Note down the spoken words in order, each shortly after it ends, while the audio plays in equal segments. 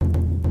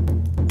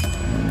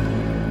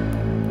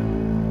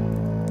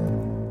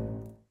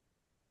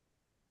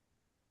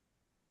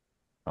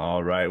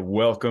All right.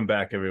 Welcome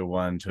back,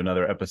 everyone, to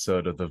another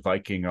episode of the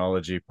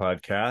Vikingology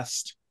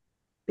podcast.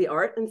 The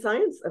art and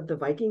science of the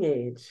Viking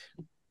Age.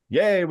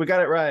 Yay, we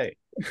got it right.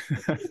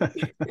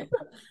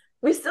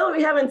 We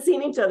haven't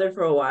seen each other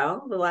for a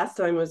while. The last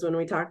time was when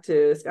we talked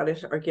to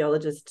Scottish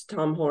archaeologist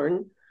Tom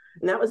Horn,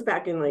 and that was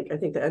back in I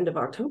think the end of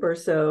October.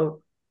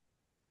 So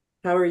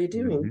how are you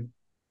doing? Mhm.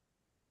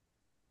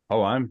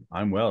 Oh,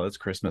 I'm well. It's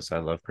Christmas. I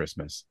love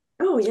Christmas.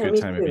 Oh It's a yeah, good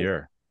me time of too.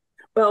 year.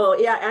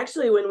 Well, yeah,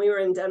 actually, when we were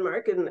in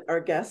Denmark, and our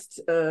guest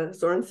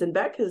Sorensen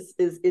Beck is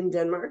in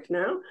Denmark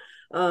now,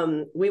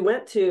 we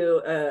went to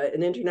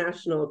an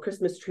international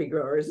Christmas tree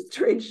growers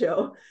trade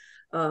show,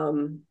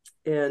 and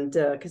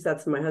because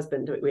that's my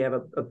husband, we have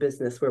a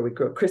business where we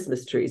grow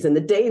Christmas trees, and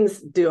the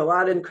Danes do a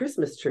lot in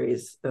Christmas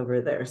trees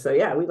over there. So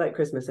yeah, we like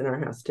Christmas in our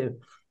house too.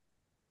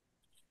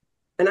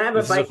 And I have a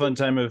This is a Viking. fun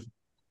time of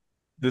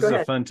this Go is a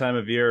ahead. fun time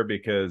of year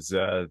because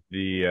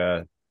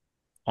the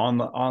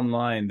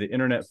online the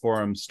internet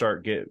forums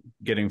start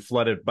getting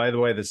flooded. By the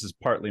way, this is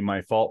partly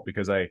my fault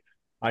because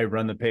I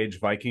run the page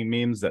Viking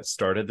Memes that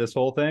started this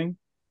whole thing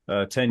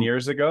 10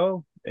 years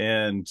ago,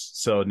 and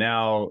so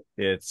now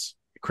it's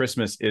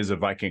Christmas is a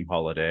Viking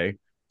holiday.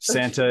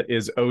 Santa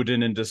is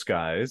Odin in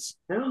disguise,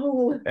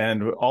 No,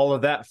 and all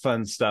of that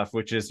fun stuff,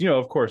 which is,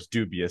 of course,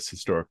 dubious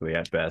historically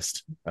at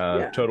best.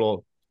 yeah.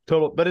 Total,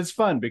 but it's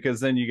fun because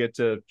then you get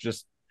to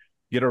just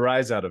get a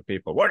rise out of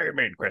people. What do you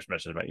mean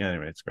Christmas is about? Yeah,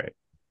 anyway, it's great.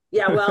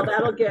 Yeah, well,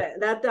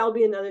 that'll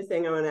be another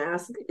thing I'm going to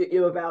ask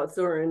you about,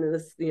 Soren,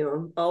 is,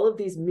 all of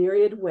these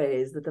myriad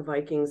ways that the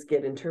Vikings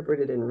get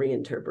interpreted and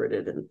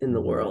reinterpreted in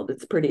the Mhm. world.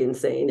 It's pretty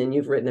insane, and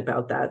you've written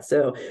about that.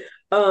 So,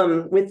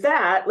 with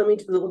that,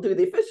 we'll do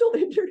the official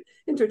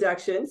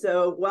introduction.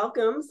 So,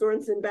 welcome,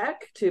 Sorensen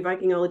Beck, to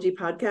Vikingology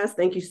podcast.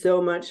 Thank you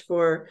so much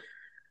for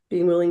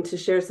being willing to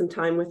share some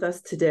time with us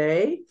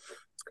today.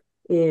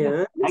 Yeah,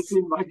 And thanks for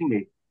inviting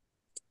me.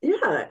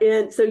 yeah,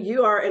 and so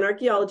you are an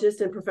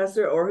archaeologist and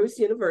professor at Aarhus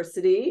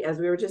University, as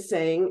we were just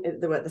saying,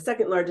 the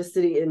second largest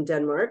city in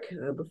Denmark,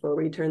 before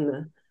we turn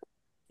the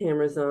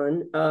cameras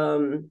on.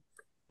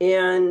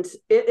 And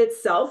it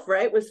itself,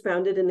 right, was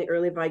founded in the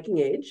early Viking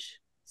Age.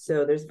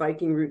 So there's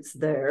Viking roots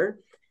there.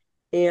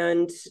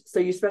 And so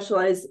you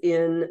specialize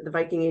in the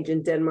Viking Age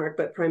in Denmark,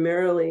 but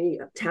primarily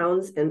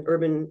towns and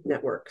urban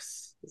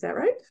networks. Is that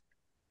right?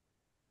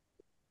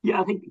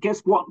 Yeah,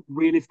 guess what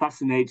really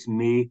fascinates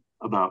me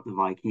about the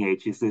Viking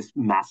Age is this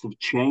massive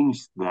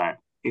change that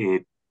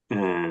it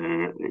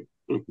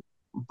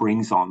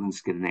brings on in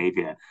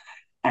Scandinavia,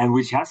 and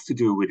which has to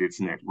do with its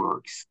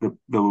networks, the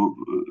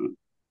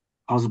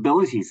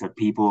possibilities that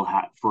people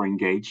have for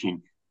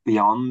engaging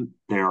beyond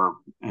their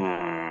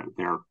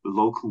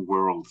local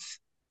worlds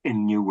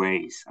in new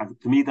ways. And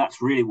to me,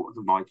 that's really what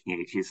the Viking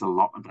Age is a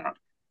lot about.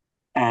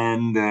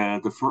 And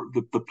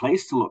the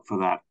place to look for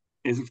that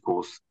is, of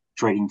course,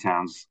 trading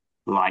towns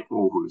like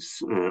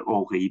Aarhus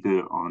or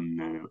Ribe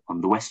on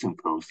the western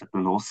coast of the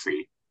North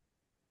Sea.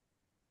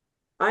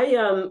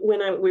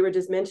 When we were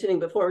just mentioning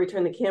before we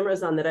turned the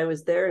cameras on that I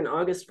was there in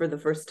August for the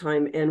first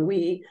time, and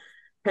we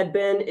had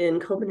been in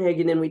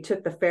Copenhagen, and we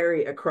took the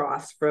ferry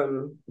across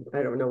from,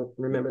 I don't know,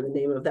 remember the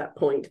name of that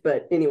point,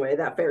 but anyway,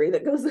 that ferry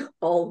that goes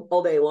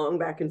all day long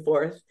back and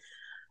forth.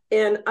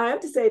 And I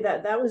have to say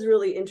that that was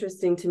really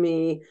interesting to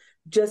me,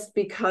 just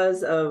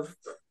because of,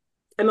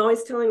 I'm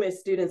always telling my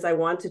students I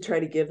want to try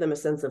to give them a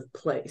sense of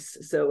place.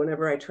 So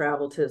whenever I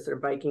travel to sort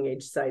of Viking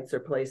Age sites or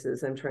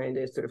places, I'm trying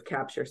to sort of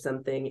capture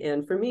something.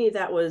 And for me,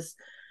 that was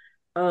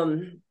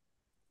um,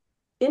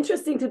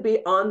 interesting to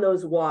be on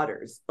those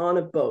waters on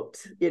a boat,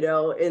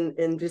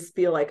 and just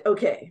feel like,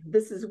 okay,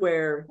 this is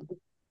where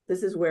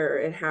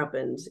it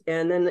happened.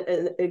 And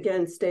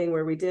again, staying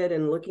where we did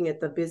and looking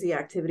at the busy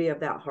activity of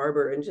that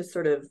harbor, and just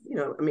sort of,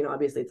 I mean,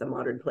 obviously it's a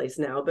modern place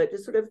now, but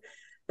just sort of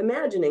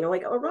imagining,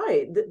 like, all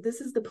right, this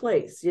is the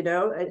place, and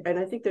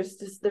I think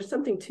there's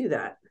something to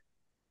that.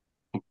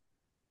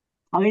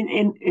 I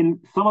mean, in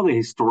some of the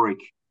historic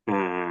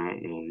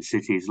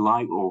cities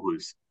like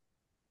Aarhus,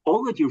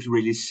 all that you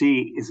really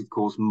see is, of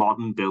course,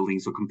 modern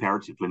buildings or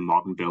comparatively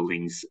modern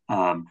buildings.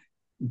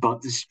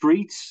 But the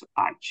streets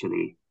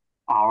actually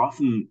are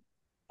often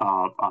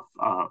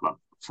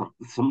sort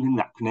of something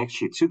that connects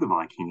you to the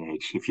Viking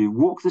Age. If you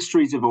walk the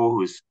streets of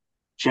Aarhus,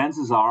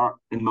 chances are,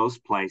 in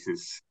most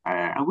places,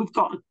 and we've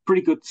got a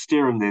pretty good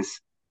steer on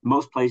this,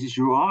 most places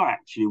you are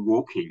actually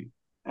walking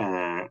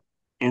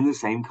in the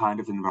same kind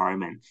of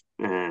environment,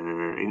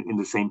 in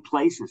the same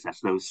places as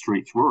those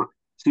streets were.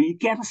 So you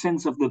get a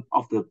sense of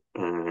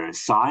the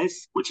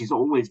size, which is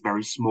always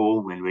very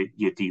small when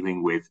you're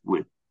dealing with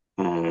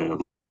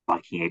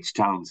Viking Age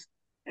towns,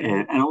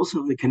 and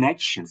also the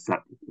connections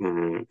that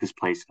this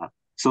place had.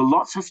 So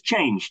lots has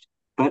changed,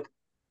 but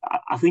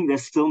I think they're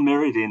still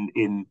mirrored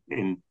in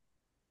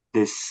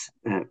this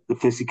the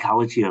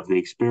physicality of the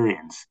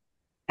experience,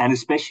 and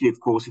especially, of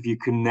course, if you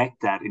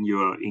connect that in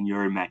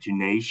your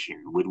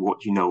imagination with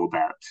what you know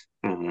about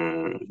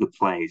the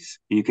place,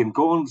 you can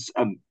go on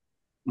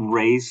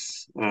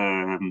raise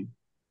um,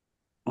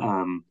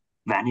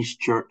 vanished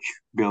church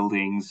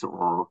buildings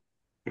or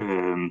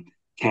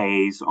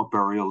caves or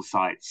burial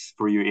sites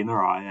for your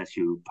inner eye as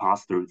you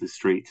pass through the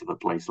streets of a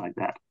place like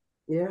that.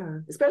 Yeah,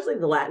 especially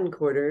the Latin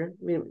Quarter.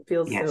 I mean, it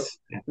feels so Yes.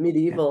 Yeah. Yeah.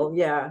 medieval.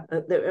 Yeah,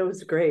 it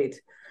was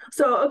great.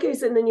 So, okay,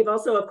 so then you've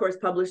also, of course,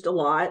 published a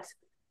lot.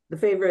 The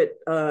favorite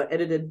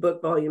edited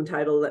book volume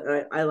title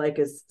that I like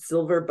is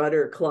Silver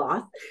Butter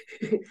Cloth.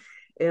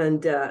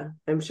 And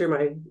I'm sure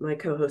my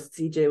co-host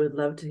CJ would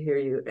love to hear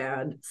you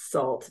add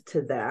salt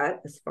to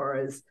that as far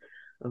as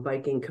a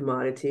Viking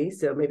commodity.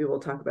 So maybe we'll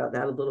talk about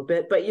that a little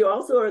bit. But you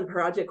also are the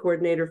project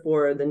coordinator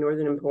for the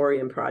Northern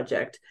Emporium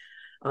project,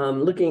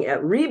 looking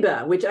at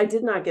Reba, which I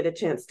did not get a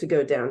chance to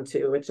go down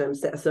to, which I'm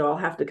so I'll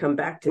have to come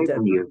back to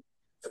Denmark.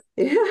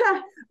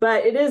 Yeah,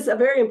 but it is a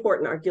very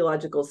important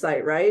archaeological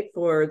site, right,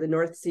 for the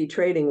North Sea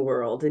trading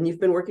world. And you've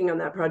been working on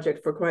that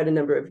project for quite a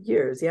number of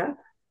years, yeah?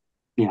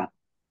 Yeah.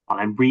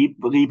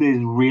 Reba is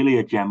really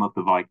a gem of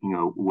the Viking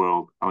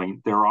world. I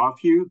mean, there are a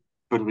few,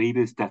 but Reba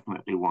is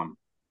definitely one.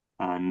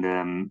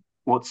 And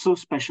what's so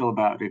special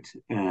about it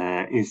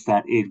is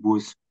that it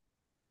was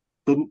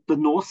the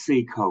North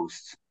Sea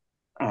coast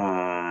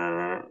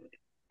are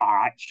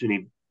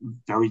actually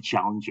very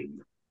challenging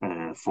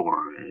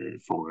for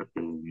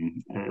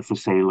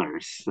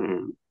sailors.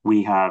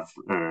 We have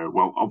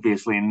well,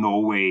 obviously in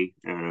Norway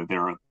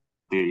there are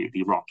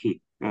the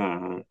rocky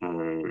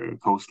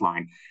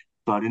coastline,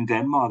 but in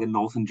Denmark and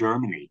northern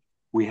Germany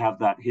we have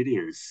that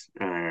hideous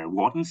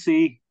Wadden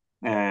Sea,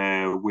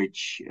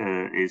 which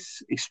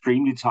is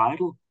extremely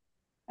tidal.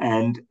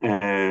 And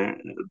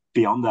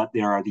beyond that,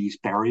 there are these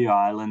barrier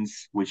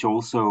islands, which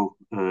also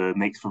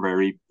makes for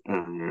very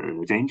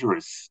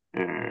dangerous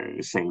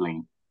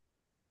sailing.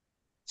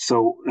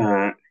 So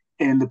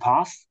in the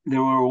past,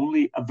 there were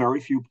only a very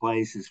few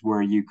places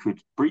where you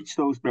could breach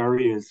those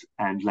barriers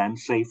and land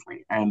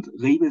safely. And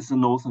Ribe is the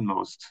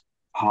northernmost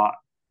part,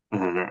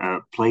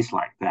 place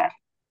like that.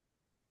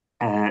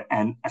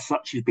 And as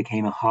such, it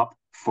became a hub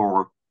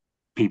for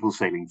people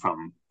sailing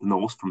from the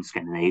north, from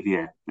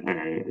Scandinavia,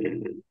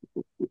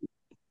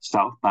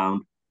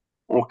 southbound,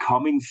 or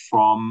coming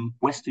from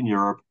Western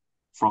Europe,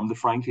 from the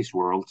Frankish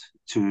world,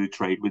 to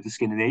trade with the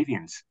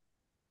Scandinavians.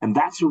 And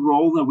that's a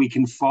role that we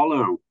can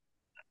follow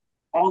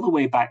all the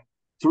way back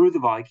through the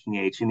Viking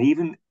Age and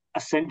even a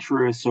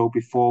century or so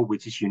before,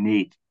 which is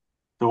unique.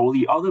 So all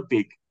the other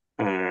big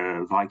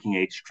Viking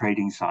Age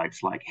trading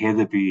sites like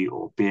Hedeby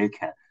or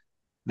Birka,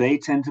 they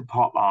tend to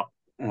pop up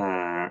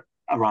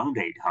around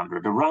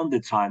 800, around the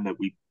time that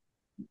we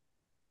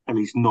at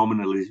least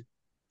nominally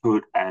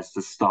put as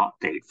the start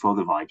date for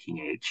the Viking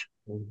Age.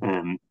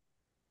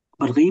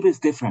 But Ribe is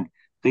different.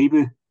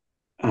 Ribe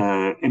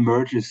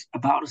emerges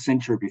about a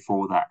century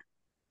before that.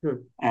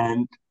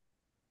 And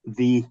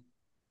the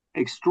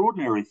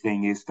extraordinary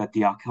thing is that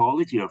the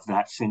archaeology of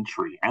that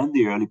century and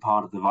the early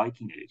part of the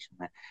Viking Age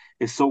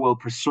is so well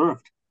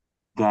preserved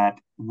that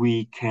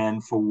we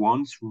can, for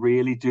once,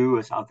 really do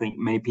as I think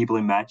many people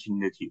imagine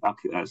that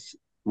as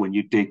when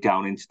you dig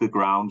down into the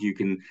ground, you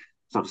can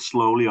sort of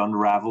slowly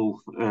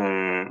unravel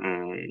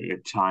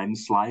time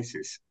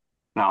slices.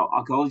 Now,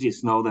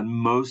 archaeologists know that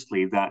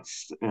mostly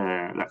that's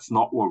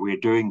not what we're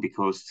doing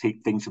because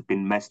things have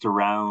been messed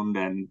around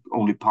and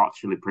only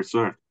partially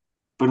preserved.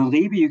 But in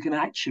Libya, you can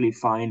actually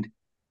find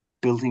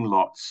building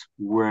lots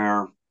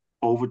where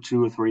over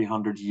 200 or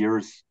 300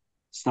 years,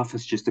 stuff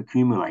has just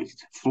accumulated,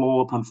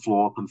 floor upon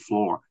floor upon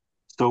floor.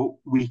 So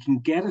we can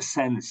get a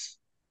sense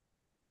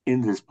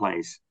in this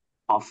place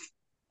of,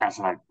 as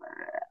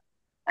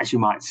you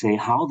might say,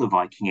 how the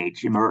Viking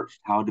Age emerged,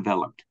 how it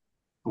developed,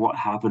 what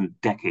happened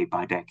decade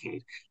by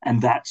decade. And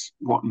that's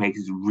what makes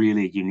it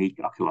really a unique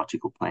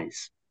archaeological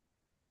place.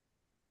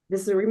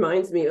 This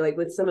reminds me, like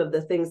with some of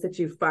the things that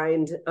you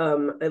find,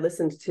 I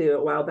listened to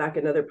a while back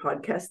another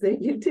podcast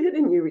that you did,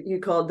 and you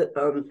called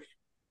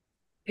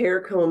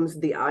hair combs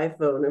the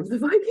iPhone of the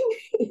Viking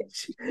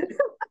Age.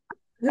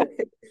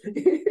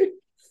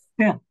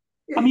 Yeah.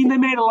 I mean, they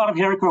made a lot of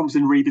hair combs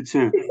in Ribe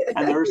too,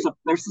 and there's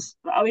this.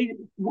 I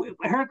mean,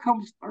 hair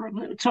combs.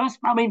 Just,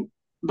 I mean,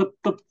 the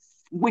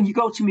when you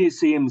go to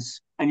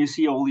museums and you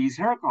see all these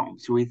hair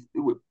combs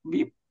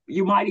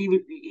you might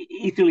even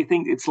easily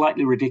think it's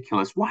slightly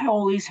ridiculous. Why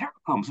all these hair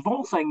combs? Of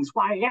all things,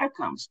 why hair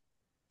combs?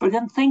 But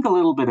then think a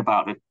little bit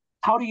about it.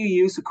 How do you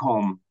use a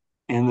comb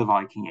in the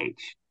Viking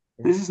Age?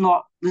 This is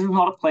not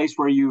a place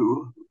where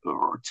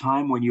or a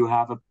time when you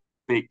have a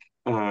big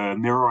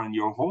mirror in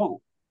your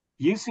hall.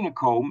 Using a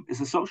comb is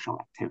a social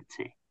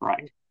activity,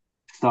 right?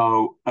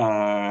 So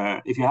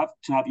if you have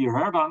to have your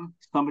hair done,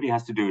 somebody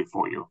has to do it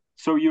for you.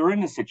 So you're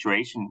in a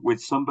situation with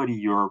somebody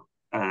you're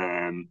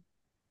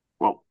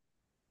well,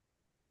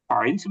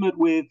 are intimate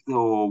with,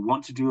 or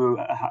want to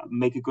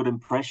make a good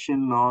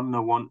impression on,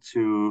 or want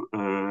to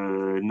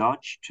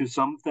nudge to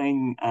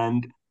something,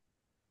 and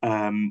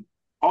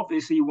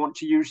obviously you want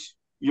to use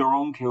your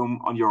own comb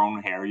on your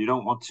own hair. You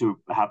don't want to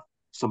have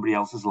somebody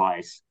else's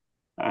lice.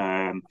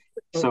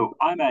 So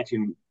I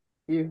imagine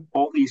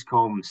all these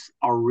combs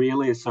are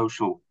really a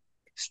social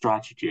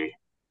strategy.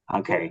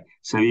 Okay,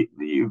 so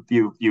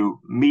you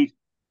meet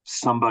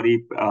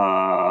somebody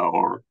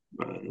or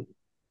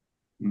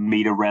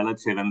meet a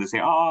relative and they say,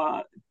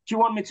 "Oh, do you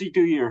want me to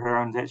do your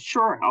hair?" And they say,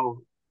 "Sure,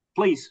 oh,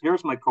 please,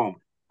 here's my comb."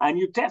 And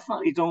you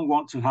definitely don't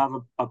want to have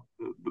a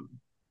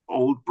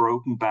old,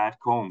 broken, bad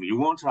comb. You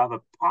want to have a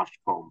posh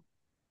comb.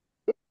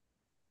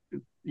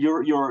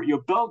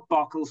 Your belt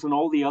buckles and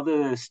all the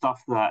other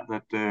stuff that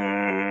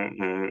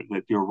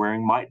you're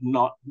wearing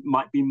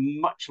might be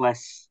much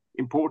less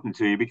important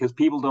to you because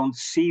people don't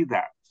see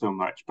that so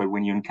much. But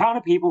when you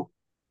encounter people,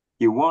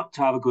 you want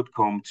to have a good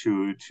comb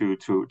to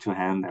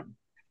hand them.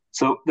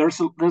 So there's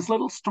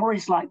little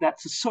stories like that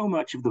to so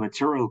much of the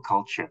material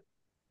culture.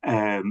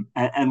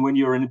 And when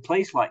you're in a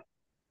place like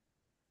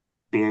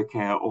Birke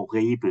or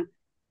Rebe,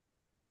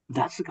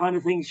 that's the kind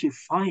of things you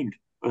find,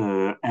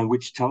 and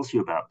which tells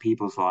you about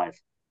people's life,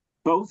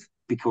 both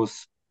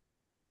because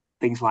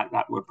things like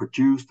that were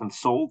produced and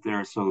sold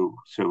there, so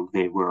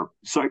they were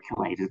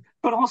circulated,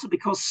 but also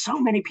because so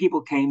many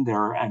people came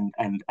there and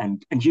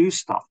used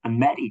stuff and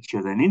met each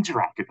other and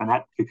interacted and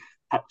had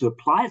to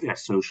apply their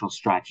social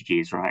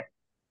strategies, right?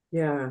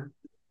 Yeah.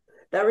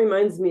 That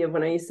reminds me of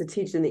when I used to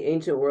teach in the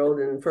ancient world,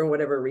 and for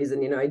whatever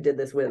reason, I did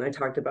this when I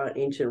talked about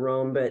ancient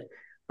Rome, but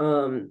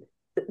um,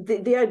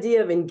 the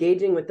idea of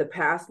engaging with the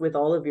past with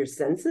all of your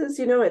senses,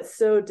 it's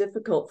so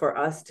difficult for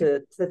us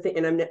to think,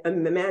 and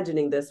I'm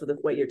imagining this with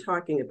what you're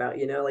talking about,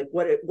 like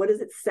what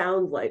does it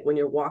sound like when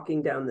you're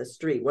walking down the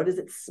street? What does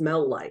it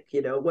smell like?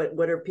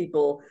 What are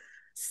people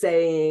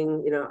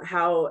saying?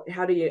 How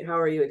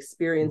are you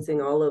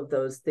experiencing all of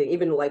those things?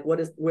 Even like what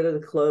do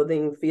the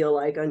clothing feel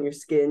like on your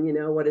skin?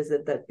 What is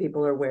it that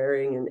people are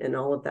wearing, and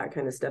all of that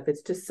kind of stuff.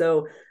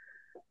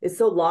 It's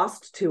so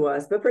lost to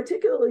us, but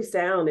particularly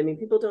sound. I mean,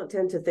 people don't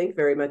tend to think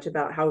very much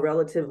about how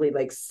relatively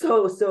like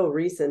so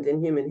recent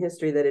in human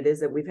history that it is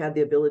that we've had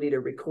the ability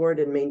to record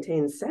and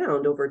maintain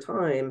sound over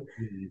time.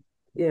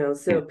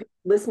 So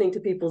listening to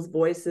people's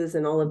voices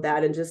and all of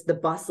that, and just the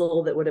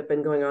bustle that would have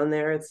been going on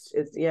there, it's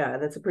yeah,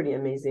 that's a pretty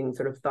amazing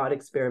sort of thought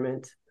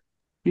experiment.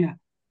 Yeah,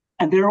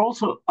 and there are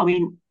also, I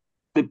mean,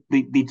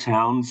 the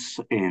towns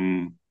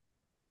in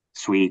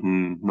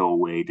Sweden,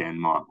 Norway,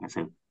 Denmark, and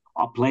so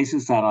are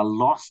places that are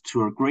lost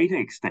to a greater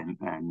extent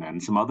than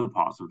some other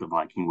parts of the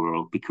Viking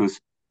world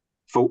because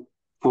for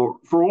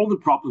for all the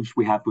problems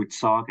we have with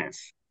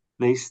sagas,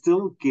 they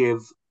still give,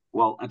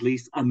 well, at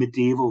least a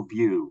medieval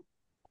view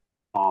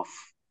of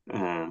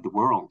the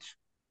world.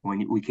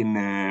 When we can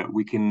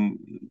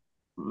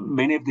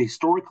many of the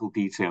historical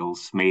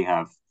details may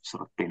have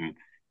sort of been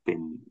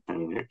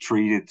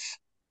treated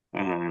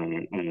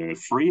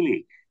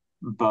freely,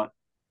 but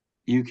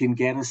you can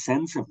get a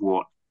sense of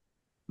what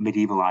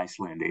medieval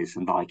Iceland is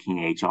and Viking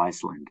Age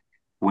Iceland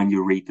when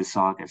you read the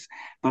sagas.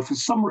 But for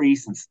some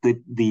reasons,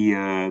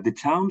 the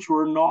towns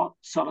were not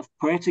sort of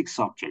poetic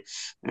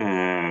subjects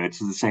to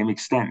the same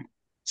extent.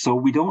 So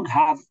we don't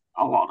have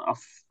a lot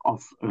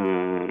of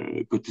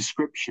good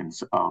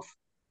descriptions of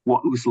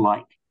what it was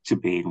like to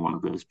be in one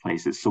of those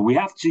places. So we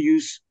have to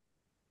use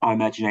our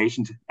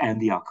imagination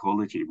and the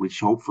archaeology, which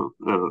hopefully,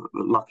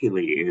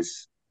 luckily,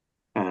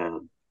 uh,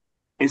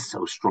 is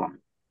so strong.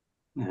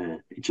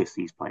 Just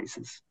these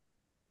places.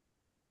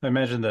 I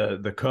imagine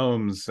the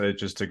combs.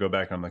 Just to go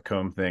back on the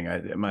comb thing,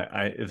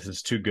 this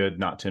is too good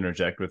not to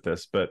interject with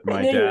this, but I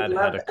my know you would dad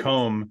love had a it.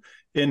 comb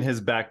in his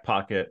back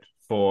pocket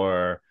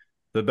for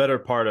the better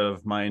part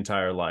of my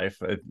entire life.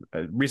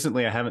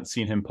 Recently, I haven't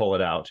seen him pull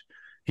it out.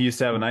 He used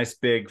to have a nice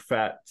big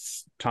fat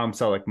Tom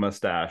Selleck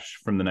mustache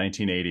from the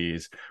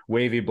 1980s,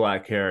 wavy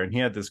black hair, and he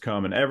had this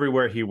comb. And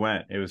everywhere he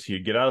went,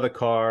 he'd get out of the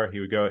car, he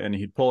would go and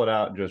he'd pull it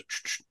out and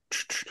just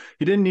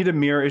he didn't need a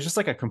mirror. It's just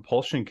like a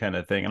compulsion kind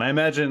of thing. And I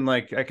imagine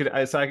like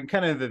so I can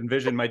kind of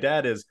envision my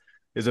dad is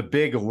a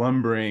big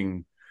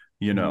lumbering,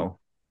 you Mm-hmm. know,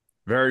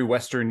 very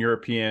Western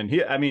European.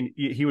 I mean,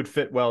 he would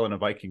fit well in a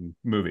Viking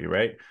movie,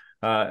 right?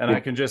 And Yeah. I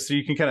can just so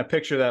you can kind of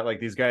picture that like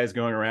these guys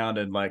going around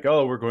and like,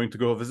 oh, we're going to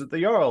go visit the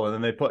Jarl,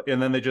 and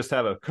then they just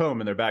have a comb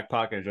in their back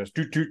pocket and just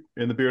toot toot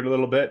in the beard a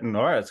little bit, and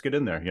all right, let's get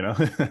in there, you know.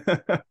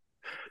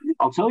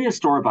 I'll tell you a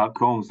story about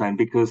combs then,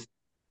 because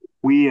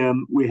we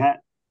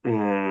had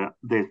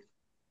this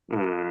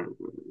uh,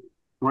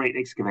 great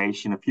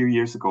excavation a few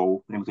years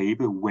ago in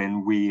Ribe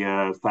when we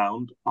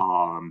found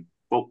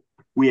well,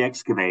 we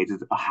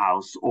excavated a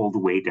house all the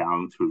way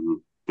down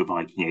to the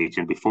Viking Age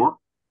and before,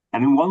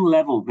 and in one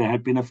level there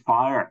had been a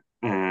fire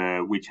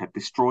which had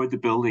destroyed the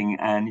building,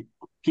 and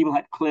people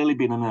had clearly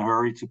been in a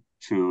hurry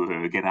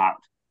to get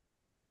out.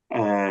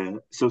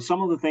 So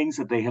some of the things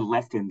that they had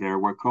left in there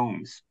were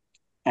combs,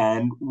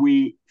 and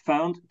we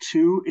found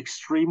two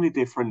extremely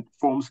different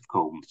forms of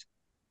combs.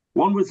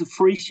 One was the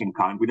Frisian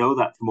kind. We know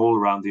that from all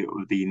around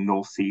the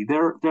North Sea.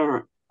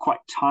 They're quite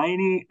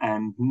tiny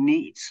and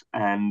neat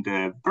and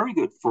very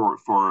good for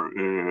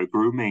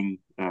grooming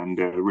and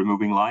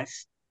removing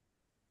lice.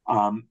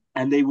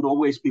 And they would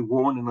always be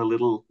worn in a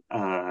little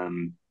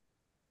comb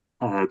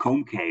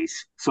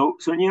case. So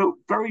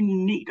very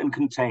neat and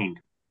contained.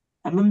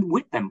 And then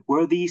with them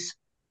were these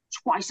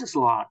twice as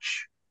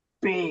large,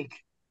 big,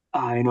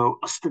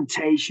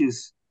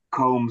 ostentatious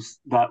combs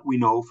that we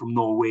know from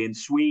Norway and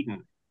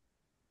Sweden,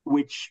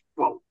 which,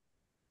 well,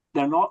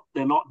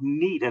 they're not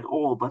neat at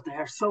all, but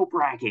they're so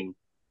bragging.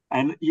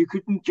 And you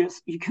couldn't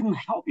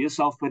help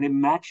yourself but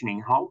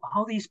imagining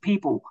how these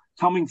people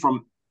coming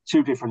from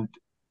two different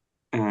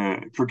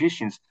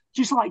traditions,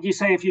 just like you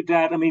say, if your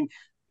dad, I mean,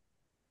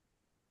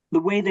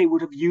 the way they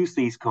would have used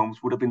these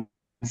combs would have been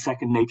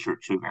second nature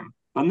to them.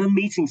 And then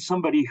meeting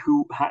somebody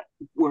who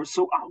were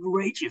so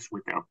outrageous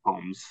with their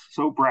combs,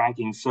 so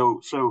bragging,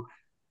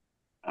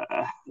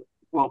 uh,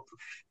 well,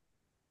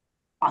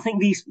 I think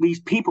these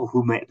people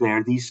who met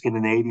there, these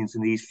Scandinavians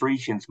and these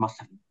Frisians, must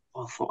have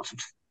all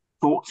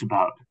thoughts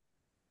about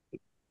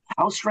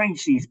how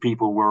strange these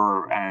people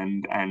were,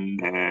 and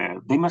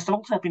they must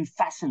also have been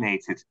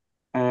fascinated.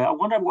 I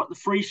wonder what the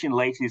Frisian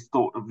ladies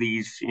thought of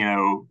these,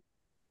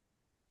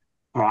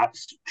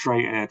 perhaps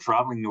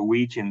traveling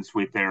Norwegians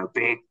with their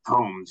big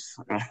combs.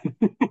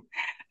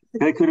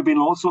 There could have been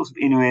all sorts of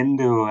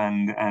innuendo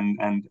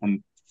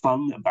and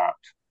fun about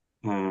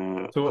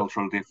So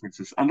cultural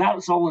differences, and that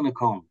was all in a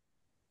comb.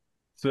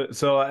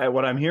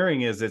 what I'm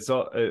hearing is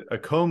a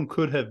comb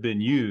could have been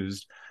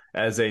used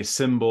as a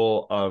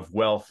symbol of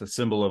wealth, a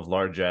symbol of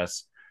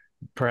largesse.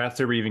 Perhaps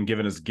they were even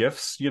given as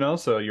gifts,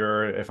 So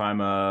if I'm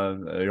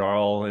you're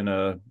all in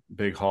a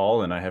big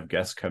hall and I have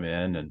guests come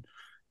in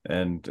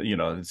and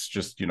it's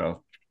just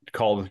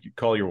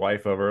call your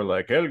wife over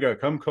like, Helga,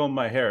 come comb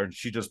my hair, and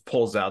she just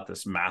pulls out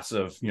this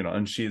massive,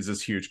 and she's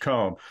this huge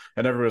comb,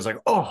 and everybody's like,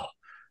 oh,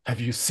 have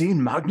you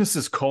seen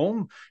Magnus's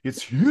comb?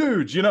 It's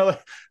huge.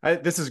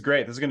 This is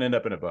great. This is going to end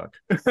up in a book.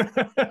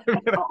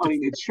 I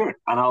mean, it should,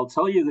 and I'll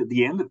tell you at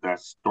the end of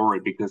that story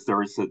because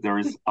there is a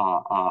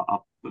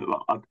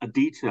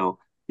detail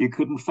you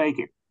couldn't fake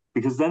it,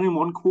 because then in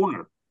one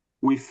corner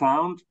we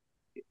found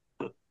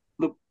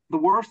the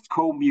worst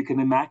comb you can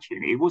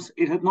imagine.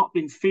 It had not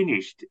been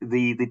finished.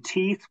 The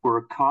teeth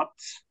were cut.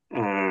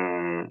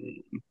 Uh,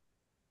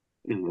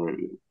 uh,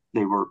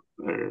 they were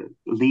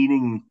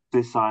leaning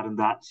this side and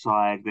that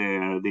side.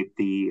 The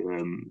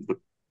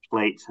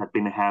plates had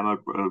been hammered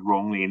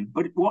wrongly in.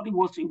 But what it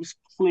was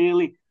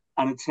clearly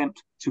an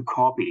attempt to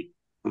copy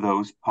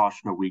those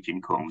posh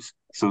Norwegian combs.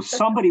 So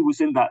somebody was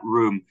in that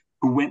room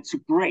who went to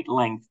great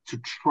length to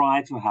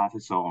try to have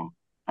his own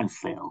and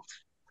failed.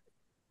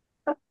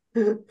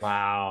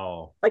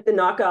 Wow. Like the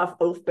knockoff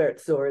Oathbert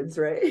swords,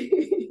 right?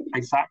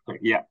 Exactly.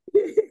 Yeah.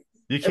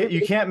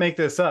 You can't make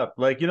this up.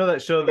 Like,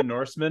 that show The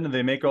Norsemen, and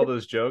they make all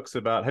those jokes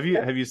about have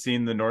you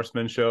seen the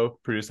Norsemen show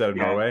produced out of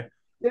Norway?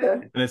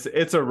 Yeah. And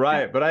it's a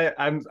riot, but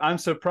I'm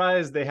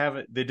surprised they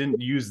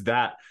didn't use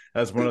that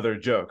as one of their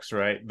jokes,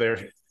 right?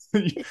 They're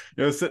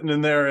sitting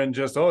in there and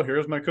just, oh,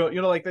 here's my coat.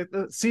 Like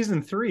the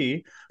season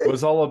 3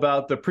 was all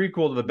about the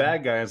prequel to The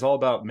Bad Guy is all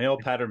about male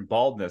pattern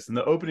baldness, and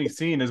the opening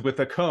scene is with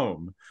a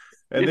comb.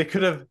 And they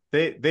could have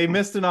they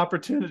missed an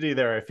opportunity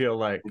there, I feel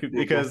like,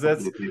 because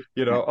that's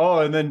oh,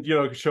 and then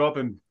show up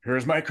and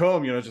here's my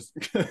comb, just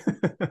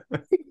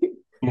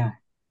Yeah.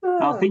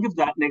 Now think of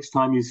that next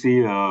time you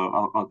see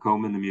a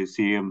comb in the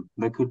museum.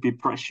 There could be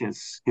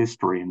precious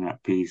history in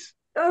that piece.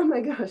 Oh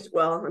my gosh.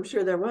 Well, I'm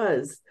sure there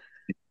was.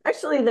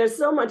 Actually, there's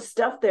so much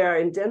stuff there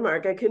in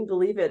Denmark. I couldn't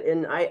believe it.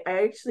 And I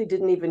actually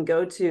didn't even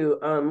go to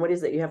what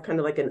is it? You have kind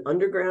of like an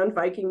underground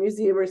Viking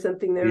museum or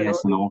something there.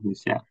 Yes, in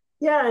Aarhus, yeah.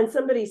 Yeah, and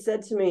somebody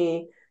said to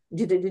me,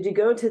 did you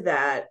go to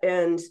that?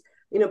 And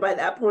by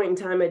that point in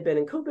time, I'd been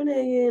in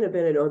Copenhagen, I've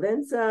been in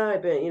Odense,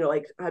 I've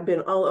been, I've been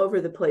all over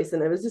the place.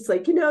 And I was just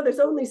like, there's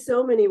only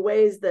so many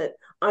ways that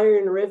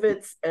iron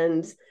rivets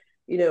and,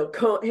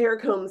 hair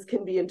combs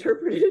can be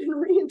interpreted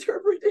and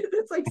reinterpreted.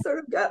 It's like sort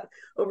of got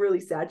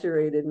overly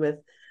saturated with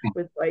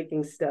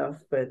Viking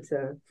stuff. But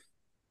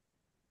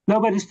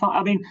no, but it's fun.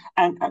 I mean,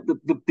 and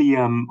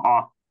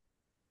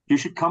you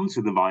should come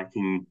to the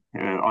Viking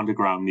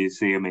Underground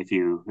Museum if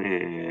you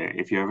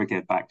ever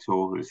get back to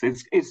Aarhus.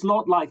 It's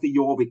not like the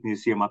Jorvik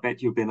Museum. I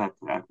bet you've been at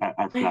that.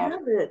 I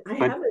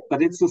haven't.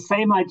 But it's the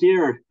same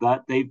idea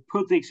that they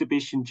put the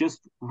exhibition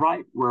just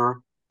right where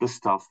the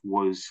stuff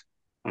was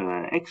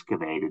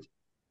excavated.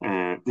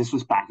 This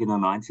was back in the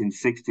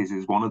 1960s.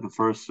 It's one of the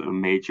first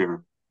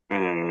major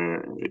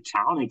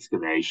town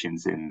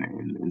excavations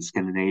in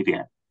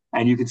Scandinavia,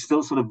 and you can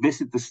still sort of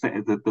visit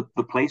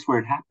the place where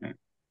it happened.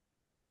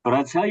 But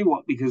I'll tell you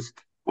what, because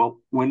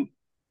when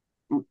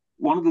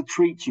one of the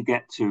treats you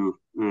get to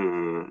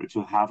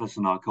have as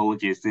an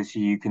archaeologist is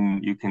you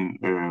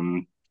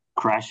can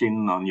crash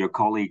in on your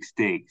colleagues'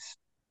 digs.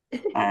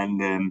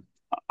 And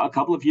a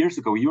couple of years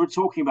ago, you were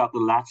talking about the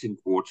Latin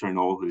Quarter in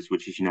Aarhus,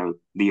 which is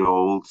the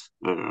old,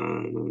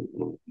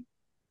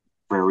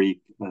 very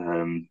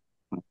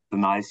the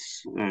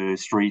nice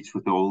streets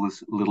with all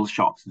these little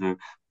shops. A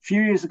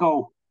few years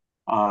ago,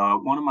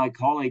 one of my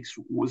colleagues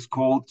was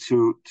called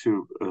to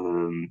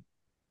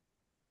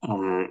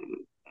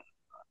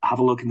have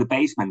a look in the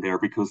basement there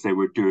because they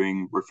were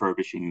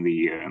refurbishing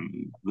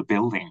the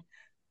building.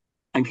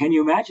 And can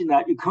you imagine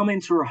that? You come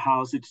into her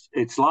house,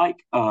 it's like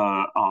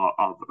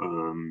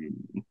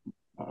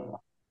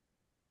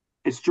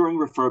it's during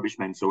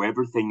refurbishment, so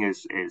everything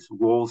is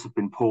walls have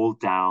been pulled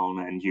down,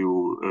 and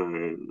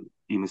you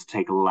must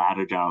take a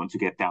ladder down to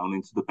get down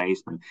into the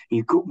basement.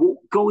 You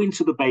go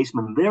into the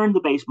basement. There in the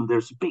basement,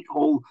 there's a big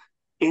hole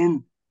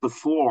in the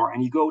floor,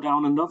 and you go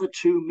down another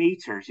 2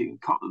 meters. You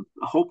can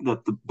hope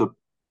that the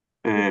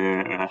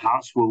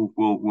house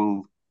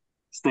will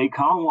stay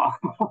calm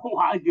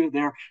while you're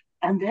there.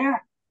 And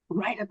there,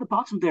 right at the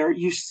bottom there,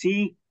 you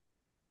see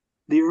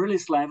the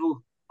earliest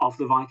level of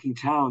the Viking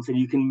towns, and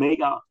you can make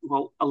out,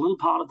 well, a little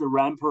part of the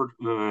rampart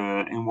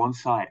in one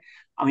side.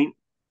 I mean,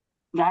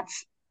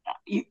 that's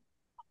you.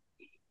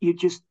 You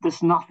just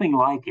there's nothing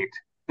like it.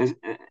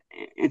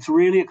 It's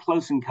really a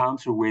close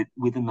encounter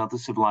with another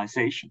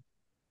civilization.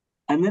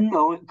 And then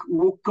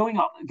going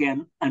up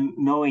again and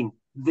knowing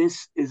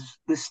this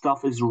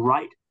stuff is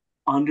right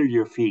under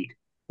your feet,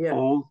 Yeah.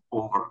 all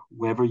over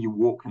wherever you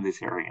walk in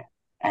this area,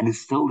 and it's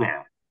still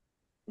there.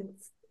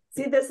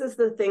 See, this is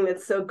the thing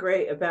that's so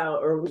great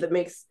about, or that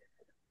makes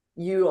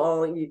you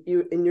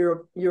in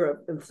Europe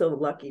and so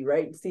lucky,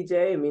 right,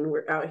 CJ? I mean,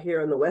 we're out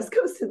here on the West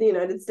Coast of the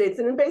United States,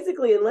 and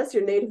basically, unless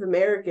you're Native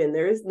American,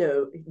 there is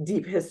no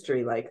deep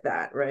history like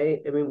that, right?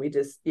 I mean, we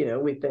just,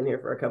 we've been here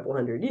for a couple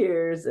hundred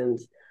years, and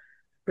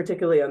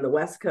particularly on the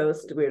West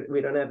Coast,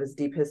 we don't have as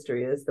deep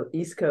history as the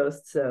East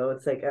Coast. So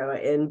it's like, oh, I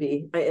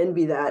envy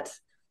that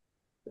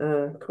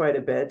quite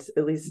a bit,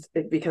 at least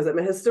because I'm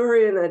a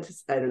historian. I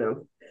don't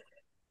know,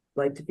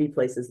 like to be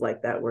places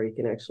like that where you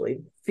can actually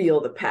feel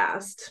the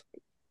past.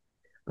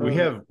 We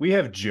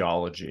have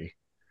geology.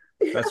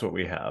 That's what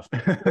we have.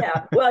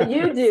 Yeah, well,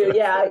 you do.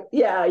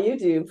 Yeah, you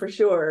do for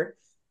sure.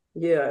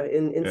 Yeah,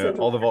 in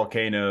Central all the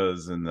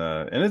volcanoes and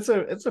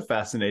it's a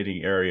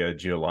fascinating area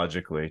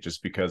geologically,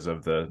 just because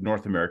of the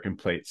North American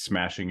plate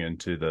smashing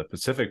into the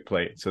Pacific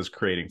plate, so it's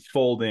creating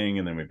folding,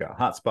 and then we've got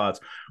hot spots.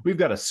 We've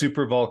got a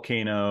super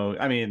volcano.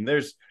 I mean,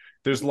 there's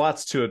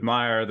lots to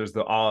admire. There's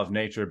the awe of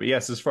nature, but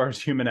yes, as far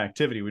as human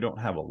activity, we don't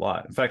have a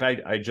lot. In fact,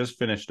 I just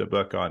finished a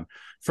book on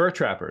fur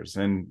trappers,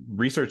 and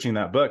researching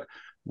that book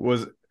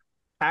was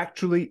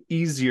actually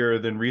easier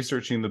than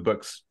researching the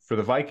books for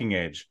the Viking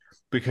Age,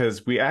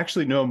 because we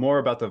actually know more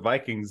about the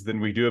Vikings than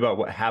we do about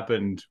what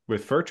happened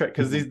with fur trap.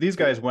 Because these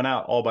guys went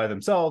out all by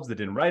themselves. They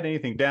didn't write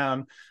anything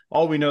down.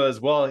 All we know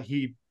is, well,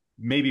 he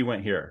maybe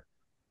went here,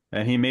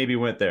 and he maybe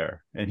went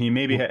there, and he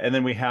maybe and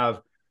then we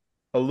have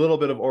a little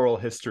bit of oral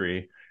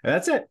history, and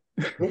that's it.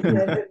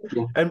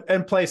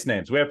 and place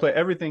names. We have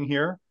everything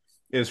here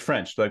is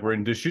French. Like we're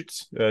in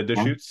Deschutes,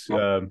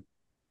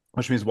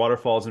 which means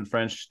waterfalls in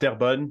French.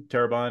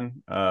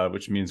 Terrebonne,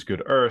 which means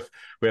good earth.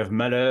 We have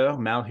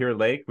Malheur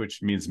Lake,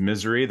 which means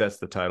misery. That's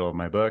the title of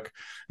my book.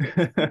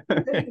 But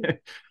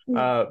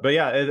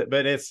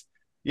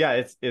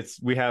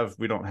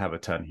we don't have a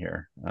ton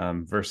here.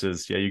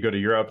 Versus, you go to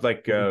Europe,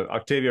 like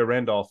Octavia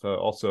Randolph,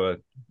 also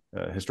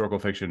a historical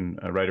fiction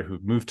writer who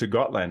moved to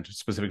Gotland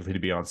specifically to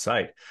be on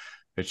site.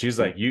 But she's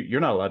like,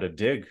 you're not allowed to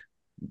dig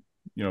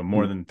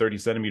more than 30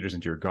 centimeters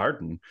into your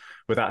garden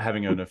without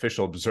having an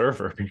official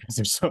observer, because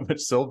there's so much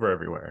silver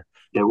everywhere.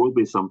 There will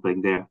be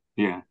something there.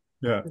 Yeah.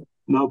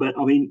 No, but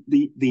I mean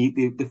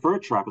the fur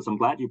trappers, I'm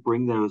glad you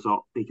bring those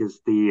up,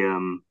 because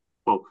they're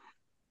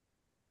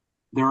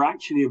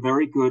actually a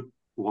very good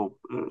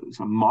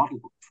model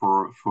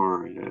for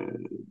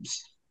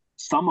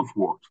some of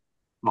what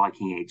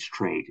Viking Age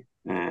trade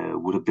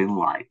would have been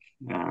like.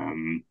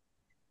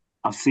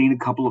 I've seen a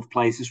couple of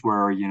places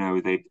where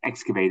they've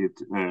excavated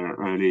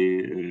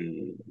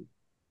early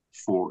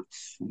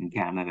forts in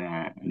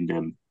Canada,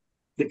 and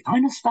the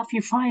kind of stuff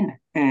you find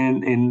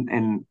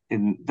in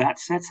that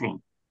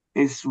setting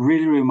is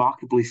really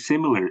remarkably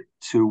similar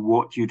to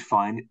what you'd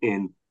find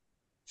in,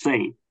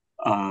 say,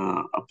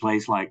 a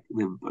place like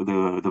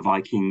the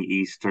Viking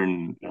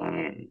Eastern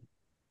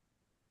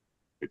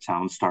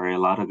town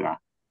Starja.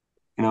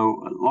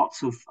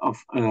 Lots of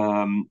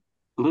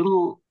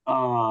little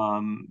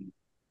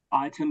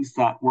items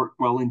that work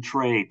well in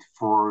trade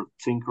for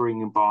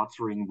tinkering and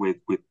bartering with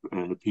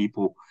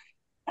people,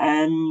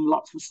 and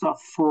lots of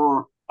stuff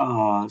for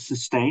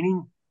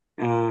sustaining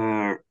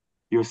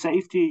your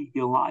safety,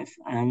 your life,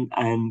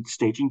 and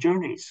staging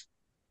journeys.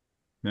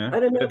 Yeah,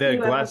 I don't know. That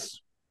glass.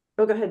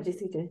 Oh, go ahead,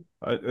 GCJ.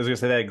 I was gonna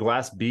say they had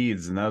glass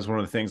beads, and that was one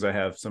of the things I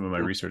have some of my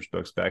research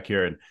books back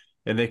here,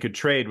 and they could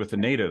trade with the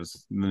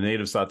natives. And the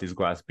natives thought these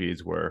glass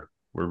beads were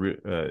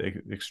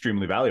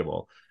extremely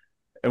valuable.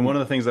 And one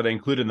of the things that I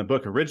included in the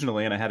book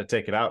originally, and I had to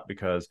take it out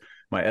because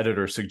my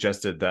editor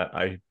suggested that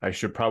I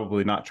should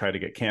probably not try to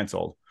get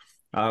canceled.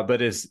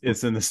 But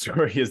it's in the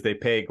story, is they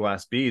pay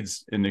glass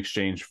beads in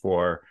exchange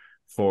for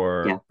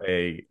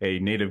a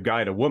native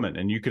guide, a woman.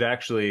 And you could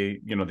actually,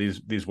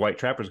 these white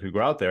trappers could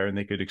go out there and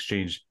they could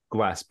exchange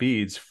glass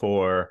beads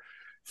for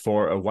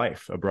a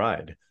wife, a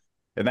bride.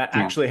 And that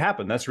actually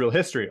happened. That's real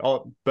history.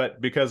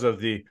 But because of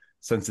the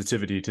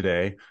sensitivity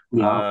today,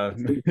 my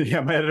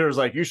editor was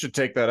like, you should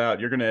take that out,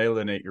 you're going to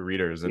alienate your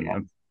readers,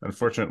 and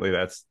unfortunately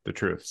that's the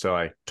truth, so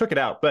I took it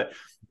out. But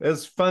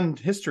as fun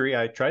history,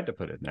 I tried to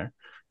put it in there.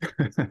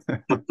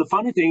 The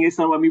funny thing is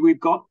that, I mean, we've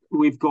got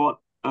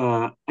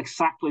a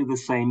exactly the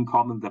same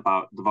comment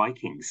about the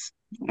Vikings.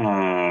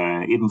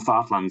 Ibn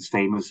Fadlan's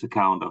famous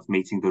account of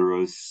meeting the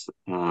Rus,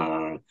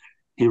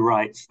 he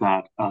writes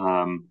that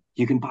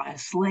you can buy a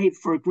slave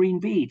for a green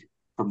bead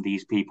from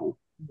these people.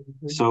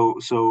 Mhm.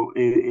 So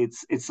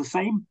it's the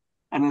same,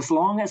 and as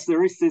long as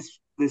there is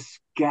this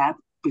gap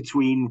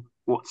between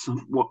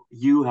what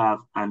you have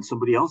and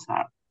somebody else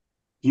have,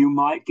 you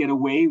might get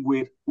away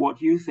with what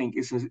you think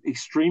is an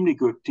extremely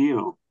good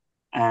deal,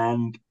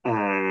 and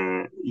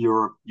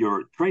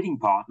your trading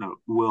partner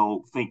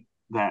will think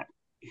that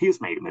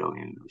he's made a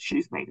million,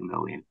 she's made a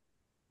million,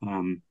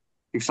 um,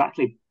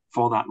 exactly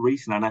for that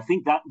reason. And I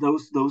think that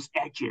those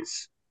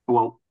edges,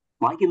 well,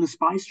 like in the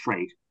spice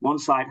trade, one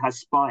side has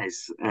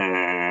spice,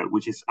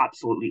 which is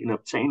absolutely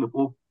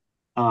unobtainable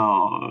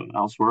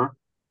elsewhere.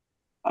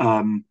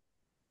 Um,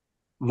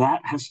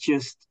 that has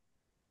just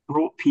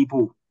brought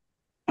people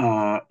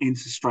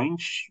into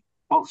strange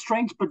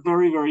but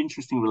very, very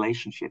interesting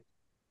relationship.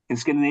 In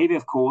Scandinavia,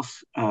 of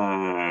course,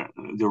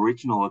 the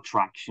original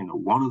attraction, or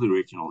one of the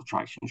original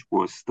attractions,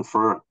 was the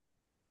fur,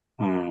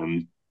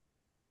 um,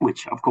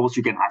 which, of course,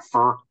 you can have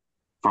fur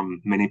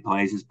from many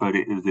places, but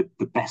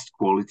the best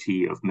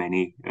quality of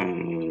many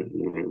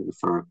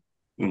fur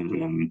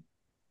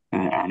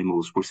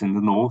animals was in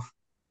the north.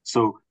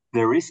 So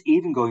there is,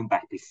 even going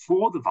back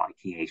before the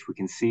Viking Age, we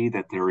can see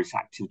that there is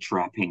active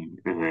trapping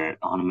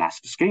on a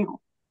massive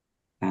scale.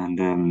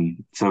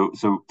 And so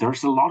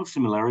there's a lot of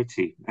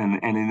similarity, and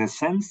in a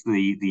sense,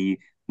 the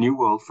New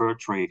World fur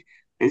trade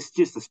is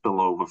just a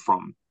spillover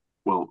from,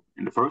 well,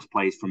 in the first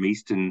place, from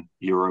Eastern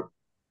Europe,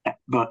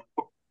 but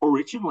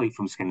originally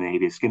from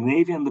Scandinavia.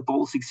 Scandinavia and the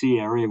Baltic Sea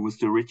area was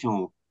the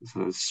original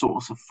sort of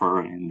source of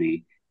fur in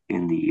the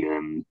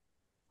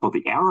for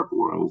the Arab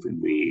world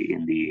in the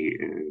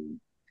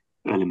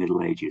early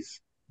Middle Ages.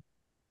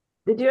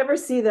 Did you ever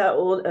see that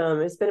old?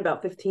 It's been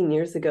about 15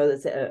 years ago.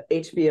 That's a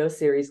HBO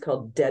series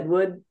called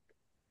Deadwood.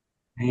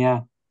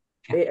 Yeah,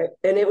 yeah,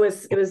 And it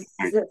was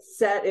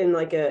set in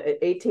like a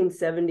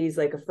 1870s,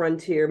 like a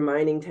frontier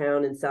mining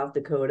town in South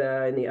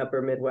Dakota in the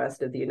upper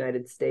Midwest of the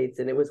United States.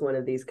 And it was one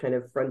of these kind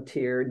of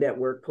frontier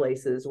network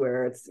places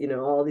where it's,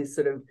 all these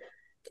sort of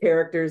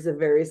characters of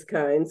various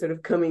kinds sort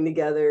of coming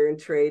together and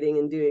trading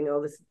and doing all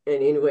this.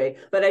 And anyway,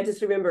 but I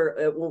just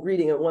remember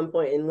reading at one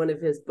point in one of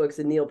his books,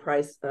 and Neil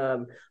Price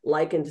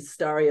likened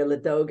Staria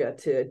Ladoga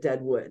to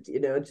Deadwood,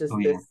 oh just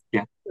yeah, this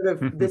yeah,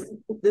 sort of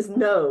this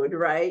node,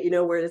 right?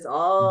 Where there's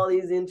all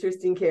these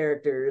interesting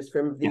characters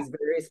from yeah, these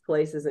various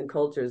places and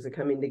cultures are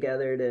coming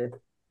together to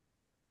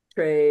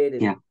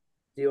trade yeah. and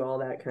do all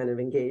that kind of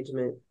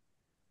engagement.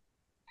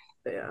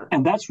 Yeah.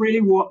 And that's really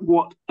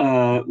what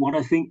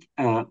I think.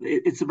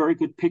 It's a very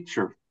good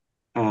picture,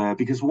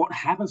 because what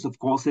happens, of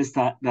course, is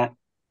that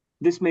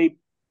this may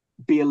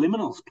be a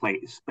liminal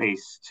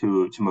space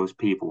to most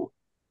people.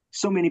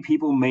 So many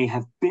people may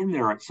have been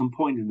there at some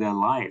point in their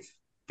life,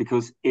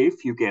 because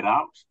if you get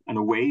out and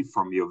away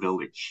from your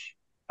village,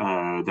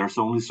 there's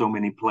only so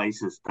many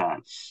places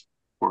that's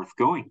worth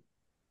going.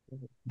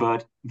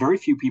 But very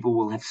few people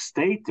will have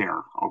stayed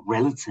there, or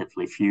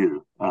relatively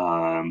few.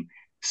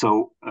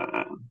 So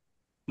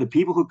the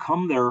people who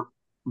come there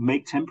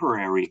make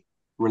temporary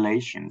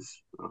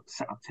relations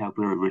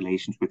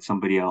with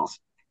somebody else.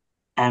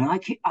 And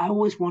I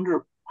always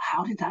wonder,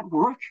 how did that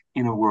work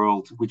in a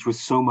world which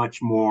was so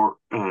much more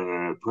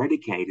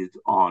predicated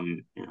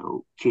on,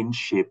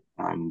 kinship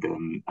and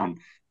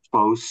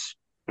suppose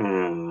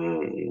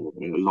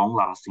long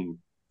lasting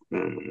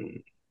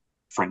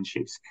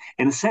friendships.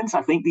 In a sense,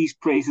 I think these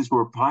places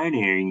were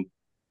pioneering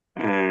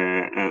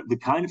the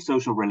kind of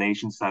social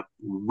relations that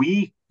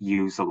we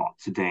use a lot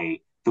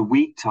today. The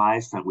weak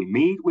ties that we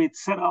meet with,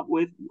 set up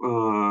with,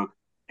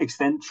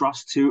 extend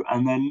trust to,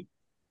 and then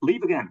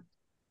leave again.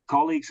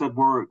 Colleagues at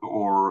work,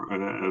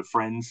 or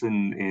friends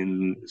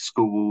in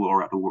school,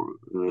 or at work,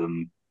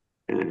 in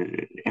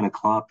a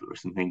club or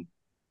something.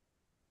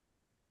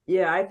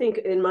 Yeah, I think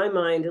in my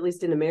mind, at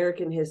least in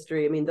American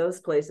history, I mean, those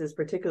places,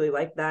 particularly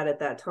like that at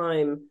that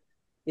time,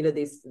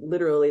 these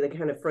literally the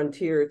kind of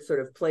frontier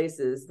sort of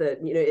places that,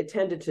 it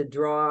tended to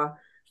draw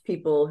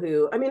people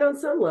who, I mean, on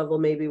some level,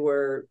 maybe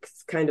were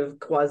kind of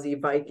quasi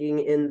Viking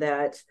in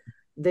that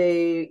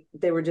they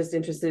were just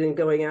interested in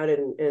going out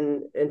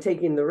and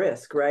taking the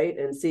risk, right?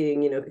 And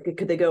seeing,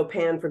 could they go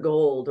pan for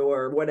gold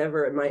or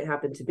whatever it might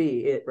happen to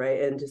be,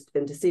 right? And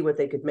to see what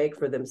they could make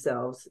for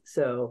themselves.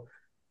 So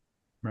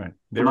Right.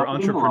 There They were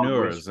might have been a lot of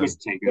entrepreneurs, and risk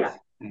takers. yeah,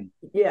 Yeah,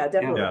 yeah, yeah,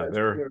 definitely. yeah,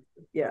 they're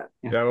Yeah.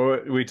 yeah, yeah.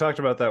 We talked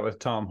about that with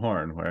Tom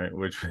Horn, right?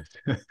 Which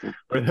yeah.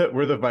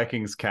 we're the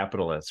Vikings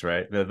capitalists,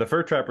 right? The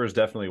fur trappers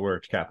definitely were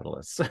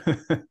capitalists,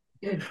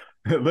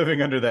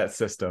 living under that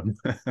system.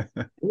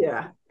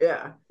 Yeah,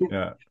 yeah.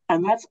 Yeah.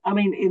 And that's, I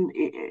mean,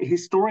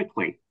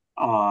 historically,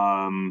 for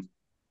a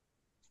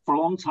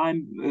long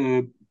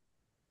time,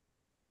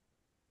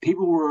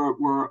 people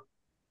were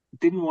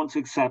didn't want to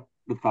accept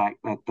the fact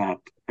that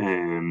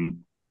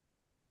in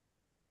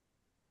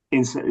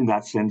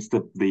that sense,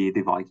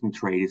 the Viking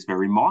trade is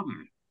very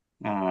modern.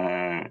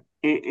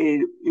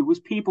 It was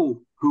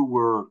people who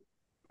were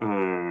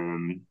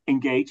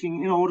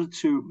engaging in order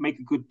to make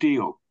a good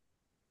deal.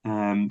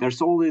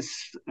 There's all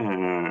this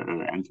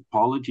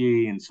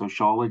anthropology and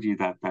sociology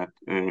that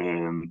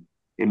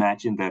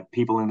imagine that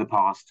people in the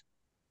past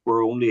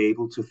were only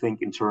able to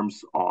think in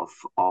terms of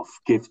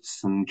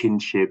gifts and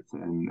kinship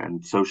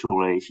and social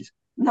relations.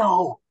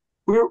 No,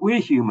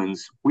 we're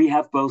humans. We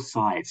have both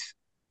sides.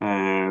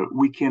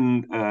 We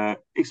can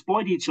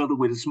exploit each other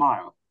with a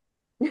smile,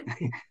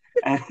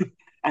 and,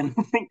 and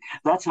I think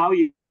that's how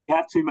you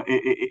have to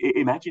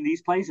imagine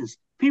these places.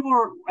 People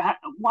are.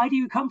 Why do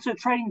you come to a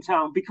trading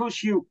town?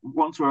 Because you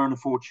want to earn a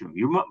fortune.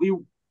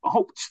 You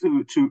hope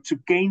to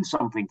gain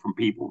something from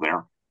people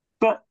there,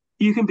 but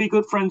you can be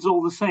good friends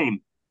all the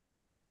same.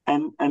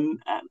 And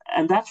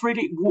that's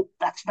really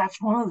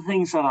that's one of the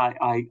things that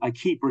I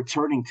keep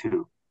returning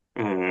to.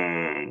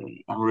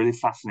 I'm really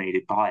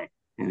fascinated by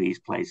in these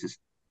places.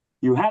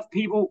 You have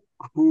people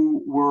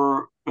who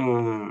were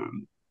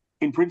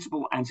in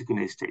principle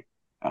antagonistic.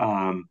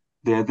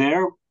 They're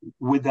there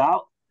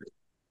without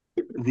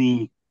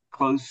the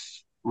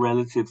close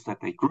relatives that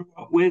they grew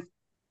up with,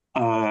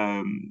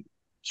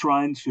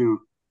 trying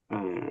to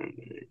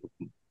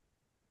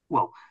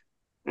well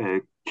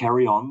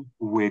carry on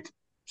with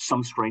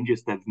some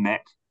strangers they've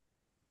met.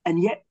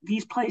 And yet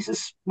these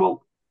places,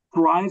 well,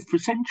 thrived for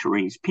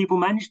centuries. People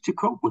managed to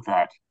cope with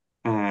that.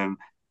 And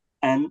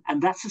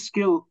that's a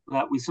skill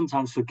that we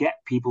sometimes forget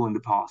people in the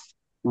past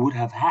would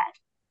have had.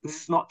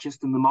 This is not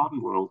just in the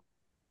modern world.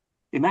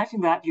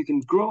 Imagine that you can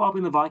grow up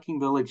in a Viking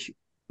village,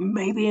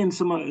 maybe in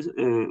some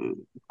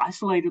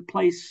isolated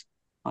place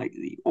like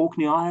the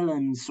Orkney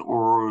Islands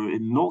or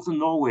in northern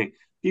Norway.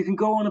 You can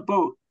go on a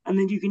boat and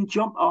then you can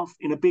jump off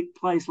in a big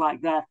place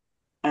like that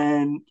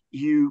and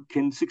you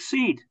can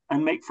succeed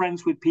and make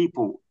friends with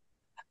people.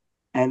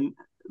 And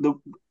the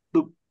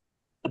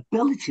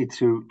ability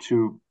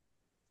to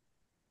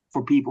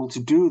for people to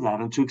do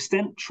that and to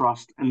extend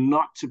trust and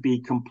not to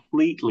be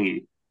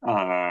completely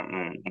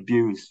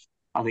abused.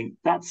 I think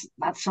that's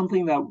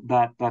something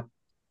that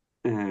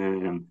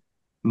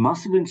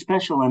must have been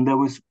special, and there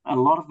was a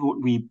lot of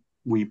we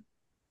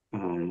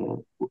uh,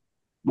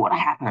 what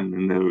happened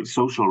in the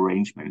social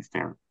arrangements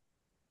there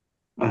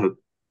uh,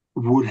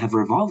 would have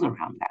revolved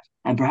around that,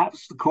 and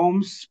perhaps the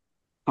Combs,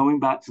 going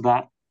back to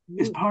that,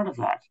 is part of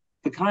that.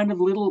 The kind of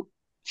little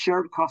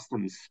shared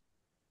customs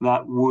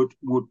that would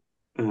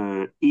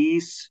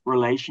ease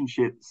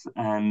relationships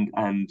and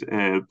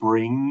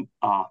bring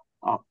a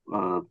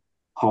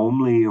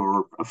homely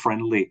or a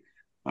friendly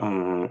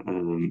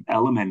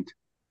element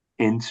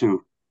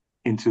into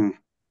into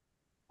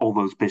all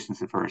those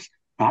business affairs.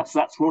 Perhaps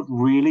that's what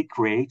really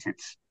created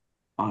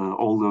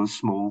all those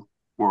small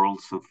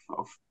worlds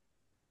of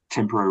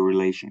temporary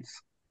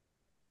relations.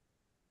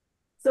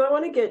 So I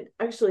want to get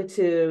actually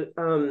to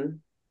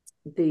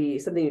the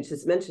something you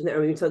just mentioned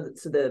there. I mean, so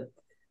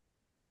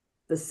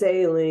the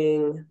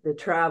sailing, the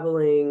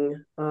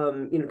traveling,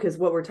 because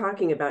what we're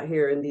talking about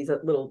here in these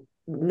little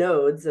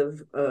nodes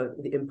of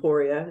the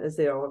emporia, as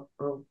they are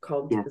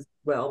called Yeah. as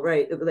well,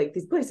 right? Like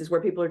these places where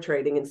people are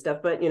trading and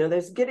stuff. But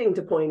there's getting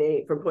to point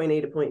A from point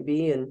A to point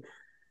B, and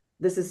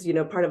this is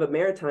part of a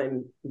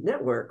maritime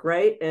network,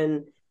 right?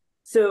 And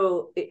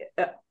so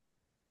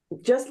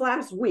just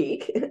last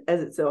week,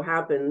 as it so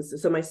happens,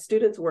 so my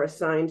students were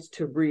assigned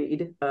to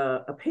read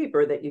a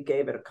paper that you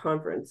gave at a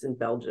conference in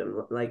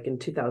Belgium, like in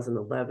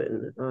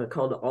 2011,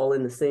 called "All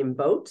in the Same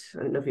Boat."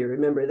 I don't know if you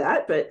remember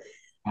that, but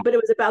it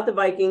was about the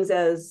Vikings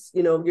as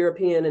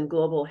European and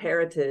global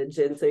heritage,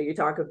 and so you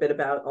talk a bit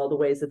about all the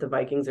ways that the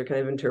Vikings are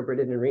kind of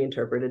interpreted and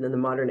reinterpreted in the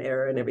modern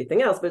era and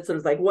everything else. But sort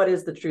of like, what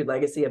is the true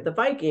legacy of the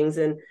Vikings?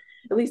 And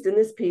at least in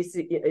this piece,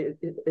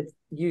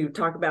 you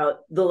talk about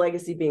the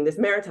legacy being this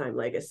maritime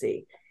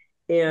legacy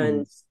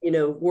and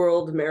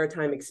world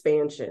maritime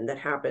expansion that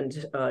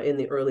happened in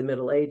the early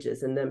Middle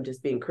Ages, and them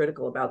just being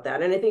critical about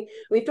that. And I think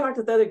we've talked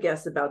with other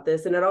guests about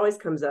this, and it always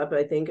comes up.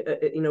 I think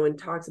in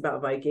talks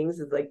about Vikings,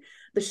 is like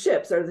the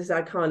ships are this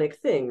iconic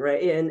thing,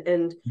 right?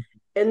 And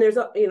there's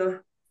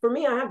for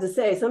me, I have to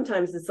say,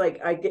 sometimes it's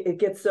like it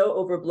gets so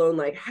overblown,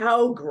 like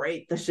how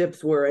great the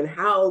ships were and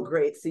how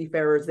great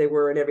seafarers they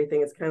were and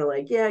everything. It's kind of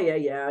like,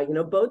 yeah.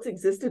 Boats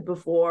existed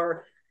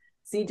before.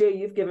 CJ,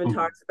 you've given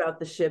talks about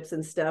the ships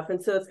and stuff,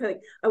 and so it's kind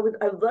of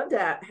I'd love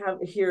to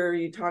hear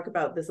you talk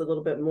about this a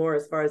little bit more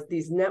as far as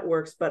these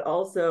networks, but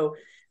also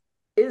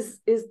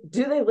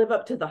do they live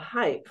up to the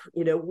hype?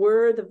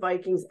 Were the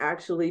Vikings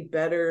actually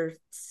better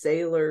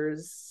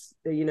sailors,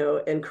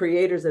 and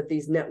creators of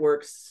these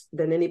networks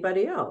than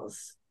anybody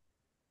else?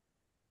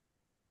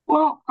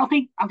 Well, I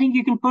think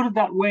you can put it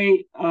that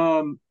way.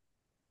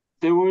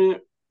 There were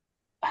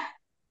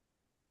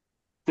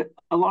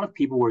a lot of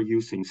people were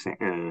using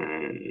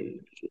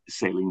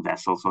sailing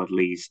vessels, or at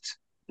least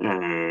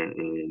uh,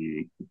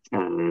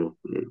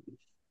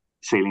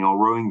 sailing or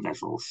rowing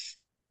vessels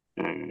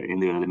in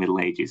the early Middle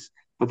Ages.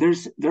 But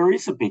there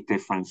is a big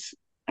difference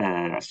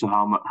as to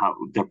how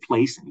their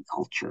place in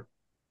culture.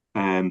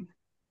 Um,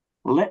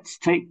 let's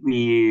take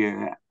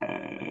the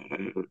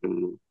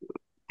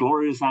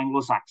glorious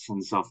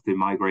Anglo-Saxons of the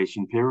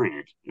migration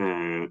period.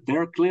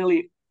 They're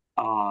clearly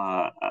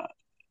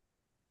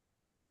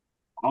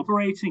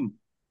operating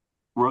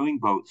rowing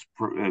boats,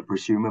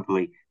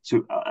 presumably,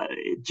 to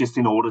just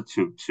in order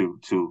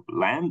to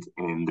land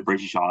in the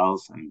British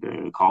Isles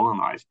and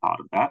colonize part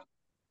of that.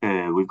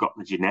 We've got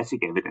the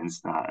genetic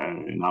evidence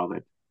now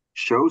that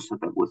shows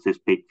that there was this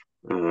big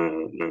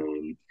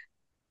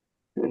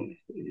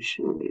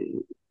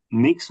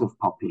mix of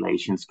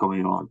populations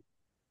going on.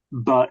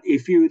 But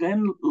if you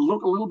then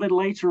look a little bit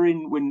later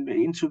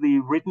into the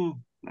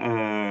written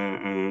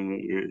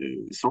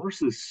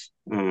sources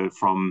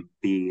from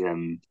the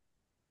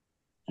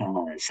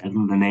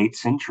 7th and 8th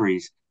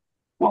centuries,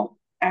 well,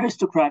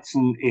 aristocrats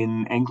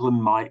in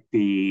England might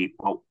be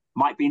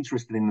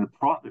interested in the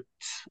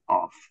products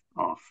of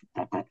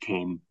that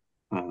came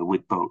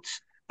with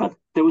boats, but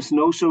there was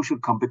no social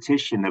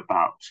competition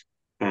about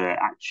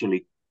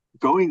actually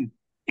going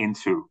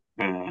into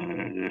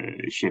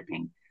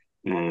shipping,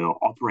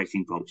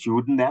 operating boats. You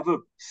would never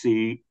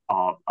see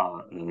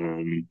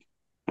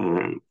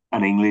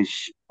an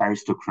English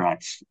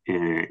aristocrat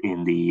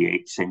in the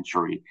 8th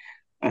century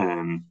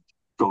um,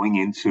 going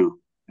into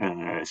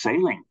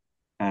sailing.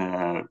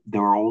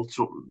 There were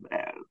also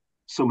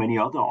so many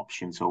other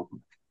options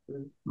open.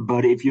 Mm.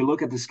 But if you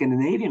look at the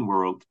Scandinavian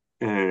world,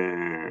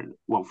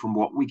 well, from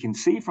what we can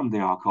see from the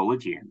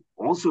archaeology and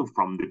also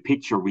from the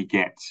picture we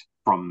get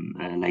from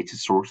later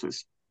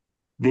sources,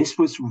 this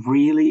was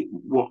really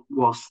what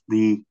was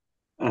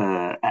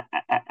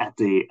at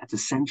the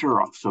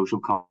center of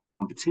social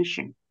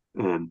competition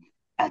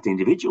at the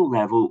individual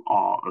level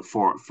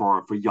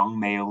for young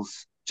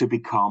males to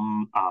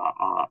become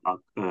a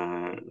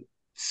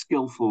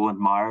skillful,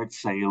 admired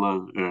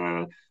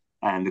sailor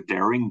and a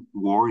daring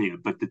warrior.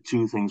 But the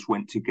two things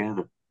went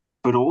together.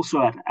 But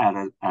also at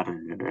a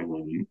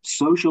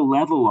social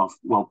level of,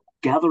 well,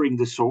 gathering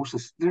the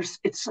sources.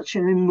 It's such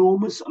an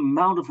enormous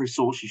amount of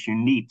resources you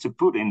need to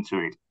put into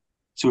it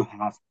to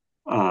have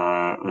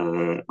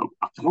a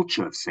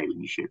culture of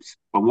sailing ships.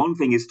 But one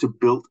thing is to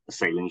build a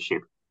sailing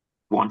ship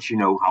once you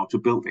know how to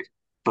build it.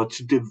 But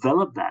to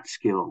develop that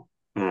skill,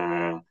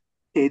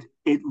 it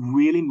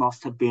really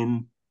must have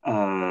been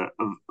an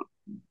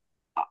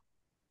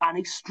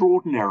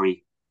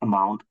extraordinary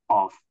amount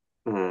of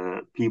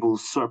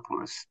people's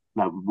surplus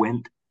that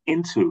went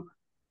into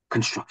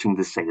constructing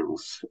the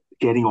sails,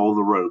 getting all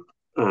the rope,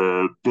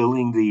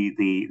 building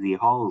the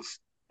hulls,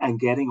 and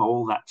getting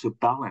all that to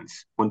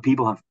balance. When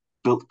people have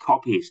built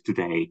copies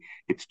today,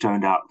 it's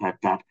turned out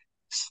that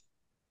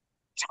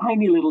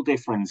tiny little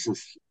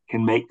differences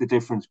can make the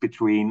difference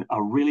between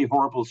a really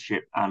horrible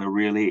ship and a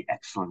really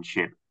excellent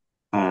ship.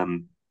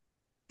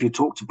 If you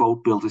talk to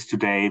boat builders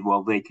today,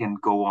 well, they can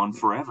go on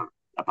forever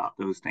about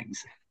those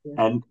things,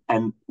 Yeah.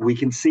 and we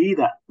can see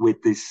that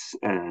with this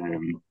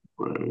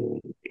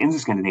in the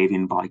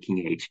Scandinavian Viking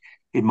Age,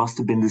 it must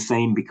have been the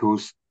same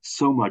because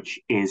so much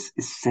is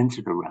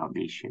centered around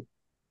these ships.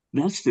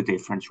 That's the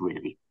difference,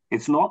 really.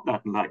 It's not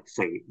that, like,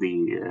 say,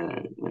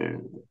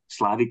 the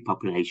Slavic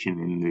population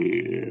in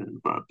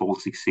the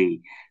Baltic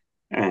Sea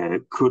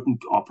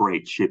couldn't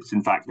operate ships.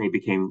 In fact, they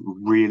became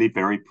really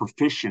very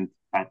proficient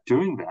at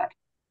doing that.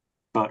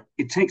 But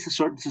it takes a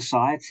certain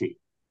society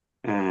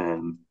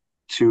um,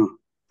 to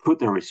put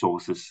their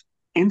resources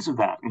into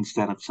that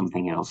instead of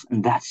something else,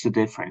 and that's the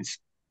difference.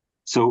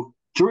 So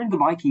during the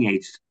Viking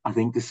Age, I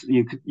think this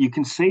you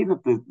can say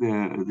that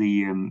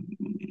the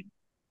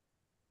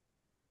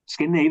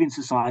Scandinavian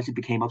society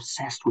became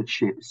obsessed with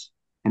ships,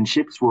 and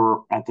ships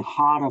were at the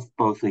heart of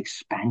both the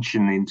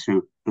expansion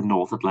into the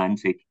North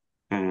Atlantic,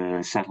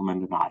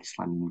 settlement in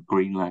Iceland,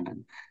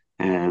 Greenland,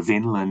 and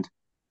Vinland,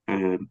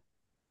 uh,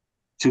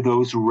 to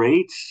those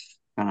raids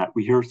that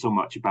we hear so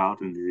much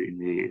about in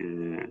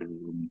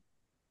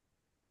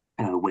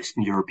the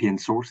Western European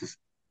sources,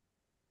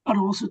 and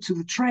also to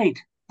the trade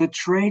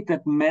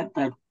that meant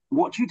that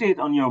what you did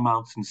on your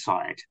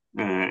mountainside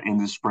in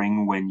the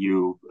spring when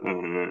you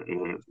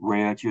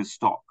reared your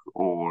stock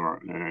or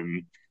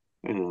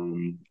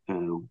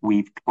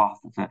weaved cloth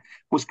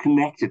was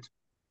connected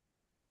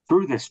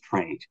through this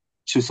trade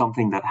to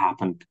something that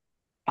happened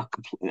a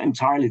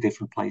entirely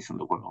different place in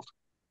the world.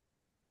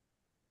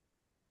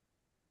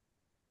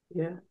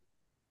 Yeah.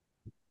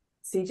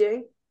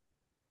 CJ,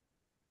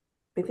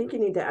 I think you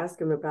need to ask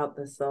him about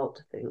the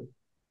salt thing.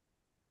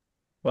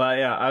 Well,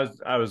 yeah,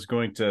 I was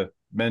going to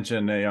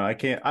mention, I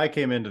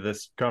came into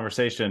this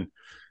conversation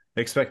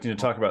expecting to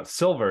talk about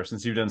silver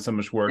since you've done so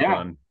much work Yeah.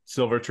 on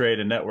silver trade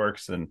and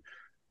networks and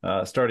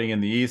starting in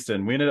the East,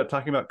 and we ended up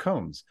talking about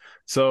combs.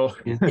 So,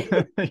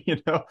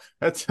 Yeah.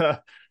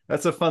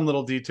 That's a fun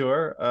little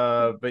detour.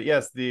 But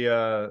yes,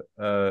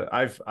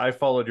 I've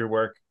followed your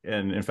work,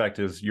 and in fact,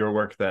 is your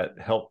work that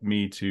helped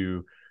me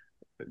to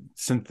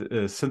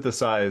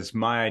synthesize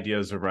my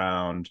ideas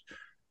around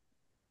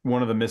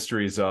one of the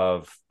mysteries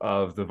of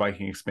the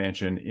Viking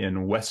expansion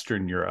in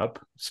Western Europe,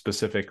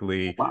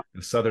 specifically Wow.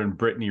 the southern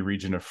Brittany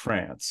region of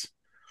France.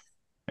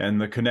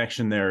 And the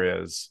connection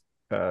there is,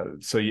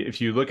 so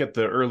if you look at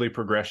the early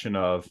progression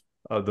of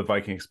the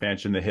Viking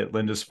expansion, they hit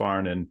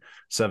Lindisfarne in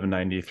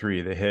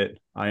 793, they hit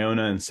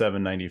Iona in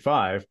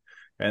 795,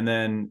 And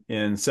then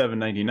in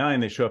 799,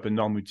 they show up in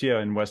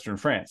Noirmoutier in Western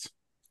France,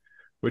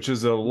 which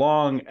is a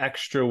long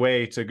extra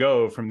way to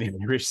go from the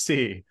Irish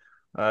Sea,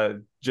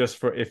 just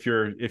for if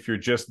you're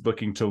just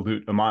looking to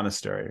loot a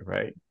monastery,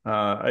 right?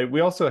 We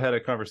also had a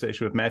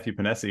conversation with Matthew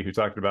Panesi, who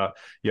talked about,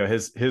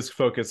 his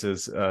focus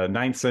is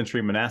 9th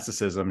century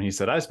monasticism. He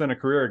said, I spent a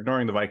career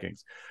ignoring the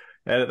Vikings.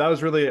 And that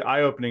was really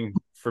eye-opening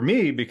for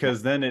me,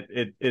 because then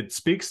it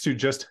speaks to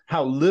just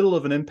how little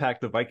of an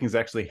impact the Vikings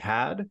actually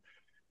had.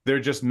 They're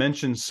just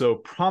mentioned so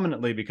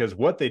prominently because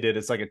what they did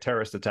is like a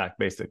terrorist attack,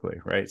 basically,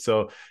 right?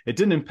 So it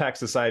didn't impact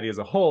society as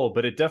a whole,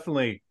 but it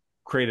definitely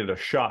created a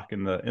shock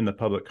in the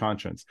public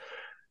conscience.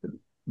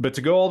 But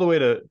to go all the way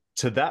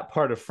to that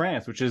part of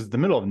France, which is the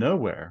middle of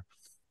nowhere.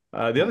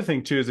 The other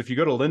thing too is if you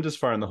go to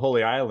Lindisfarne, the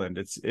Holy Island,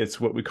 it's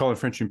what we call in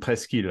French une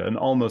presqu'île, an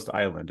almost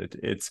island.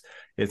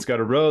 It's got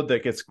a road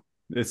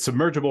it's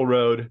submergible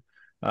road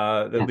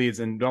that leads,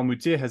 and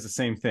Noirmoutier has the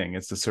same thing.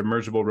 It's a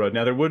submergible road.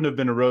 Now there wouldn't have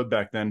been a road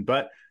back then,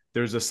 but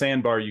there's a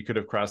sandbar you could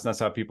have crossed, and that's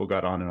how people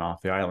got on and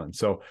off the island.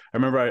 So I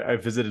remember I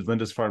visited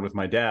Lindisfarne with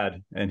my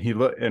dad,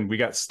 and we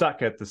got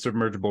stuck at the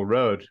submergible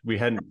road. We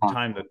hadn't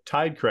timed the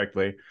tide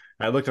correctly.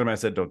 I looked at him, I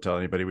said, don't tell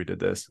anybody we did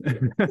this.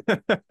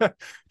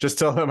 Just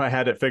tell them I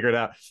had it figured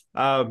out.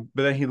 But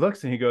then he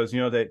looks and he goes,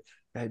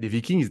 the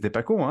Vikings, ils étaient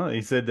pas cons, hein?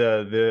 He said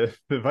the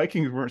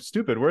Vikings weren't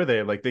stupid, were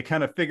they? Like, they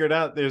kind of figured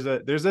out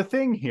there's a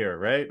thing here,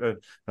 right?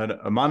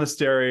 A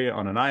monastery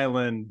on an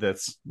island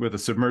that's with a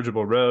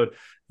submergible road,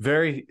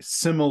 very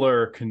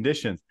similar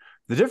conditions.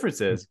 The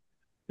difference is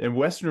in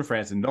Western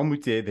France, in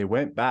Noirmoutier, they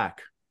went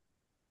back,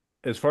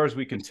 as far as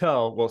we can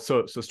tell. Well,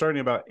 so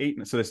starting about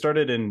so they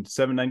started in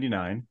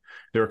 799.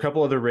 There were a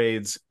couple other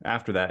raids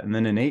after that, and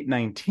then in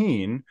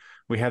 819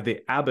 we have the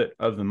abbot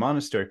of the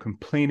monastery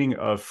complaining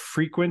of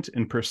frequent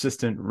and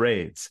persistent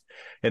raids,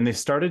 and they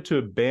started to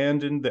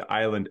abandon the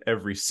island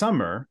every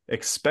summer,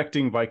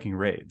 expecting Viking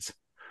raids,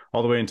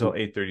 all the way until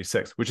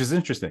 836, which is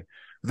interesting.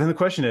 But then the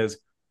question is,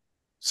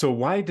 so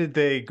why did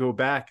they go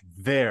back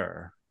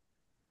there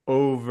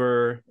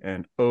over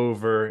and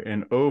over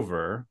and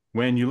over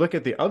when you look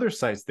at the other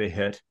sites they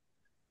hit?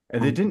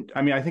 And they didn't,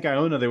 I think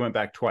Iona, they went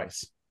back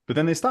twice, but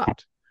then they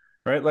stopped,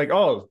 right? Like,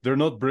 oh, they're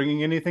not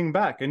bringing anything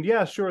back. And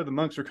yeah, sure, the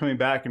monks are coming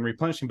back and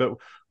replenishing, but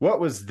what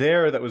was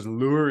there that was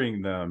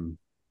luring them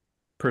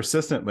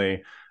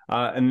persistently?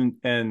 And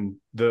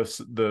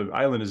the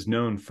island is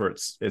known for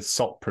its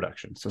salt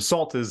production. So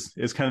salt is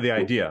kind of the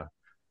idea,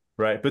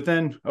 right? But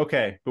then,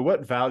 okay, but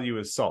what value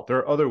is salt? There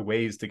are other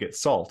ways to get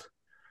salt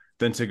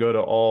than to go to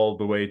all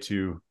the way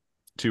to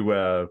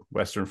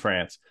Western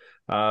France.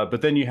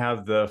 But then you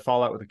have the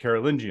fallout with the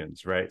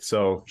Carolingians, right?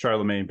 So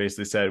Charlemagne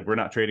basically said, we're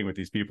not trading with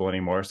these people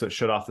anymore. So it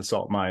shut off the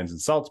salt mines in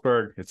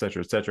Salzburg, et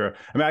cetera, et cetera.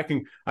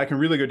 I can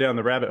really go down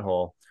the rabbit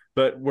hole,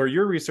 but where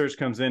your research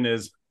comes in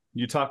is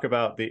you talk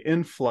about the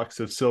influx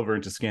of silver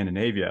into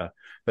Scandinavia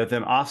that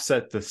then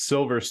offset the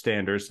silver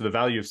standards. So the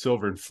value of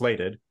silver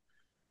inflated.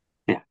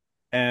 Yeah.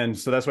 And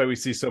so that's why we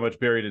see so much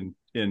buried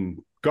in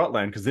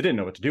Gotland, because they didn't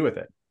know what to do with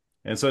it.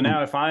 And so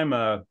now if I'm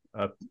a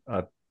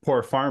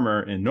poor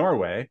farmer in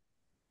Norway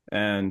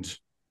and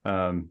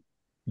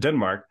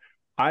Denmark,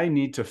 I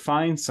need to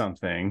find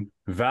something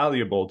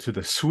valuable to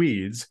the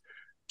Swedes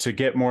to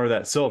get more of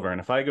that silver. And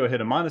if I go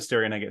hit a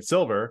monastery and I get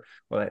silver,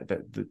 well,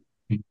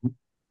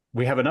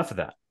 we have enough of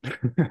that.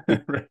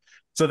 Right?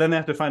 So then they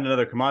have to find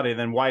another commodity. And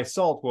then why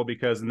salt? Well,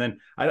 because, and then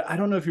I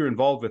don't know if you're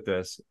involved with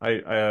this,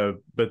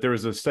 but there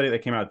was a study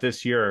that came out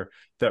this year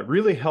that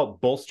really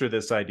helped bolster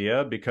this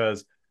idea,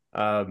 because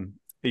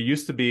it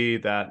used to be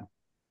that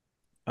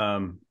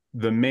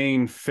the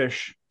main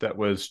fish that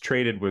was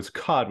traded was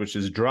cod, which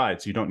is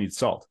dried, so you don't need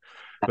salt.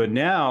 But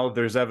now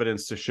there's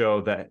evidence to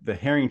show that the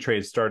herring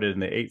trade started in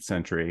the 8th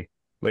century,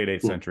 late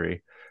 8th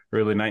century,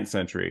 early 9th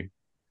century.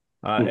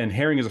 And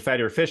herring is a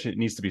fattier fish. It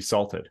needs to be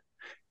salted.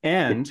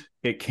 And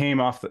it came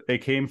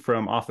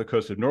from off the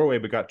coast of Norway,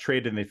 but got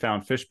traded, and they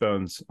found fish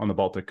bones on the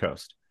Baltic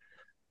coast.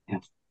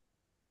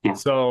 Yeah.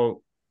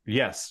 So,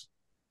 yes.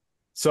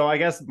 So I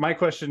guess my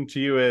question to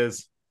you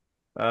is,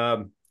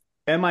 am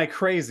I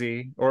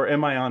crazy or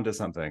am I onto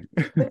something?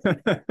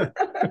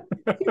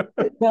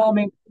 Well,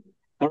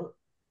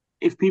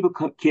 if people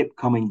kept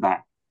coming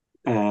back,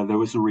 there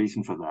was a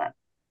reason for that.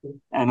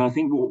 And I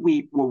think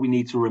what we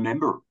need to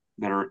remember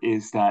there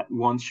is that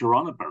once you're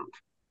on a boat,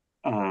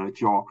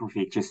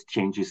 geography just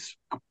changes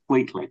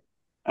completely,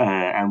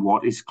 and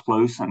what is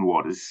close and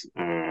what is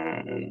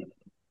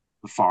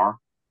far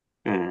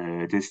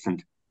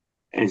distant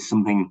is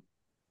something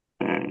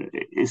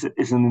is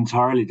an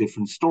entirely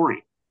different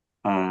story.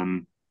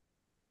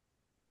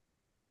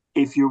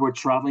 If you were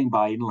traveling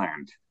by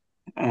inland,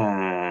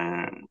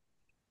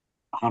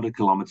 100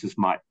 kilometers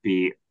might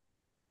be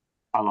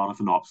a lot of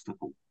an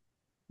obstacle.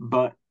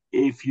 But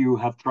if you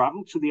have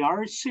traveled to the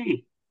Irish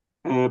Sea,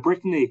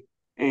 Brittany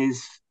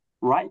is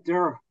right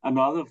there,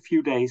 another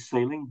few days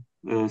sailing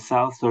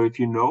south. So if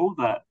you know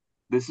that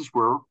this is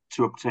where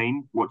to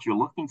obtain what you're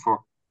looking for,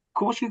 of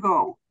course you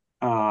go.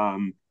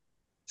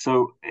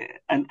 So,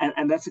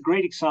 and that's a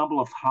great example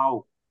of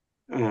how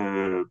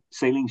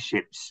sailing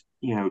ships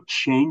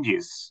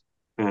changes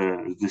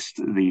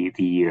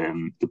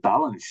the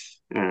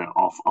balance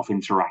of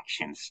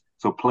interactions.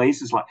 So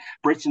places like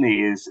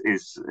Brittany is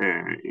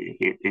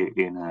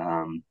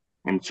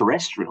in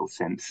terrestrial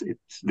sense,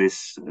 it's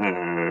this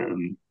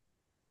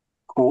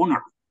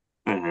corner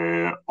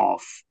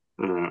of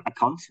a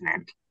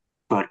continent,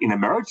 but in a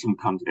maritime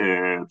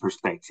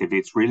perspective,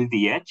 it's really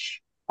the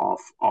edge of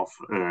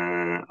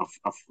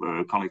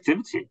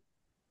connectivity,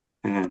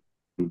 uh,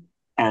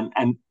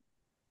 and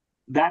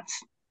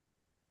that's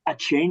a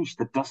change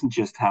that doesn't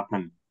just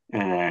happen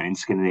in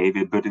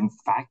Scandinavia, but in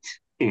fact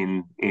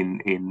in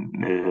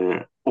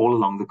all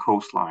along the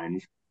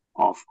coastlines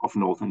of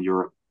Northern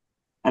Europe,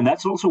 and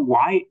that's also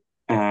why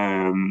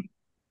along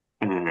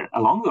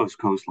those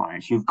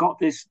coastlines you've got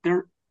this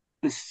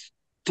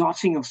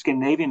dotting of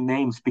Scandinavian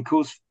names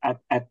because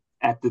at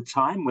the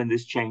time when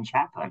this change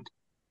happened,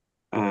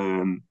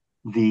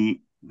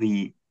 the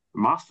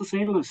master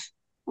sailors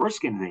were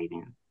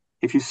Scandinavian.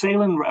 If you're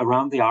sailing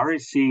around the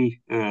Irish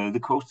Sea, the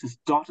coast is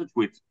dotted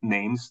with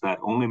names that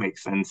only make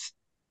sense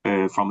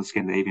from the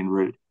Scandinavian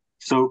route.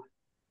 So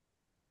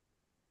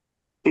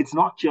it's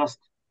not just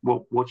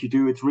what you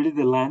do; it's really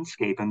the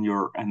landscape and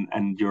your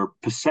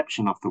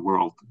perception of the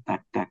world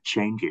that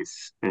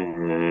changes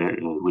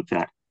with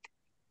that.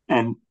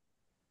 And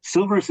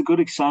silver is a good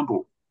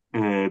example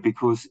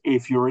because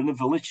if you're in a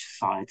village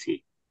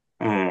society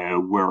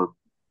where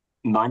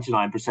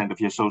 99% of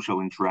your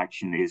social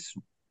interaction is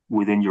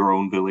within your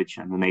own village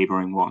and the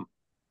neighboring one,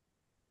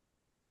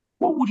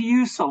 what would you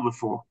use silver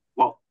for?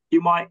 Well,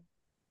 you might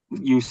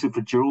use it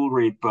for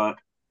jewelry, but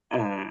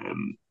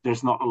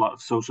there's not a lot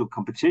of social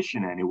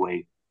competition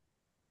anyway.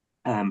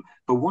 But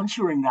once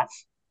you're in that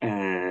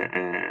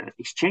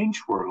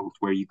exchange world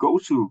where you go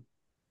to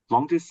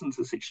long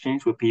distances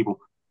exchange with people,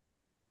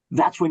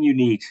 that's when you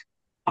need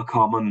a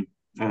common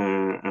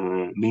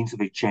means of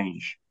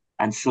exchange.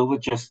 And silver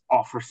just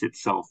offers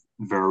itself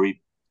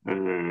very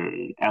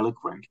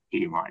eloquent,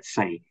 you might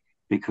say,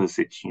 because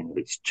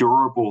it's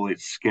durable,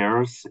 it's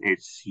scarce,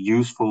 it's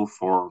useful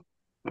for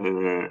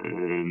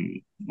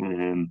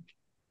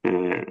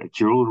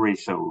jewelry,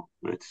 so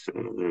it's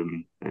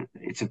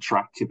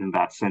attractive in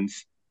that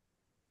sense.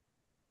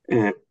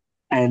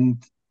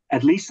 And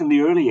at least in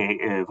the early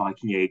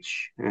Viking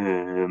Age,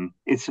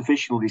 it's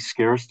sufficiently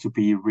scarce to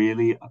be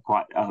really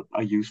quite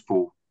a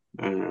useful,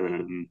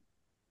 have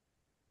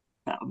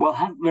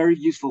very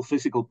useful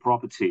physical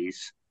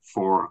properties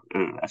for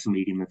as a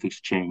medium of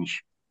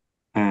exchange.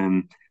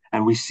 And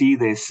we see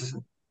this.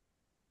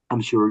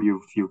 I'm sure you're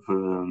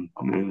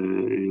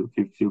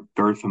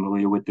very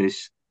familiar with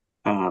this.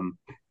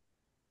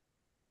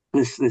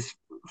 This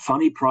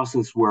funny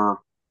process where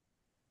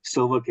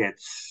silver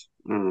gets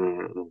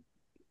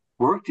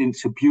worked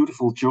into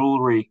beautiful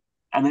jewelry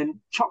and then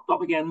chopped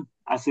up again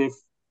as if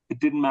it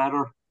didn't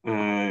matter.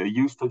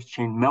 Used to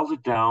exchange,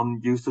 melted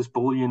down, used as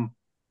bullion,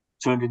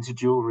 turned into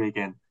jewelry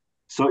again.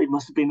 So it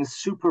must have been a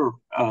super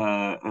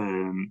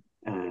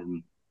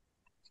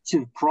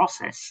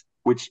process,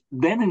 which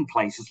then in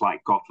places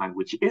like Gotland,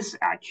 which is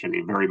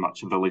actually very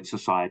much a village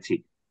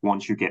society,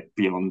 once you get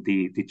beyond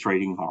the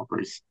trading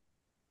harbors,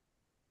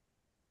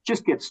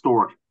 just get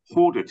stored,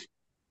 hoarded.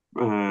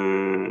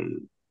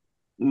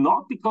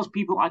 Not because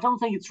people, I don't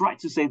think it's right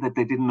to say that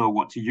they didn't know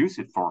what to use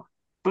it for,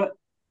 but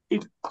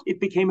it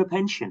became a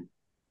pension,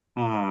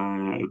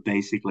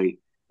 basically,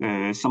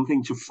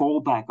 something to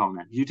fall back on.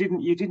 It. You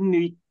didn't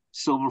need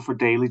silver for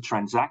daily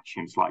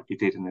transactions like you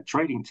did in a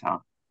trading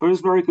town, but it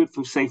was very good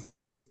for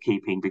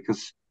safekeeping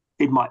because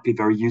it might be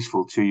very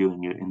useful to you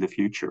in the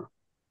future.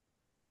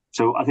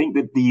 So I think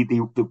that the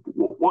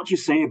what you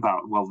say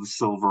about the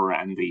silver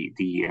and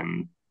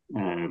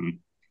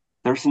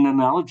there's an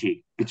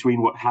analogy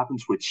between what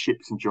happens with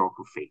ships and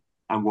geography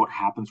and what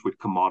happens with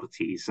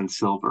commodities and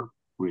silver,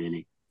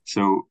 really.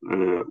 So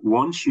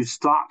once you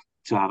start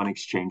to have an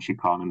exchange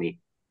economy,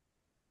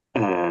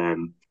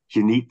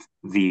 you need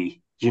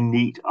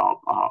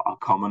a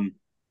common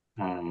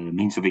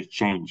means of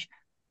exchange,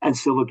 and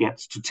silver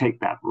gets to take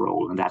that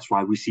role, and that's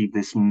why we see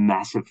this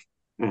massive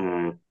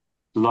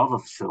love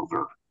of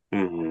silver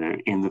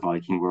in the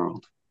Viking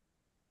world.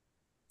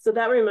 So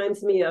that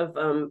reminds me of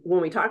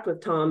when we talked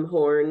with Tom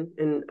Horn,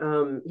 and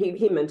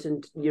he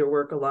mentioned your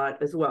work a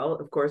lot as well,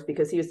 of course,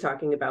 because he was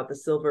talking about the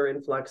silver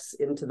influx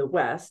into the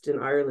West in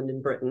Ireland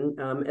and Britain.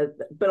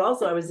 But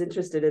also I was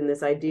interested in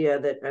this idea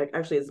that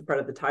actually is part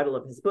of the title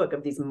of his book,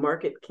 of these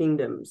market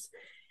kingdoms.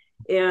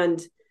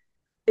 And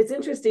it's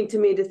interesting to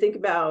me to think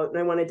about, and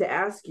I wanted to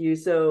ask you,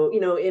 so,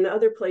 in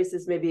other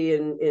places, maybe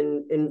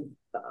in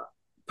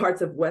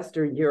parts of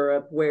Western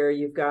Europe where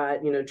you've got,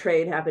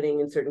 trade happening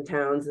in certain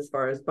towns as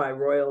far as by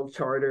royal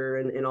charter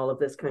and all of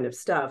this kind of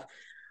stuff.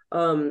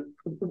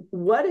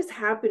 What is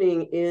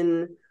happening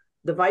in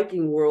the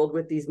Viking world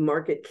with these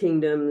market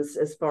kingdoms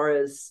as far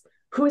as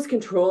who is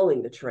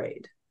controlling the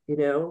trade?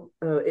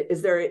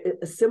 Is there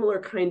a similar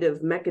kind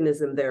of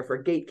mechanism there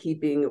for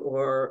gatekeeping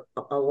or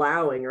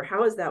allowing, or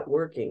how is that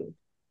working?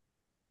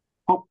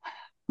 Well,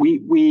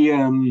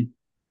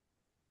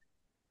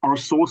 our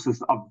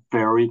sources are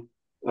very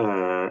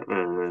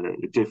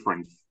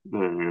different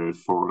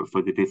for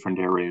the different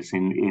areas.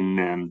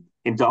 In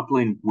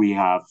Dublin, we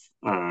have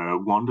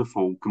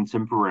wonderful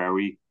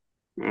contemporary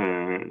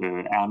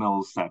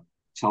annals that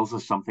tells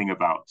us something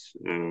about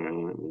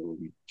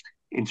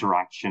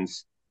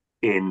interactions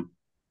in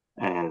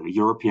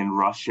European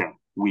Russia.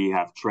 We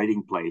have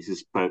trading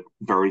places, but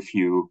very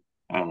few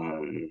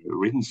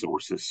written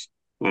sources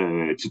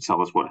to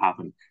tell us what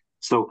happened.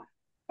 So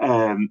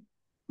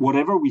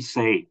whatever we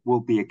say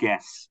will be a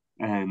guess.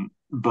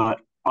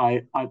 But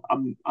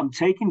I'm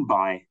taken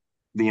by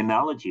the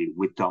analogy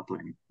with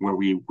Dublin, where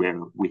we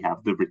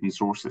have the written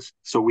sources.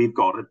 So we've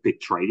got a big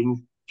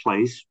trading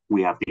place.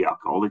 We have the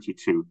archaeology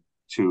to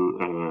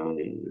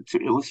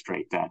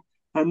illustrate that,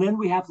 and then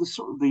we have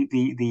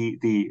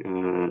the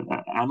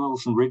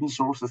annals and written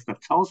sources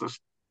that tells us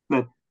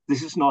that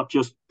this is not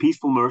just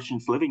peaceful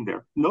merchants living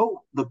there.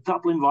 No, the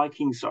Dublin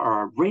Vikings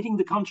are raiding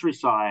the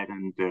countryside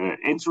and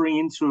entering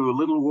into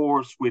little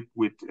wars with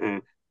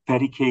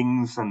petty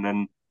kings, and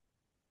then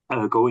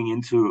going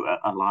into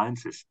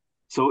alliances.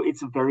 So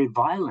it's a very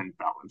violent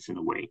balance in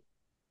a way.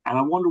 And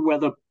I wonder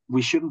whether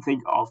we shouldn't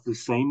think of the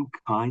same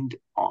kind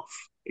of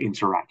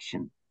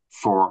interaction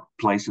for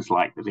places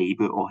like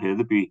Ribe or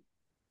Hedeby,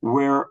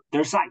 where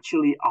there's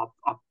actually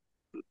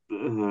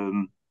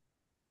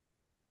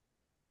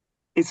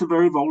it's a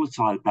very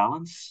volatile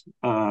balance,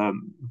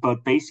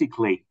 but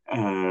basically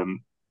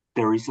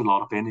there is a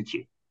lot of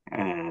energy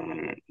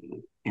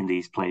in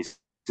these places.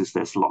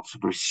 There's lots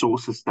of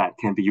resources that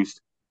can be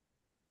used.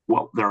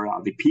 Well, there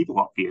are the people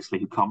obviously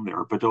who come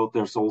there, but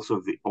there's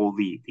also all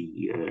the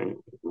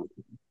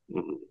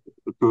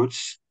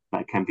goods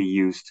that can be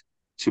used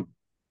to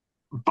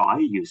buy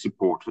you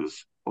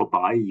supporters or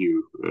buy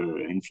you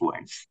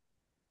influence.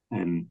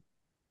 And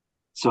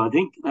so I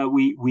think that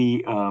we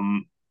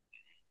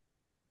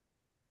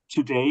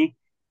today,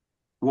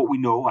 what we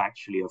know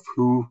actually of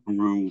who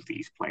ruled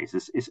these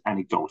places is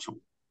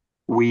anecdotal.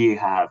 We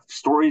have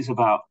stories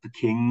about the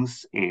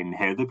kings in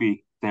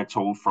Hedeby. They're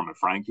told from a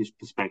Frankish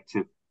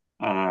perspective,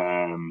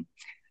 and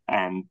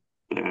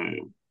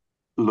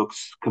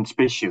looks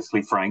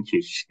conspicuously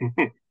Frankish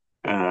in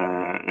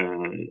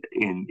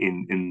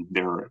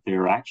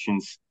their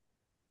actions.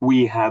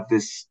 We have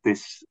this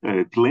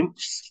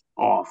glimpse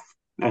of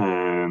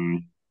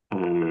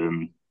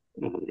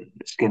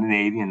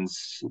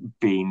Scandinavians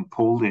being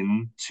pulled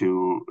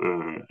into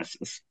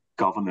as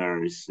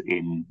governors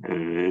in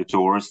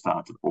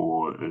Dorestad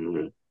or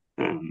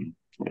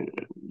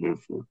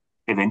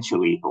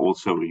eventually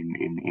also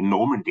in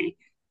Normandy.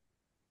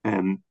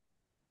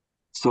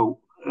 So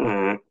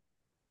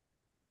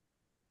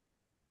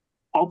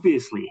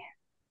obviously,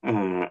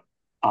 a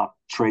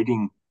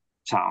trading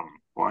town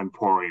or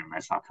emporium,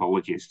 as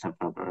archaeologists have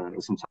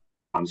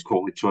sometimes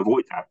called it, to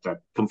avoid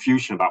that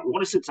confusion about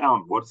what is a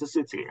town, what is a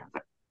city.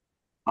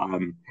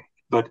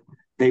 But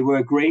they were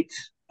a great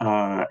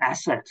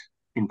asset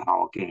in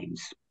power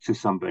games to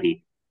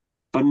somebody,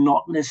 but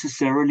not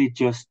necessarily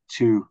just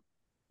to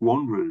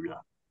one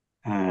ruler.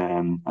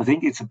 I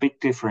think it's a big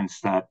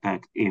difference that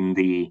in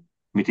the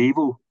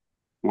medieval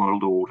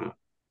world order,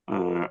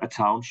 a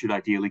town should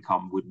ideally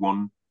come with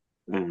one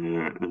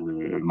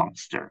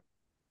monster,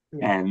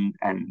 yeah.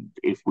 And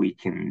if we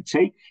can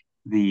take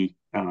the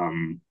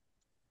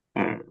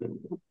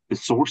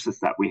sources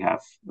that we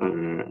have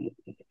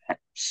at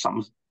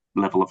some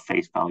level of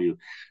face value,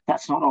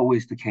 that's not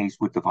always the case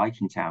with the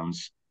Viking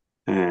towns.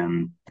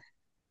 There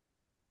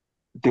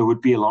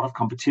would be a lot of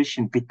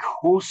competition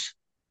because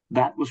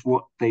that was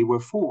what they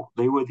were for.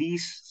 They were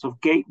these sort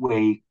of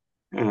gateway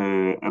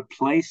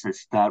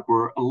places that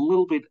were a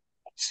little bit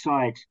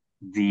outside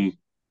the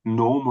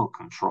normal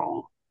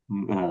control,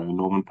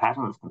 normal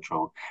pattern of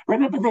control.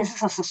 Remember, this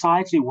is a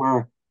society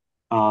where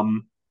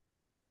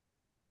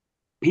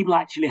people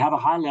actually have a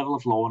high level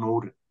of law and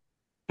order,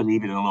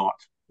 believe it or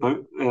not.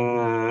 But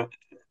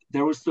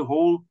there was the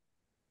whole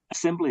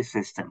assembly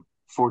system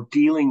for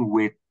dealing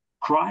with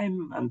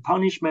crime and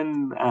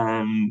punishment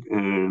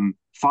and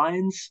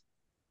fines,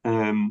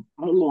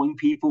 outlawing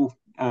people.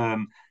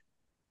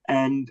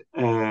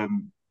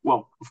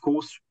 Well, of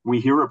course, we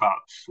hear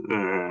about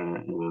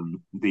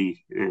the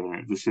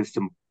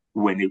system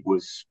when it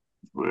was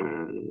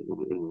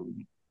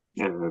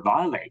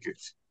violated.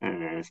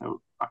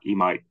 So you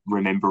might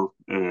remember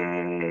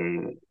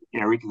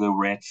Eric the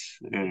Red's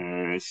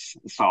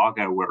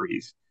saga, where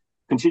he's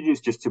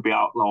continues just to be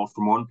outlawed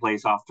from one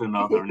place after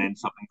another and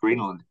ends up in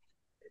Greenland.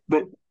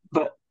 But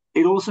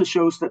it also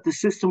shows that the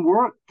system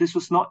worked. This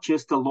was not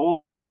just a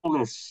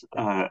lawless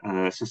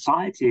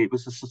society. It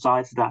was a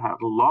society that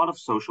had a lot of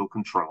social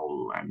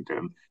control, and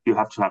you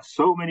have to have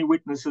so many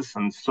witnesses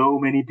and so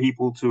many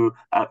people to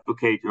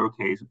advocate your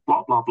case,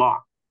 blah, blah, blah.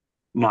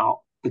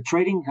 Now, the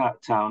trading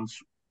towns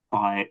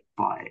by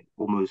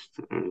almost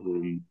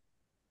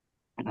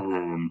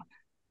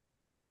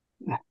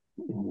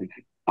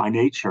by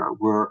nature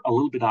were a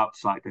little bit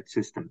outside that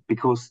system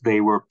because they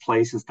were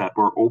places that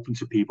were open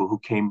to people who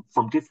came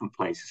from different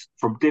places,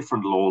 from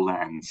different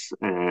lowlands,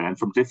 and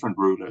from different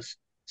rulers.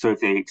 So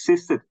if they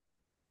existed,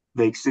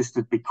 they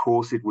existed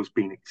because it was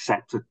being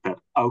accepted that,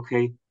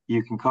 okay,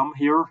 you can come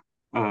here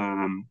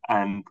and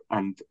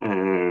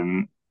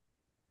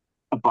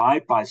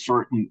abide by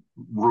certain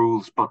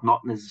rules, but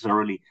not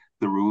necessarily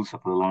the rules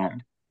of the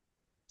land.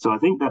 So I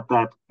think that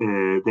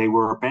they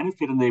were a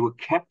benefit, and they were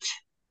kept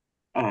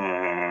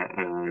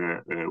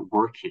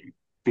working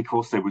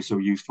because they were so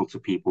useful to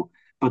people,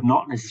 but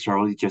not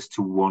necessarily just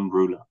to one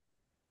ruler.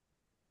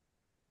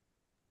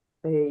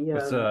 A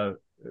What's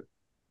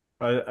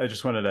I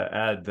just wanted to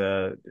add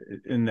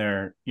in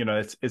there,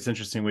 it's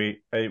interesting.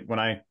 When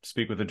I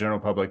speak with the general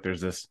public,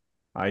 there's this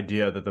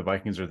idea that the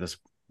Vikings are this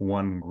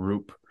one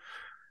group,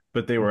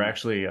 but they were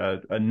actually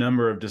a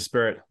number of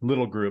disparate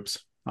little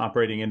groups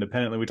operating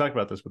independently. We talked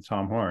about this with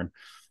Tom Horn.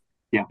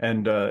 Yeah.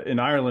 And in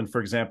Ireland,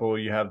 for example,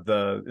 you have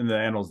in the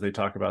annals, they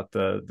talk about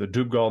the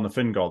Dubgal and the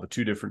Fingal, the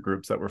two different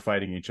groups that were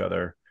fighting each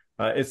other.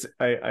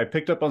 I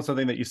picked up on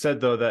something that you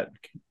said, though, that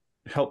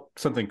helped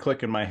something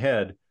click in my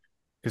head,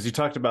 because you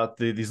talked about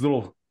these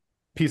little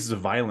pieces of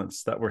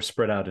violence that were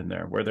spread out in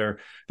there, where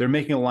they're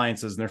making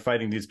alliances and they're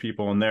fighting these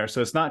people in there.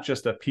 So it's not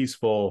just a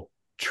peaceful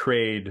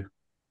trade,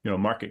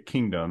 market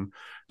kingdom.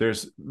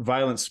 There's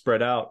violence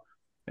spread out,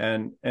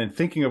 and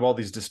thinking of all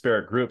these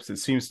disparate groups, it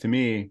seems to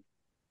me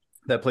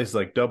that places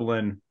like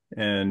Dublin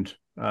and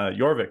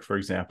Jorvik, for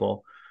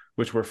example,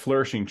 which were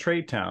flourishing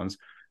trade towns,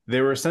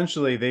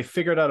 they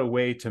figured out a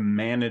way to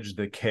manage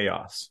the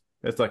chaos.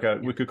 It's like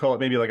we could call it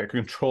maybe like a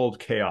controlled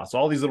chaos.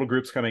 All these little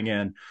groups coming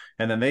in,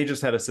 and then they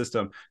just had a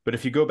system. But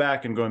if you go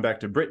back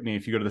to Brittany,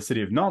 if you go to the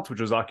city of Nantes,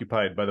 which was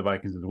occupied by the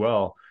Vikings as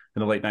well in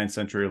the late 9th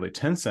century, early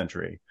 10th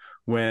century,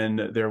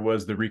 when there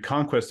was the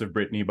reconquest of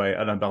Brittany by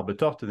Alain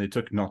Barbetorte, and they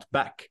took Nantes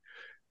back,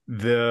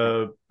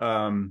 the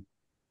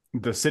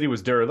city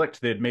was derelict.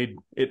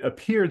 It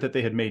appeared that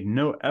they had made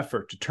no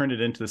effort to turn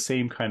it into the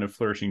same kind of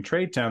flourishing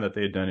trade town that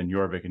they had done in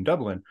Jorvik and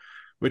Dublin,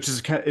 which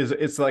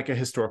it's like a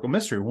historical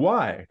mystery.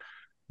 Why?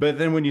 But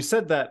then when you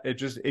said that,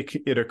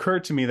 it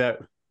occurred to me that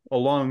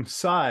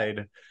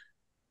alongside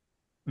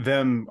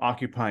them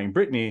occupying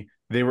Brittany,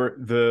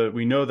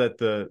 we know that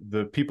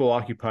the people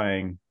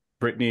occupying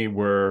Brittany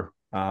were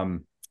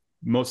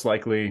most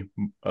likely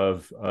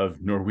of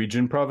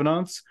Norwegian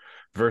provenance,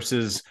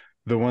 versus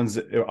the ones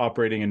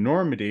operating in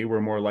Normandy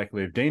were more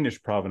likely of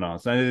Danish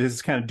provenance. And this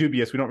is kind of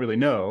dubious. We don't really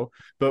know.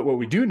 But what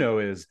we do know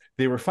is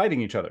they were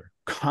fighting each other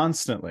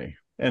constantly.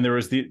 And there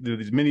was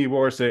these mini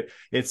wars.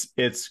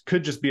 It's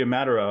could just be a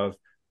matter of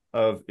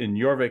in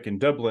Jorvik and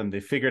Dublin,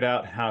 they figured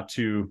out how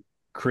to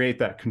create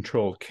that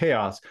controlled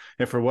chaos.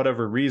 And for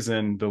whatever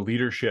reason, the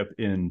leadership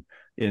in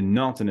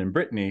Nantes and in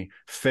Brittany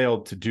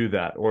failed to do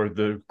that, or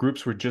the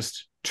groups were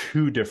just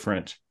too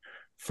different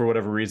for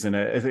whatever reason.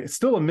 It's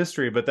still a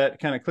mystery, but that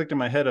kind of clicked in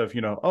my head of,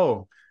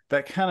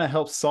 that kind of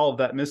helps solve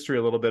that mystery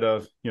a little bit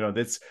of,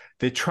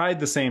 they tried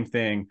the same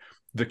thing,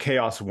 the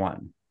chaos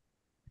won.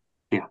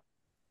 Yeah.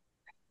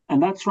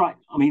 And that's right.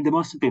 I mean, there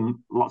must have been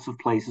lots of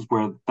places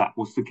where that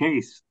was the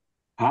case.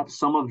 Perhaps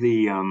some of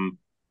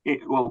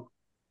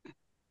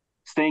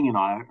staying in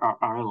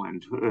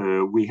Ireland,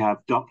 we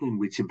have Dublin,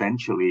 which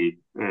eventually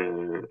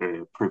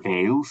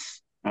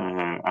prevails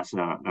as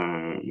a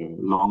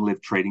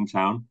long-lived trading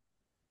town.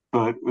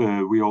 But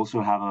we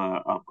also have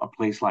a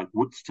place like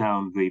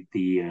Woodstown,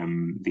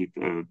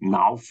 the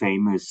now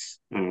famous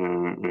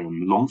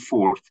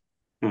Longford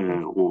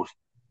or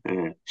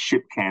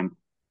ship camp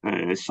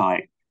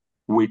site,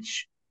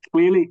 which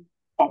clearly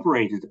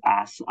operated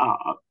as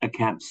a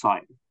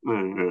campsite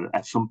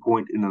at some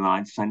point in the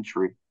 9th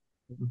century,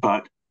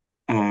 but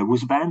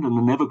was abandoned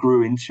and never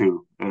grew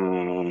into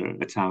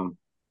a town.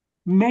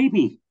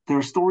 Maybe there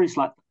are stories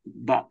like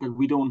that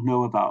we don't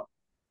know about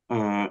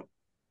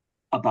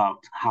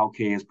how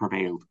chaos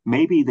prevailed.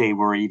 Maybe they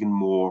were even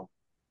more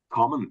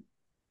common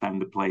than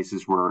the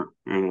places where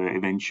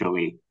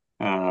eventually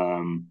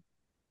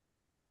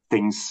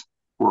things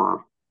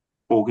were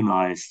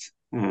organized,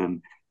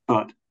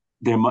 but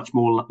they're much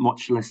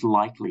less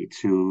likely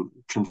to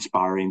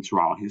transpire into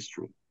our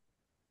history.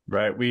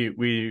 Right.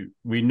 We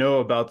know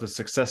about the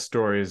success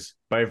stories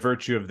by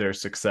virtue of their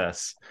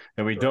success,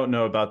 and we don't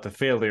know about the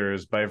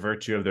failures by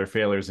virtue of their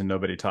failures and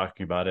nobody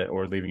talking about it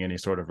or leaving any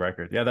sort of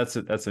record. Yeah,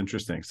 that's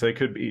interesting. So it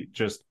could be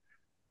just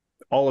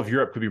all of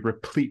Europe could be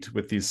replete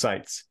with these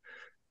sites,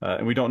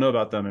 and we don't know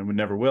about them, and we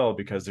never will,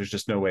 because there's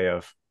just no way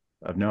of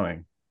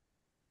knowing.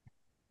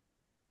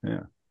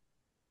 Yeah.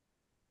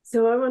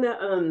 So I want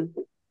to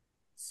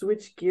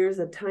switch gears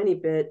a tiny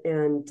bit,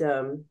 and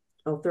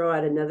I'll throw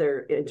out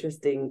another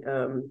interesting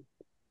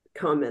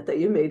comment that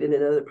you made in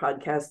another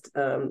podcast,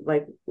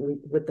 like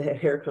with the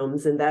hair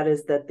combs, and that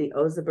is that the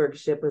Oseberg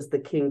ship was the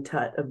King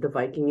Tut of the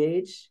Viking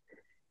Age.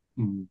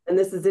 Mm. And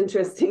this is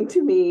interesting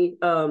to me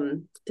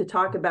to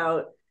talk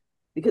about,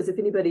 because if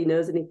anybody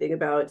knows anything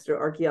about sort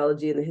of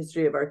archaeology and the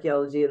history of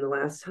archaeology in the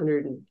last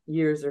 100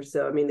 years or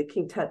so, I mean, the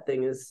King Tut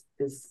thing is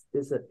a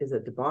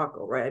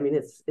debacle, right? I mean,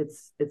 it's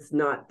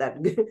not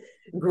that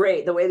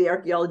great the way the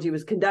archaeology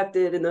was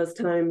conducted in those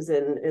times,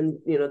 and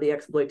the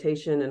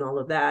exploitation and all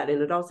of that.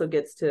 And it also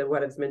gets to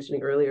what I was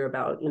mentioning earlier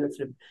about sort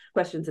of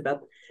questions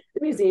about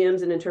the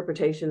museums and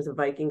interpretations of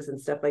Vikings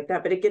and stuff like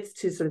that. But it gets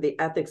to sort of the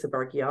ethics of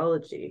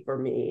archaeology for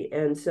me,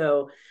 and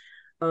so.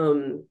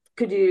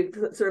 Could you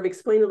sort of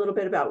explain a little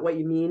bit about what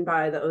you mean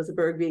by the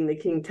Oseberg being the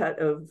King Tut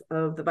of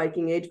the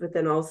Viking Age, but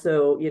then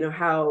also,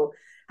 how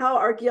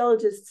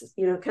archaeologists,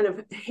 kind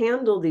of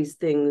handle these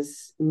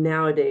things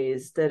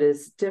nowadays that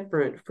is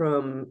different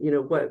from,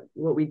 what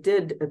we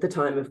did at the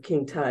time of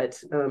King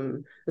Tut,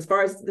 as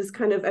far as this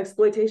kind of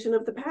exploitation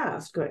of the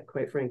past,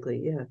 quite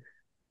frankly, yeah.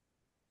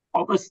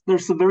 Oh,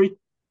 there's a very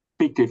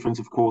big difference,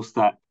 of course,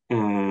 that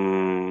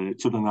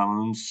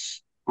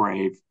Tutankhamun's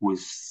grave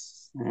was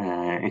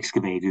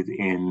excavated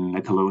in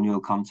a colonial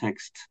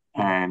context,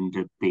 and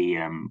a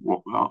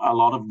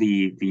lot of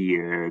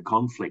the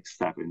conflicts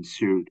that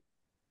ensued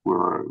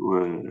were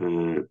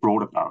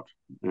brought about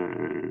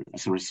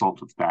as a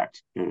result of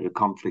that,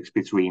 conflicts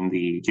between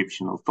the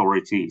Egyptian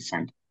authorities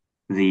and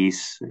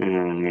these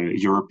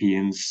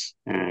Europeans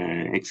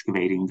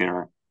excavating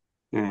their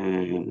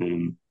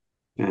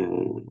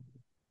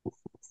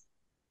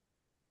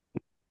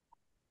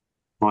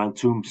royal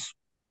tombs.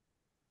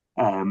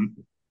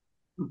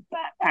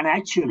 And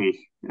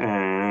actually,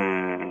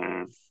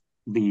 in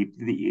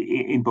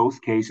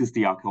both cases,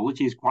 the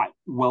archaeology is quite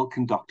well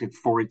conducted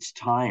for its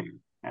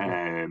time.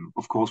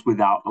 Of course,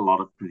 without a lot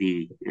of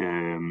the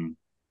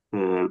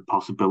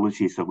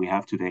possibilities that we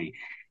have today.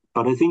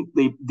 But I think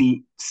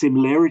the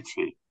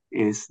similarity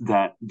is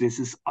that this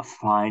is a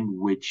find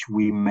which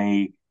we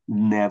may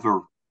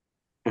never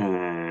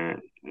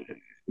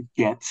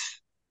get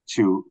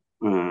to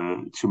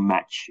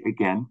match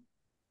again,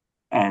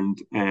 and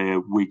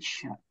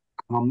which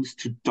comes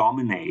to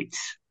dominate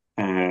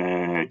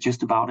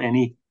just about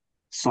any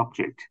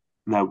subject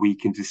that we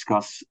can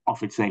discuss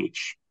of its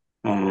age.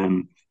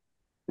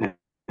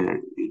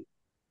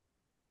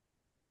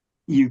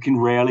 You can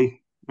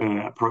rarely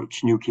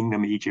approach New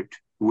Kingdom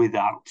Egypt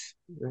without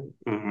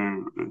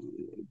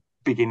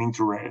beginning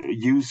to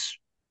use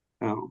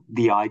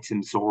the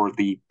items or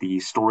the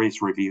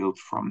stories revealed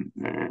from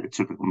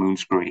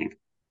Tutankhamun's grave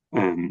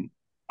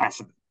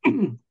as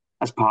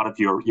as part of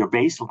your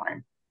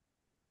baseline.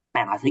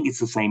 And I think it's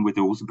the same with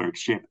the Oseberg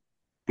ship,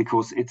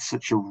 because it's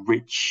such a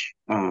rich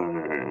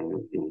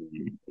find.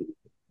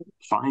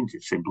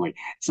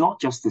 It's not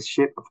just the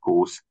ship, of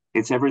course,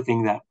 it's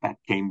everything that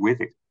came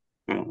with it.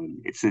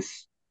 It's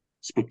this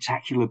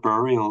spectacular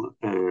burial.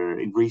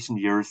 In recent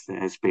years, there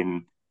has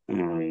been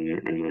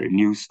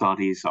new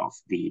studies of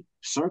the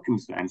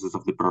circumstances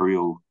of the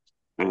burial.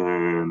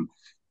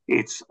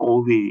 It's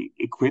all the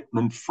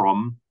equipment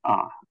from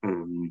a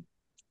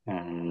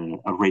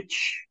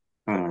rich,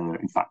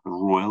 in fact, a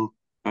royal,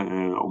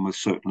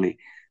 almost certainly,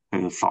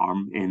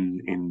 farm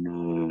in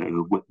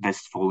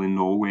Vestfold in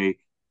Norway,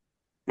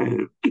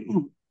 and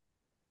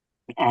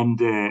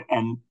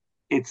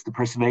it's the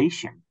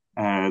preservation,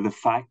 the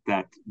fact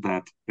that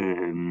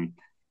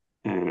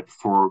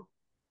for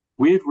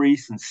weird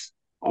reasons,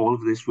 all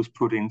of this was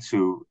put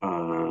into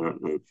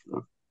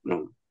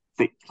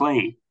thick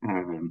clay,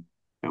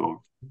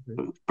 or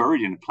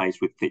buried in a place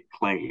with thick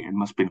clay. It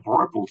must have been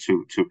horrible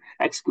to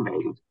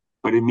excavate it,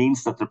 but it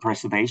means that the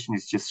preservation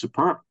is just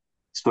superb.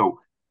 So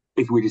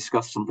if we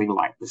discuss something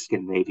like the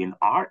Scandinavian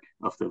art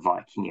of the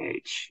Viking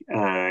Age,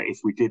 if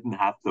we didn't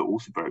have the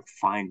Oseberg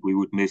find, we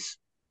would miss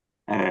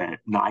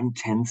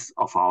 9/10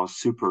 of our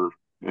super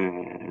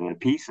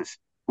pieces.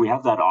 We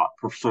have that art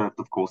preserved,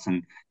 of course,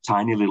 in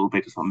tiny little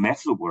bits of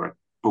metalwork,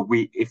 but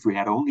if we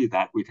had only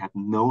that, we'd have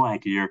no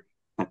idea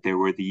that there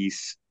were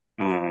these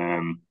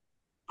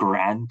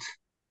grand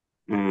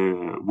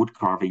wood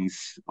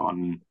carvings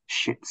on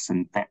ships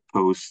and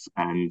bedposts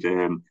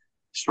and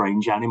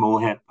strange animal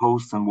head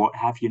posts and what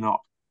have you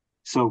not.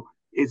 So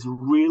it's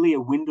really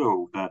a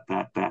window that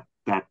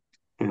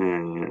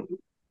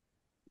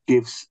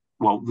gives,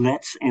 well,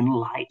 lets in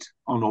light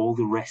on all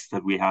the rest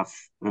that we have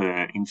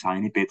in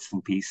tiny bits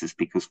and pieces,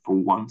 because for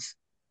once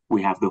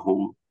we have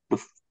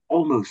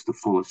almost the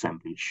full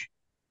assemblage.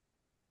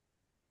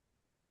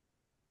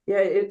 Yeah,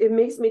 it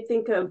makes me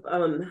think of, I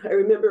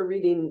remember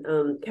reading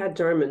Kat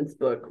Jarman's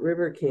book,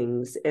 River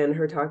Kings, and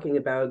her talking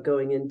about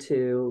going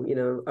into,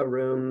 a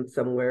room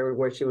somewhere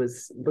where she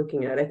was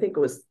looking at, I think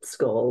it was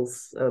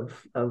skulls of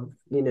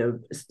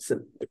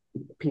some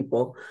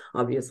people,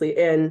 obviously,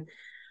 and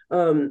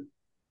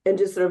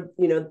just sort of,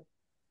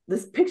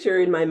 this picture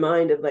in my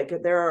mind of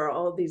like, there are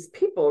all these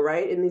people,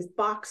 right, in these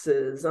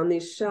boxes on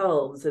these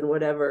shelves and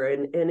whatever,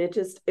 and it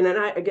just, and then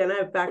I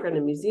have background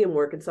in museum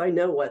work, and so I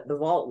know what the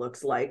vault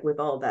looks like with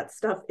all that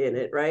stuff in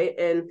it, right,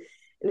 and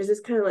it's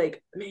just kind of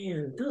like,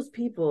 man, those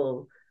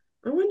people,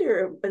 I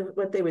wonder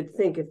what they would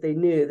think if they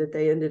knew that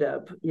they ended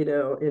up, in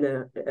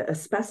a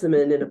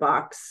specimen in a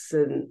box,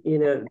 and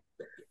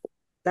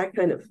that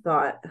kind of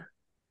thought.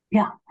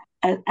 Yeah,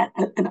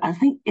 and I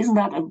think isn't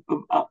that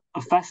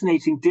a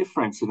fascinating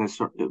difference in a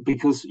sort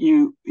because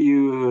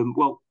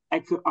well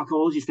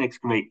archaeologists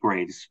excavate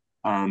graves,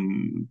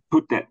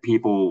 put dead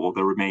people or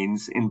the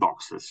remains in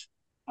boxes,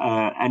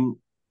 and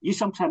you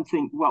sometimes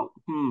think, well,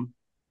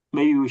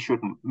 maybe we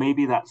shouldn't,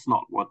 maybe that's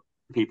not what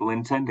people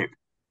intended.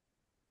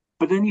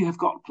 But then you have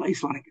got a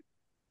place like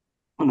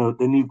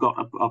then you've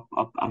got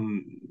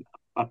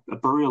a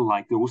burial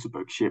like the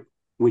Oseberg ship,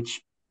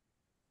 which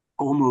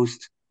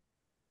almost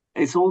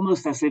it's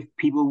almost as if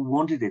people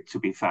wanted it to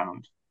be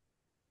found.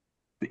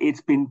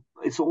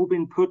 It's all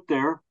been put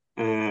there,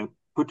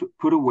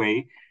 put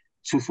away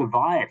to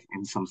survive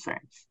in some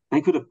sense. They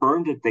could have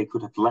burned it, they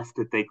could have left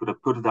it, they could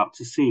have put it out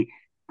to sea,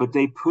 but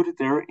they put it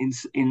there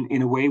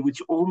in a way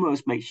which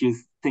almost makes you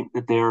think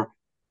that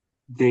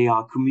they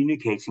are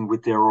communicating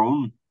with their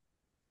own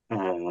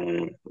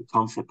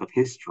concept of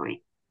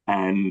history,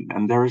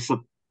 and there's a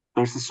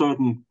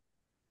certain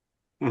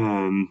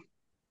um,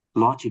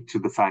 logic to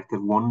the fact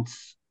that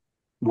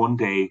one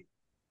day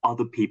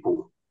other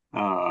people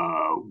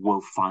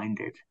will find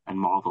it and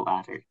marvel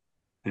at it.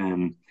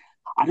 Um,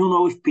 I don't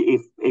know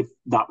if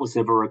that was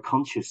ever a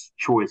conscious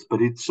choice,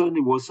 but it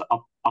certainly was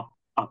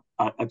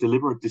a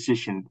deliberate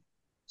decision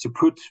to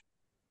put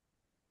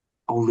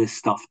all this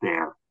stuff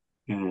there,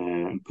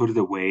 and put it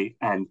away,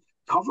 and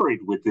cover it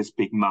with this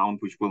big mound,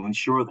 which will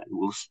ensure that it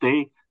will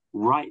stay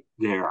right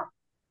there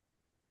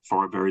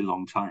for a very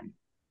long time.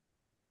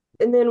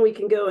 And then we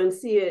can go and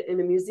see it in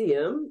a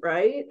museum,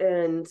 right?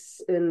 And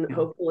Yeah.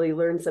 hopefully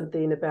learn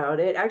something about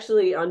it.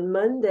 Actually, on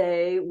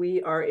Monday,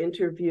 we are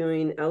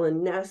interviewing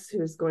Ellen Ness,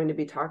 who's going to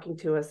be talking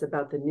to us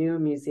about the new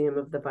Museum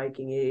of the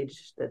Viking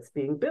Age that's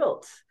being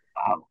built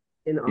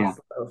in Yeah.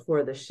 Oslo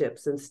for the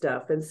ships and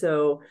stuff. And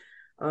so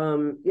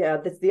yeah,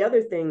 that's the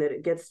other thing that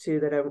it gets to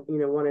that I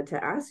wanted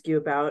to ask you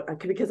about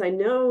because I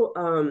know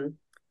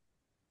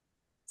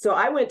so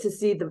I went to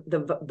see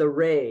the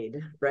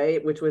raid,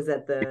 right, which was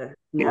at the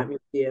Yeah. Nat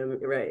Museum,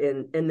 right,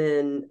 and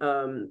then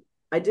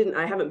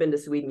I haven't been to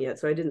Sweden yet,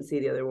 so I didn't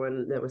see the other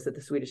one that was at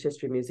the Swedish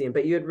History Museum.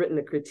 But you had written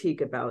a critique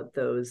about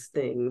those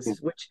Yeah. things,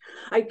 which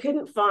I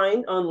couldn't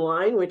find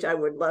online, which I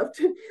would love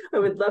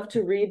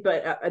to read.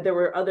 But there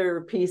were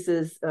other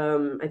pieces,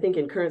 I think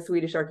in Current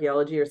Swedish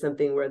Archaeology or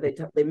something, where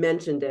they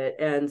mentioned it,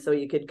 and so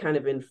you could kind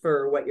of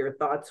infer what your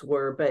thoughts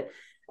were, but.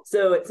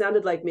 So it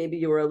sounded like maybe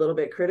you were a little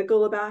bit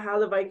critical about how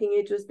the Viking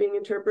Age was being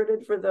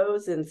interpreted for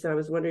those. And so I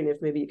was wondering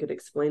if maybe you could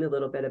explain a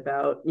little bit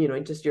about,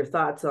 just your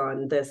thoughts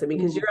on this. I mean,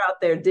 because Mm. you're out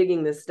there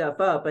digging this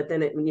stuff up, but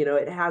then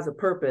it has a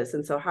purpose.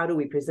 And so how do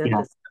we present Yeah.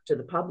 this to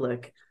the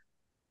public?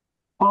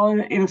 Well,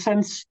 in a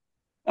sense,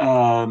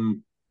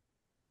 um,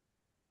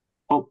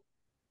 well,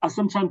 I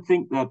sometimes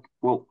think that,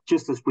 well,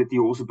 just as with the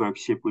Oseberg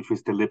ship, which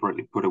was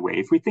deliberately put away,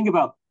 if we think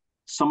about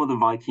some of the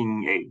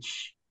Viking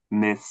Age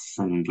myths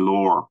and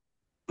lore,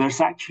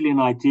 there's actually an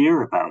idea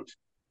about,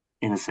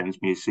 in a sense,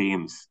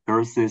 museums.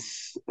 There's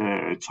this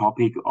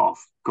topic of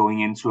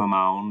going into a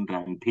mound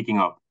and picking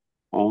up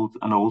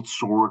an old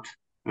sword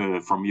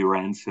from your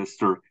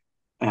ancestor.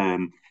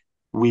 Um,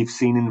 we've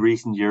seen in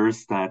recent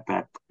years that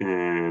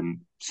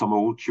some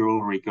old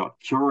jewelry got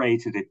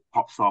curated. It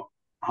pops up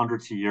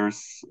hundreds of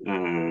years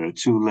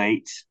too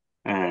late.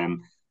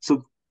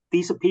 So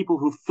these are people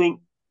who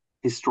think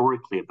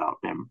historically about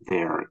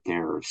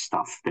their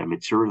stuff, their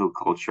material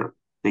culture.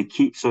 They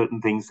keep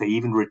certain things. They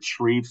even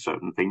retrieve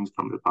certain things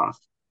from the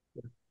past.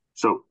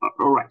 So,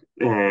 all right,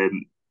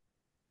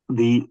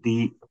 the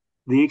the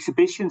the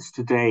exhibitions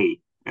today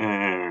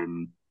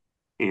in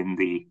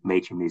the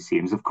major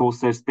museums, of course,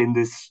 there's been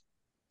this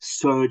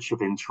surge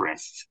of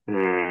interest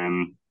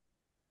in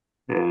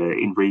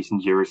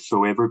recent years.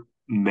 So every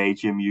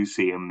major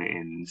museum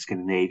in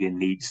Scandinavia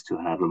needs to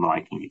have a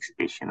Viking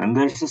exhibition, and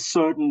there's a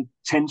certain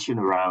tension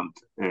around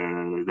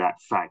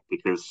that fact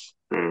because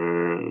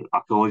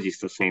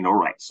archaeologists are saying, all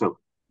right, so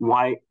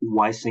why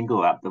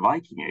single out the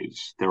Viking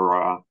Age? There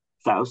are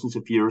thousands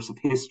of years of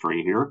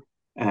history here,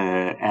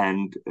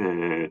 and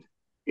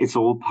it's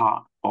all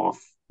part of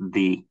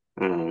the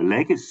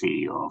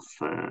legacy of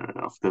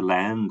the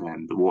land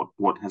and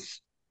what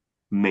has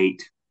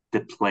made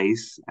the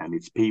place and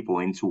its people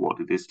into what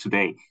it is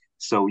today.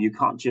 So you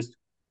can't just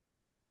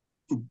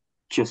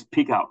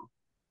pick out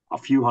a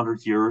few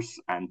hundred years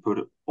and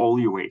put all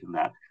your weight in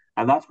that.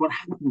 And that's what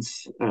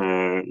happens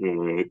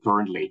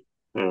currently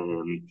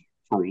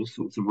for all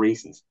sorts of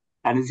reasons.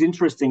 And it's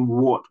interesting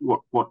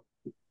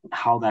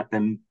how that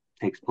then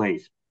takes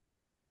place.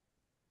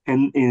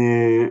 And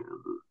in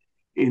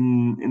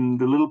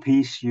the little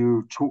piece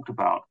you talked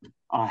about,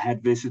 I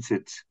had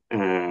visited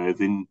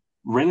the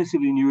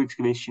relatively new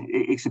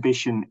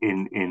exhibition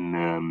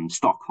in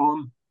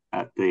Stockholm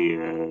at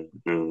the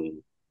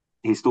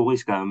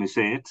Historiska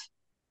Museet,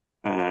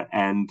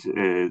 and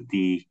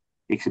the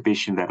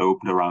exhibition that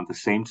opened around the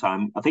same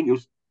time. I think it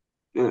was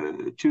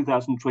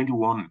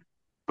 2021.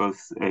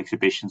 Both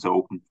exhibitions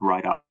opened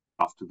right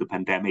after the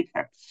pandemic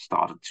had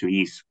started to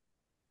ease.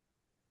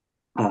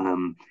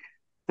 Um,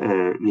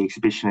 the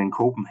exhibition in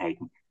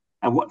Copenhagen.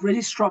 And what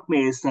really struck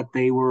me is that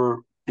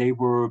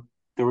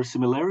there were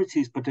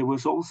similarities, but there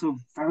was also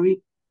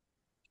very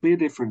clear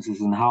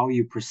differences in how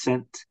you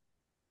present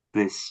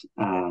this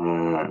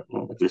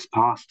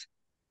past.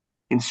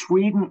 In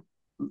Sweden,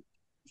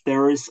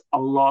 there is a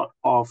lot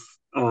of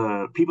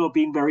people are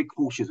being very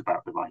cautious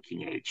about the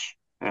Viking Age,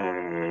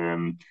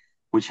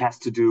 which has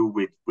to do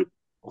with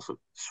also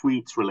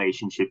Swedes'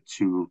 relationship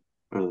to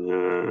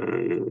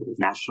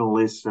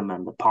nationalism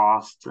and the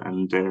past,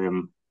 and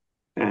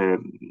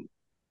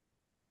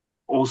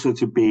also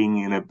to being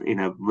in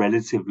a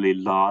relatively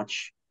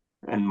large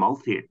and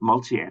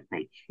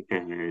multi-ethnic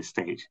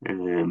state.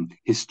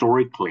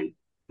 Historically,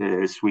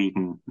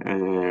 Sweden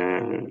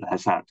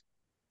has had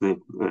the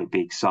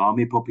big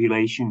Sami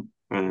population,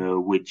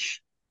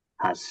 which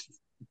has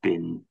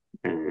been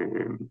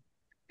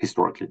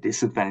historically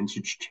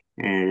disadvantaged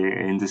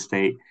in the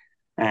state,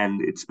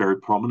 and it's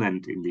very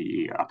prominent in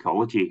the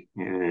archaeology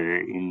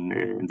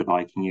in the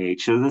Viking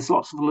Age. So there's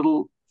lots of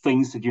little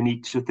things that you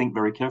need to think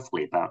very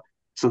carefully about.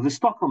 So the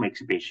Stockholm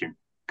exhibition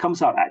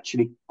comes out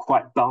actually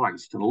quite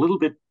balanced and a little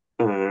bit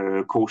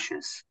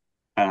cautious,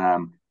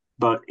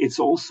 but it's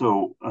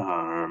also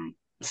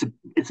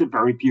it's a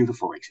very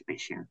beautiful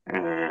exhibition.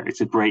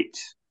 It's a great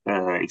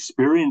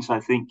experience,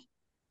 I think.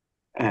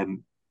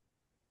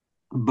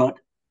 But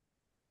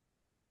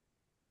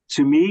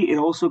to me, it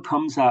also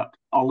comes out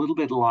a little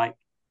bit like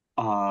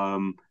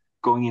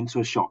going into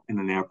a shop in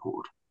an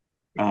airport.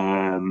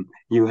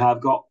 You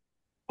have got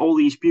all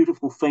these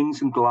beautiful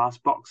things in glass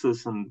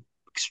boxes and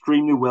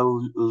extremely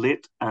well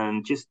lit,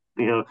 and just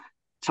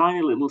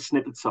tiny little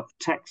snippets of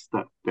text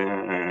that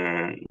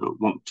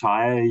won't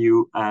tire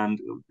you, and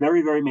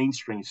very very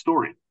mainstream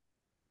story.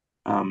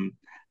 And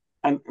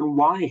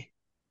why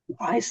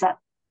is that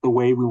the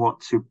way we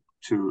want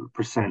to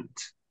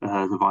present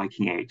the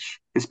Viking Age?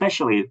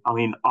 Especially, I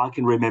mean, I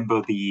can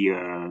remember the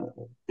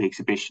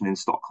exhibition in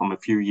Stockholm a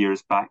few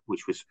years back,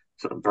 which was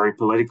sort of very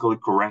politically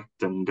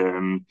correct and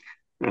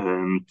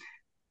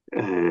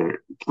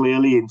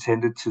clearly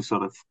intended to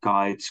sort of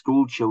guide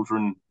school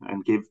children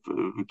and give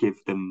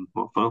them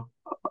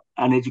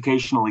an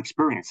educational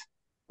experience.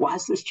 Why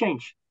has this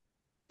changed?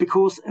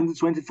 Because in the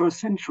 21st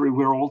century,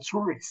 we're all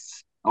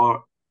tourists,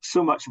 or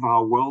so much of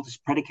our world is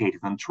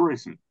predicated on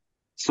tourism.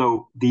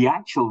 So the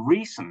actual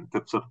reason,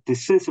 the sort of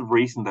decisive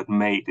reason that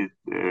made it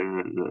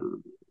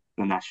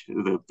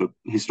the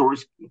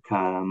historic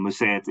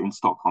museum in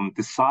Stockholm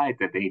decide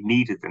that they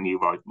needed a new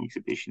Viking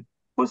exhibition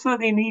was that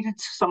they needed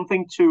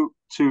something to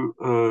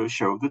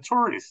show the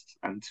tourists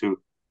and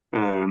to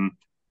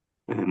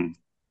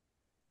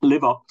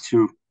live up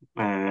to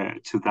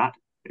that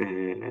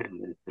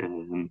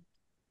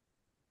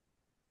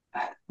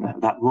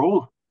that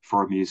role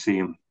for a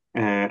museum.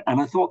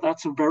 And I thought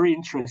that's a very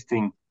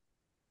interesting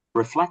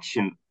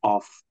reflection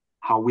of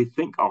how we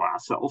think of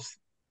ourselves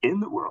in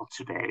the world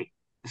today.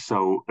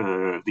 So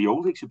the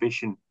old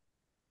exhibition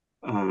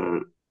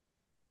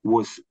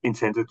was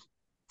intended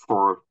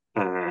for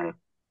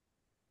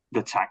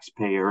the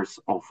taxpayers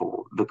or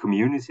for the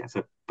community.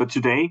 But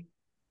today,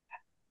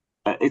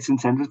 it's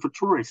intended for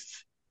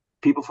tourists,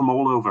 people from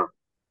all over.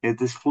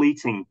 This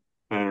fleeting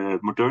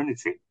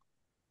modernity.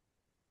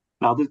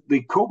 Now,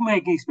 the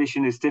Copenhagen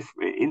exhibition is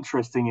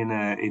interesting in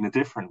a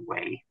different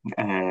way,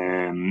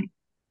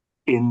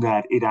 in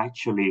that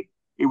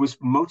it was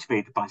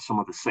motivated by some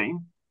of the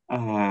same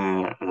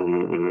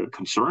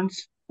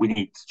concerns. We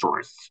need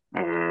tourists.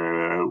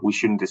 We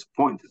shouldn't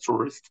disappoint the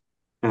tourists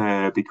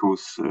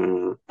because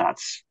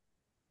that's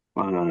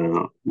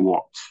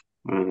what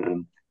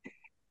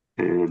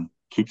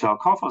keeps our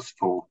coffers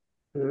full.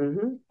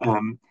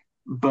 Mm-hmm.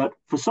 But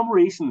for some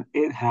reason,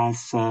 it has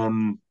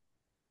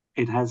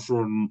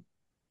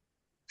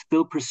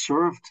still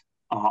preserved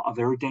a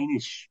very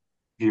Danish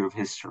view of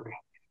history.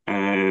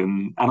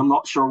 And I'm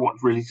not sure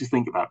what really to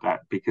think about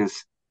that,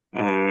 because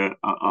at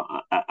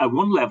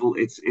one level,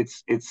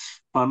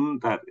 it's fun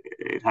that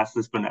it has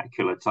this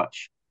vernacular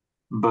touch.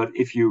 But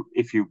if you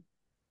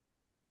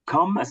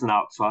come as an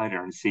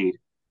outsider and see it,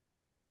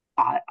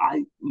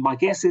 my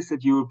guess is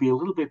that you would be a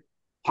little bit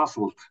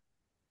puzzled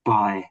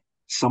by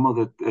some of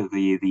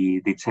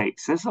the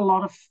takes. There's a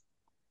lot of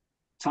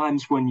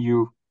times when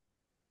you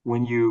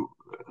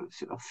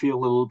feel a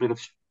little bit of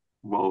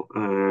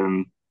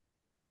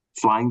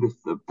flying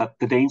that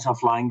the Danes are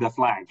flying their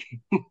flag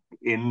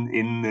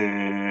in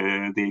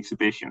the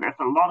exhibition. There's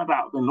a lot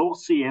about the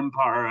North Sea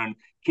Empire and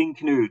King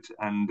Knut,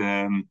 and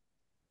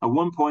at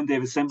one point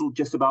they've assembled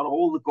just about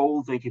all the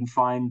gold they can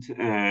find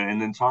in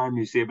the entire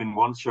museum in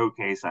one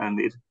showcase, and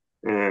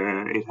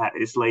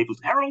it's labeled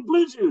Harald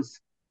Bluetooth.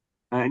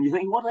 And you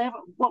think,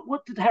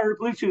 what did Harald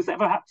Bluetooth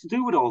ever have to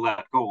do with all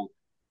that gold?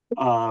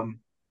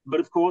 But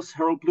of course,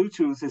 Harald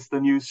Bluetooth is the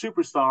new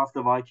superstar of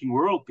the Viking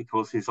world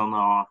because he's on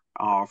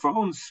our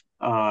phones,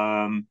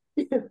 and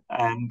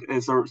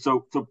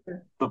so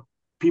the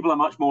people are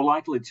much more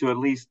likely to at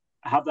least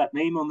have that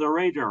name on their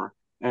radar.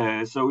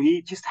 So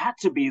he just had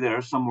to be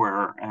there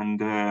somewhere,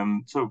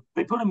 and so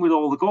they put him with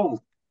all the gold.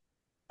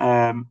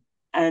 And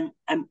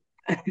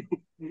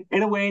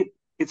in a way,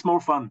 it's more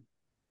fun,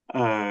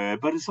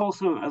 but it's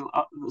also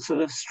a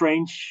sort of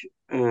strange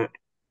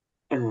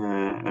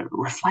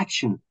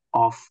reflection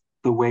of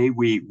the way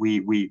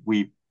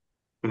we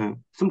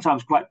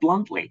sometimes quite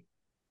bluntly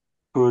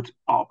put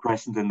our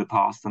present in the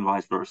past and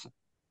vice versa.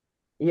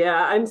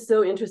 Yeah, I'm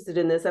so interested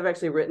in this. I've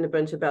actually written a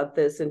bunch about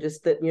this and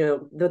just that,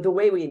 the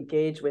way we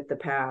engage with the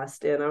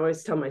past. And I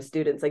always tell my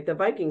students, like, the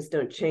Vikings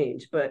don't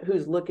change, but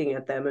who's looking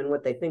at them and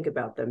what they think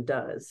about them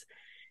does.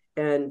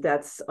 And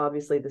that's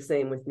obviously the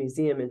same with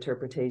museum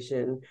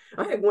interpretation.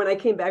 When I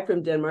came back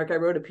from Denmark, I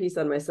wrote a piece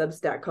on my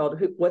Substack called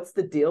 "What's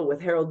the Deal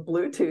with Harold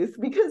Bluetooth?"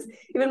 Because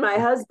even my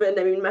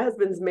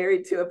husband's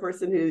married to a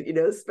person who,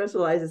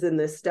 specializes in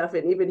this stuff.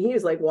 And even he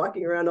was like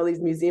walking around all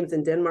these museums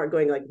in Denmark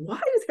going like, why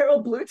is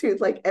Harold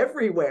Bluetooth like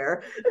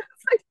everywhere?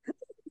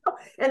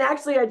 And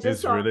actually,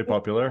 It's really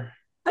popular.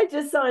 I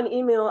just saw an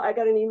email. I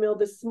got an email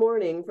this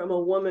morning from a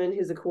woman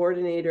who's a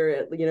coordinator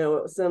at,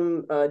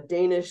 some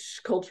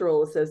Danish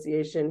cultural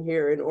association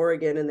here in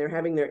Oregon, and they're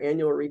having their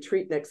annual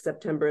retreat next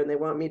September, and they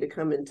want me to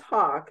come and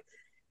talk.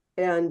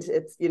 And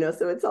it's,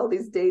 so it's all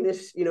these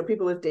Danish,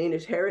 people with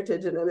Danish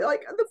heritage. And I'm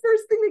like, the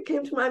first thing that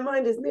came to my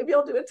mind is maybe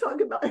I'll do a talk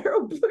about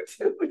Harold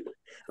Bluetooth. I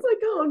was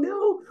like, oh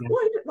no,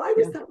 why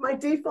was that my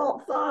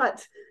default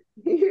thought?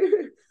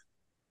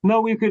 No,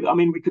 we could. I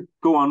mean, we could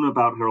go on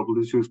about Harold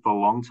Bluetooth for a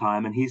long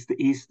time, and he's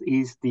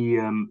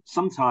the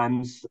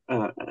sometimes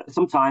I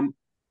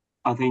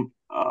think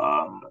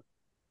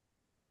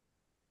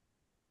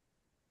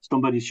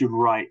somebody should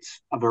write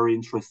a very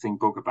interesting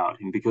book about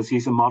him because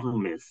he's a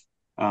modern myth.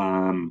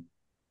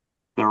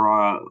 There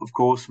are, of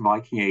course,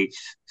 Viking Age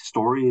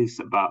stories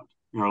about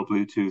Harold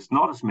Bluetooth,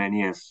 not as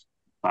many as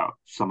about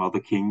some other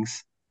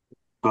kings,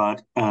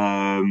 but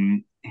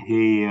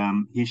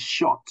he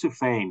shot to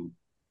fame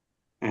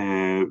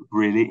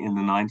really in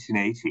the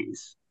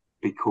 1980s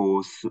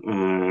because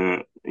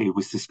it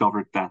was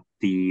discovered that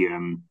the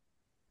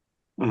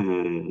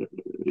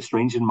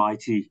strange and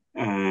mighty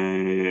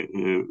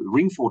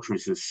ring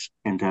fortresses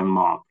in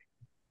Denmark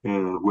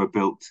were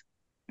built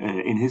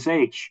in his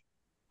age.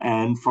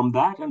 And from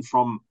that, and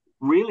from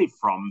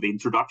the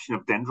introduction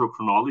of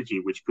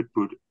dendrochronology, which could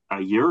put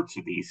a year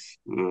to these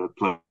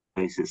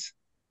places,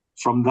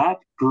 from that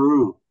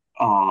grew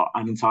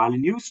an entirely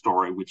new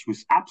story, which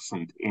was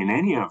absent in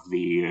any of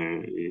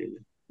the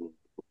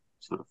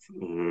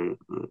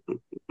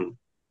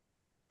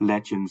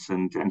legends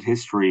and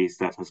histories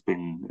that has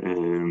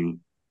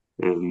been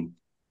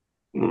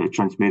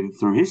transmitted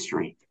through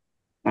history.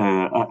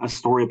 A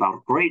story about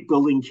a great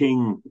building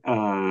king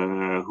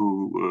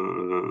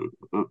who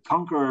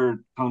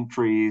conquered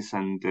countries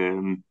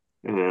and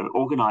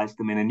organized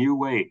them in a new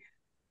way.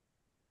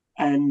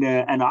 And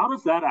out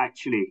of that,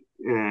 actually,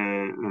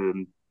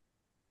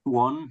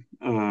 one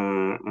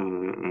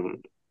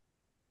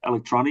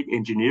electronic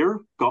engineer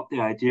got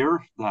the idea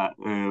that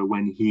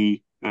when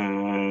he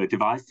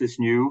devised this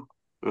new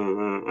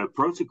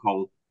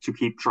protocol to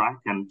keep track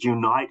and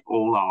unite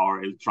all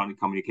our electronic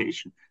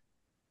communication,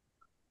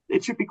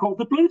 it should be called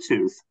the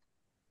Bluetooth.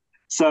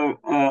 So,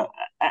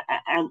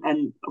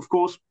 and of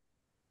course,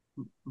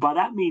 by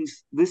that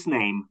means this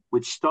name,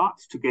 which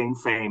starts to gain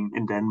fame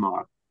in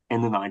Denmark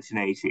in the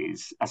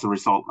 1980s as a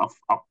result of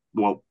a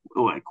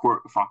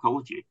quirk of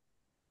archaeology,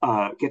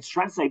 gets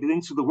translated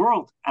into the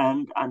world.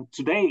 And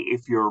today,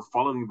 if you're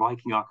following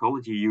Viking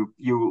archaeology,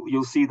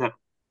 you'll see that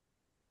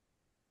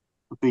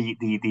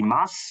the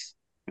mass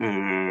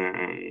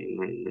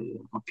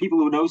people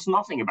who knows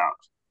nothing about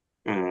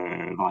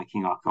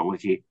Viking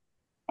archaeology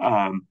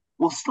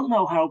will still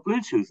know Harold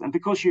Bluetooth. And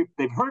because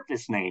they've heard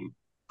this name,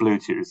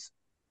 Bluetooth,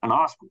 and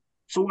ask,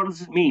 so what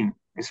does it mean?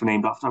 It's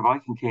named after a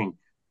Viking king.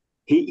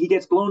 He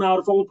gets blown out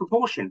of all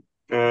proportion.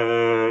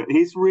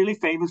 He's really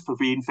famous for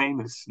being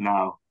famous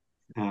now.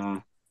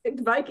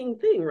 Viking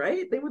thing,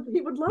 right?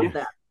 He would love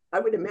that. I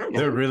would imagine.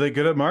 They're really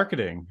good at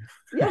marketing.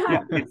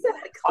 Yeah,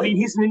 exactly. I mean,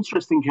 he's an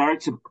interesting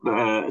character,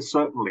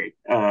 certainly,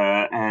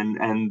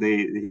 and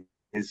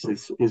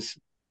his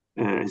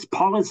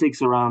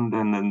politics around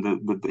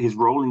and his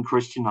role in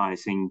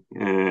Christianizing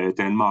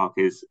Denmark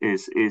is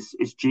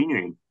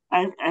genuine,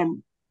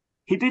 and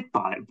he did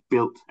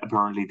build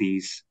apparently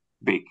these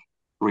big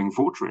ring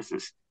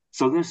fortresses.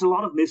 So there's a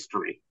lot of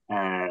mystery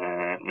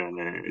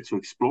to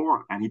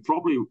explore, and he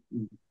probably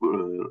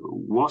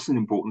was an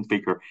important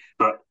figure.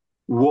 But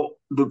what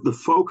the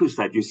focus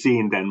that you see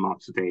in Denmark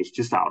today is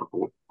just out of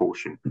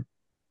proportion.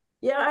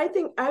 Yeah, I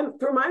think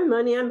for my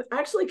money, I'm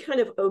actually kind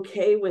of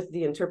okay with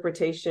the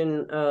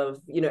interpretation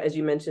of, as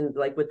you mentioned,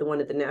 like with the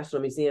one at the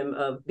National Museum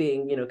of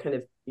being, kind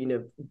of,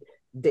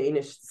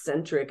 Danish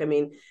centric. I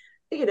mean,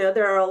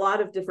 there are a lot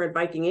of different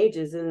Viking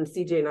ages, and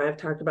CJ and I have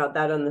talked about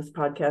that on this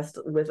podcast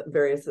with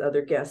various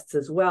other guests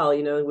as well,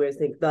 where I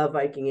think the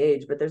Viking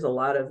age, but there's a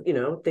lot of,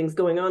 things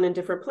going on in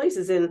different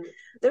places. And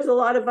there's a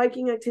lot of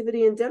Viking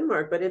activity in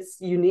Denmark, but it's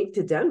unique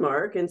to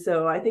Denmark. And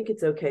so I think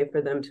it's okay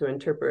for them to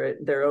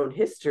interpret their own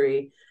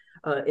history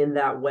in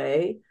that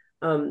way.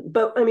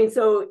 But I mean,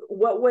 so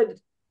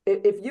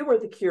if you were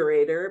the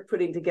curator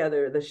putting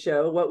together the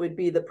show, what would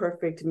be the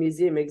perfect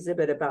museum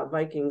exhibit about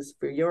Vikings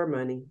for your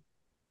money?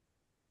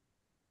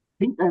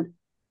 I think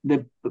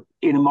that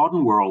in a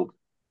modern world,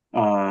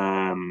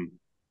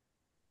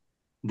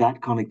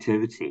 that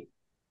connectivity,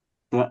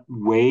 that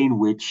way in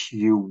which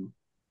the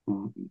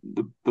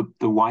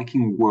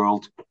Viking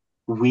world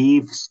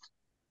weaves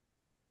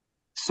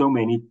so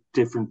many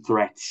different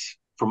threats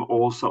from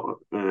all sort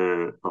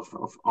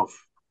of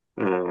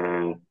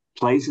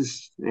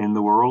places in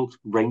the world,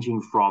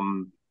 ranging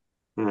from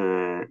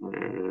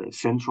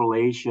Central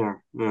Asia,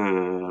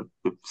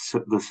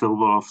 the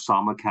silver of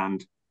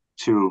Samarkand,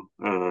 to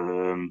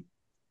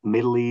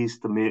Middle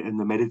East, in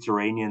the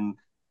Mediterranean,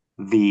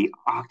 the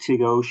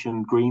Arctic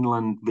Ocean,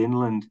 Greenland,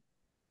 Vinland.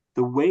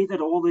 The way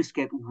that all this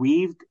get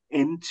weaved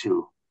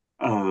into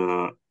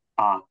our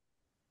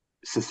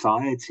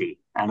society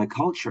and a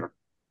culture,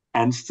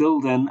 and still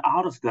then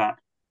out of that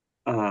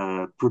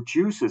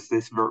produces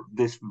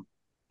this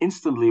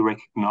instantly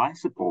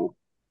recognizable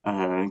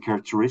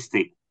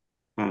characteristic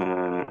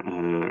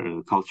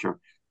culture.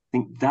 I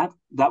think that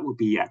would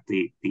be at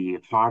the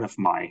heart of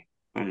my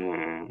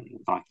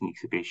Viking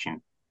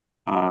exhibition.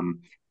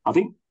 I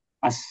think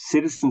as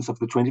citizens of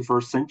the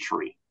 21st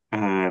century,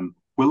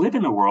 we live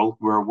in a world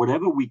where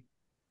whatever we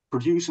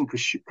produce and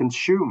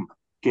consume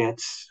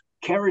gets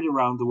carried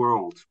around the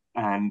world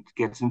and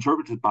gets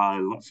interpreted by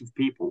lots of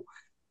people.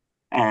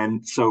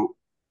 And so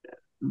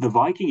the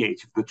Viking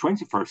Age of the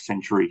 21st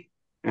century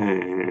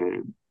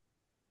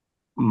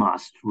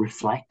must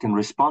reflect and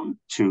respond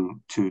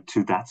to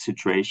that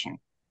situation.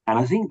 And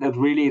I think that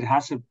really it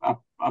has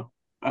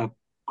a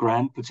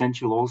grand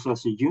potential also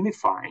as a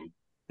unifying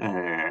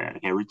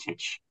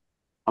heritage.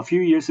 A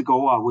few years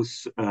ago, I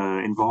was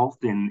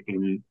involved in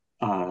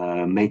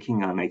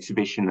making an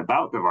exhibition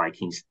about the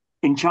Vikings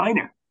in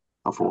China,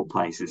 of all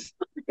places,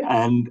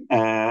 and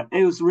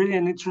it was really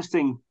an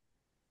interesting,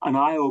 an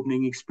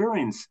eye-opening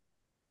experience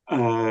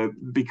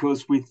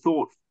because we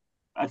thought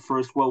at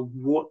first, well,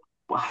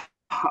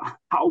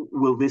 how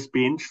will this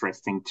be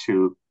interesting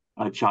to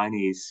a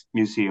Chinese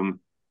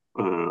museum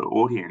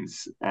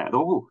audience at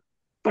all?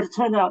 But it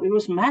turned out it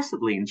was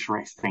massively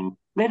interesting.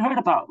 They'd heard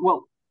about,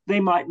 well, they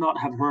might not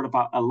have heard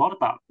about a lot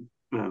about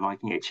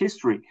Viking Age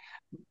history,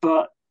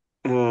 but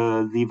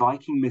the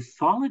Viking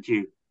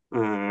mythology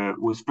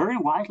was very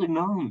widely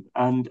known,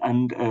 and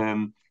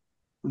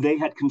they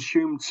had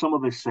consumed some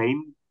of the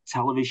same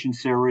television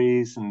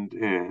series and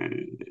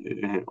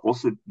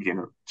also,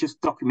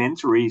 just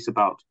documentaries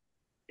about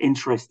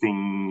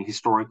interesting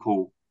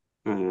historical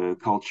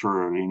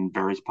culture in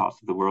various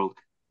parts of the world.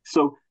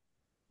 So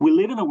we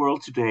live in a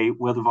world today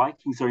where the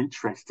Vikings are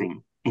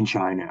interesting in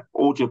China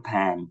or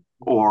Japan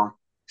or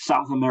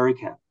South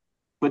America,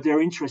 but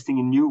they're interesting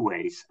in new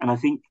ways. And I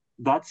think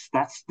that's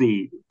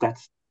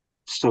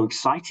so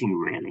exciting,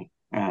 really,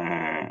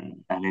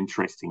 and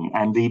interesting.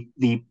 And the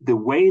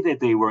way that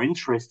they were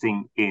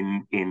interesting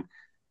in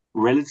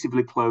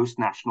relatively closed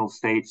national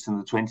states in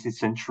the 20th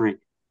century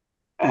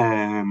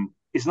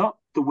is not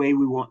the way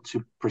we want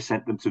to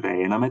present them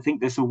today. And I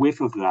think there's a whiff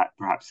of that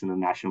perhaps in the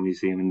National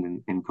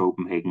Museum in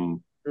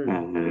Copenhagen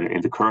in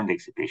the current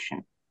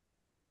exhibition.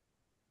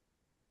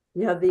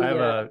 Yeah, I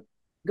have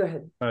go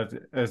ahead. I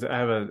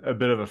have a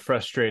bit of a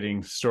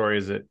frustrating story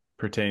as it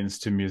pertains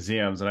to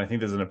museums, and I think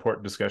there's an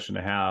important discussion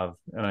to have.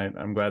 And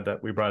I'm glad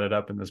that we brought it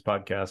up in this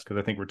podcast because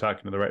I think we're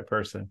talking to the right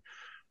person.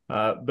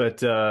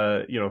 But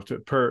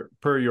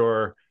per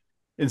your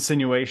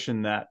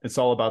insinuation that it's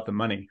all about the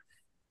money,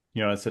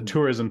 it's a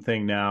tourism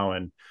thing now,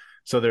 and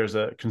so there's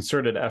a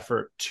concerted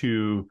effort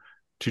to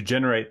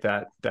generate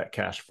that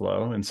cash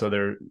flow, and so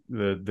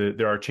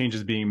there are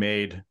changes being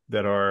made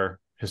that are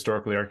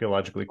historically,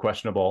 archaeologically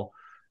questionable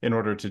in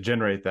order to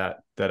generate that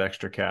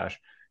extra cash.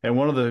 And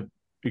one of the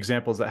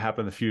examples that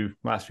happened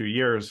last few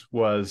years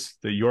was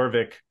the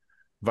Jorvik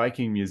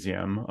Viking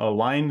Museum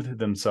aligned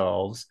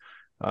themselves.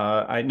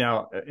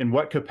 Now, in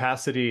what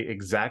capacity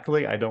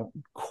exactly, I don't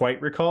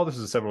quite recall. This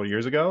was several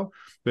years ago.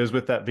 It was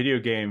with that video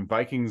game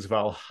Vikings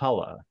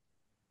Valhalla.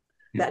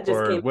 That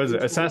just came. Was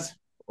it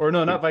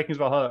not Vikings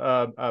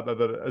Valhalla,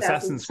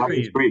 Assassin's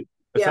Creed.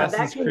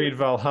 Assassin's Creed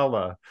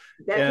Valhalla.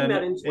 That came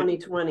out in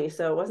 2020,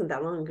 so it wasn't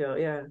that long ago.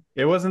 Yeah.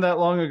 It wasn't that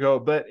long ago,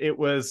 but it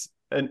was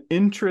an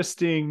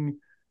interesting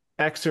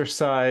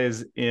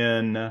exercise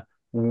in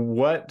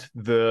what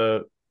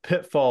the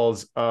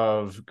pitfalls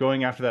of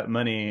going after that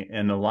money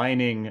and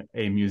aligning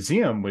a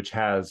museum which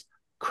has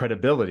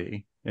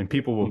credibility and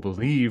people will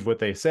believe what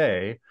they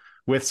say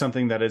with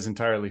something that is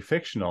entirely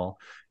fictional.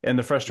 And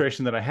the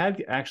frustration that I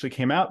had actually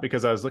came out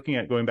because I was looking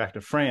at going back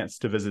to France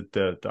to visit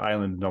the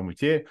island of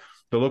Noirmoutier.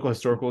 The local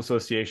historical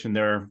association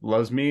there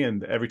loves me,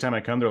 and every time I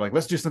come, they're like,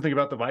 "Let's do something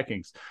about the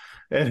Vikings."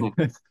 And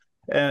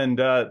and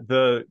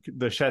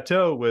the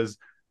chateau was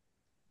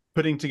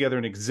putting together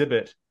an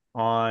exhibit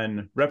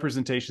on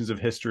representations of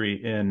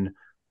history in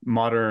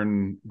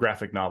modern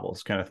graphic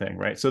novels, kind of thing,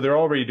 right? So they're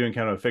already doing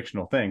kind of a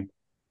fictional thing.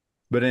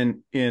 But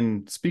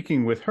in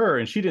speaking with her,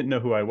 and she didn't know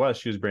who I was,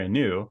 she was brand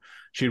new.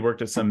 She'd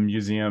worked at some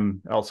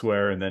museum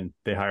elsewhere, and then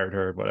they hired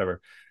her,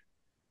 whatever.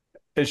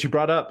 And she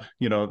brought up,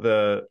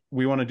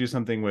 we want to do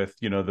something with,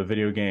 the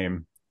video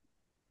game,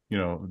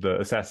 the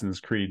Assassin's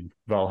Creed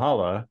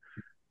Valhalla.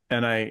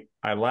 And I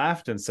I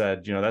laughed and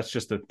said,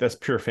 that's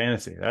pure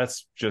fantasy.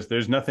 That's just,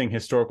 there's nothing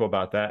historical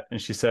about that.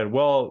 And she said,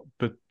 well,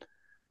 but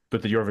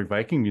the Jorvik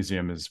Viking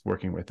Museum is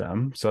working with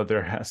them, so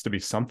there has to be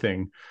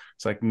something.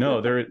 It's like, no,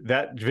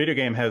 that video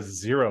game has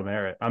zero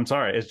merit. I'm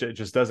sorry, it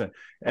just doesn't.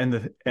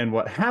 And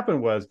what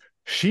happened was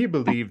she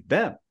believed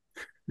them.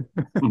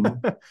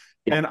 Mm-hmm.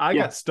 Yeah. And I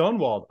Yeah. got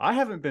stonewalled. I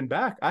haven't been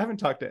back. I haven't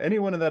talked to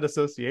anyone in that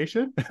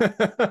association.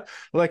 And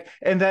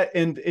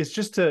it's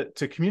just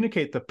to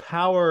communicate the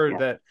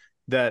power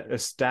that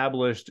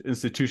established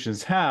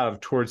institutions have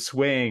towards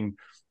swaying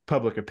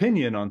public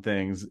opinion on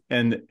things,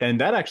 and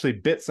that actually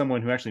bit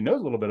someone who actually knows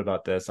a little bit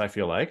about this. I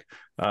feel like,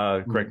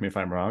 correct me if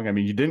I'm wrong. I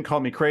mean, you didn't call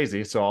me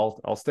crazy, so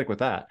I'll stick with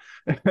that.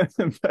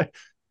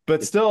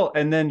 but still,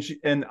 and then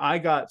I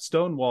got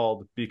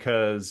stonewalled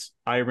because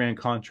I ran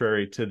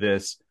contrary to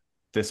this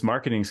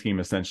marketing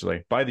scheme,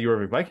 essentially, by the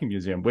Jorvik Viking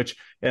Museum.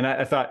 And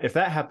I thought, if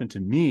that happened to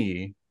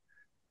me,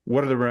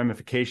 what are the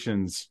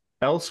ramifications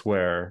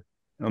elsewhere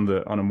on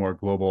a more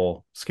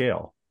global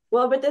scale?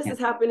 Well, but this is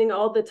happening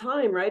all the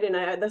time, right?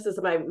 And this is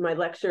my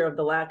lecture of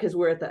the lab, because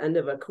we're at the end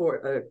of a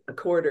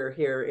quarter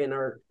here in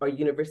our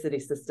university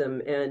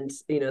system, and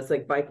it's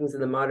like Vikings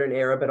in the modern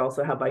era, but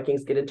also how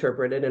Vikings get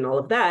interpreted and all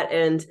of that.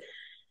 And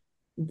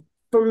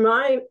in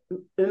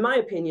my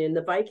opinion,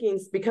 the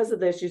Vikings, because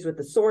of the issues with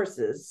the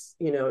sources,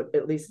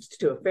 at least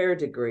to a fair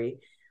degree,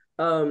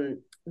 that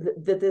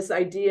this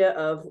idea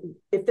of,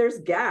 if there's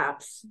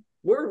gaps,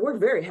 we're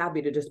very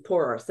happy to just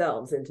pour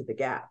ourselves into the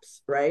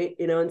gaps, right?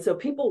 And so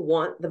people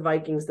want the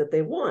Vikings that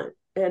they want,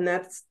 and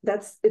it's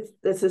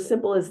as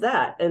simple as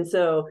that. And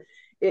so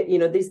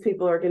these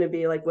people are going to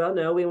be like, well,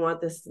 no, we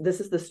want this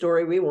is the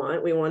story we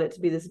want it to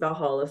be this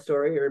Valhalla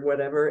story or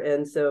whatever,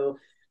 and so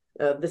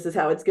this is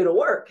how it's going to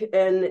work.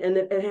 And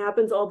it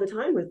happens all the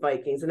time with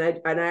Vikings. And I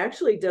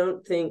actually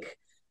don't think,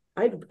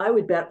 I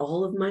would bet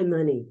all of my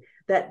money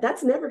that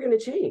that's never going to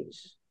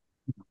change.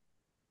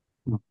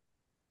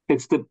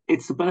 It's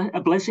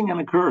a blessing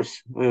and a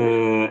curse.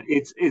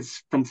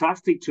 It's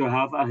fantastic to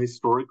have a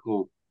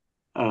historical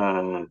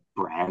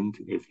brand,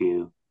 if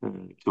you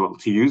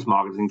to use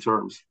marketing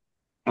terms,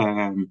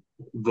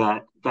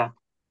 that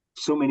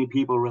so many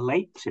people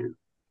relate to.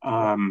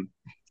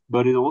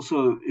 But it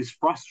also is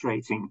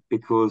frustrating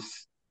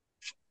because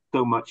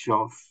so much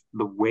of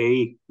the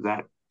way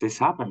that this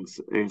happens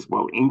is,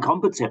 well,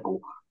 incompatible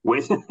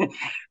with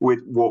with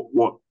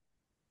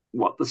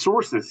what the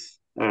sources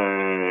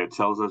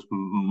tells us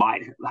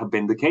might have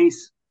been the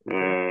case at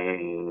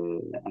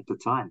the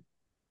time.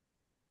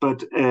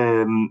 But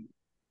I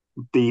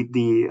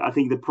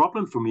think the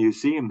problem for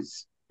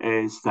museums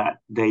is that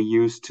they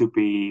used to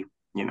be,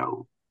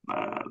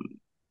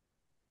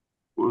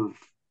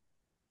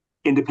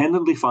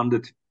 independently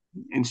funded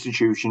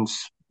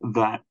institutions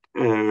that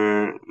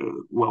had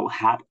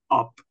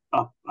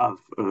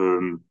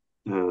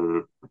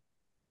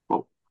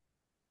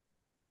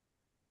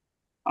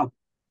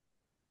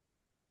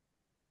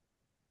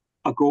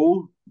a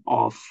goal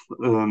of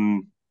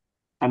an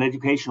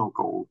educational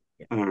goal,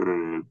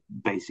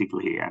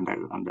 basically, and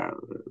a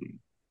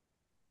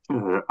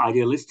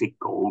idealistic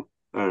goal,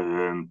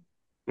 and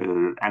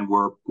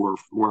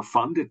were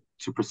funded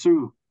to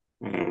pursue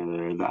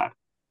that.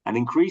 And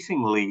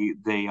increasingly,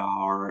 they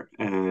are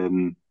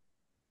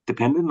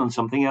dependent on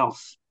something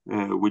else,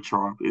 which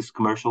is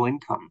commercial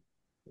income.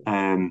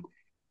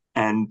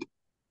 And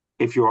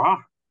if you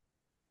are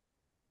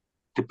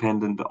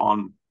dependent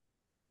on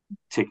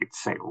ticket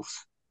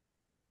sales,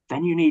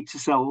 then you need to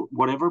sell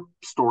whatever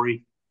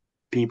story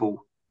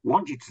people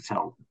want you to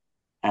tell,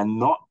 and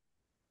not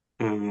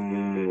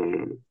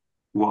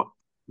what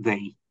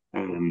they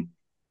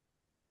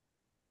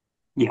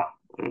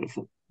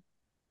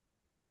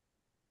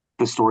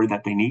the story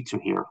that they need to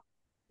hear. Right.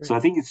 So I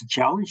think it's a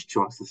challenge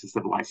to us as a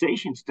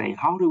civilization today.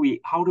 How do we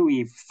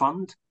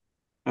fund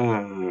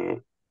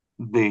the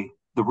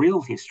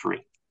real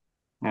history?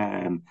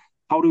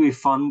 How do we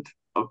fund?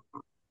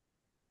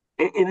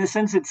 In a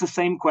sense, it's the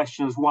same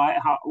question as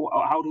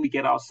how do we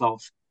get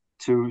ourselves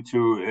to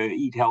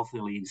eat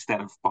healthily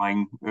instead of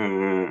buying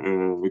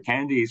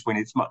candies when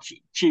it's much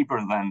cheaper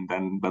than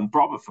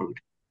proper food.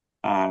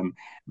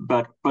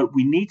 But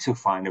we need to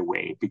find a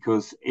way,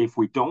 because if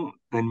we don't,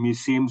 then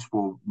museums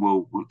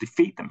will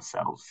defeat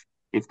themselves.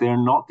 If they're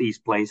not these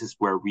places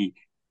where we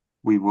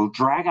will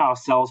drag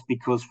ourselves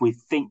because we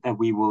think that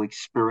we will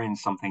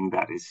experience something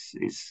that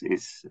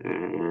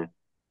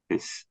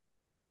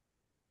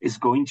is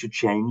going to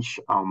change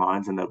our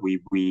minds, and that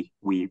we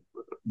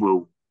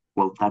will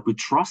that we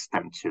trust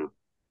them to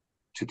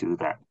do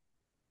that.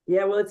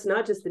 Yeah, well, it's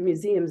not just the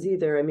museums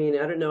either. I mean,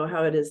 I don't know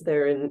how it is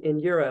there in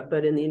Europe,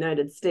 but in the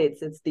United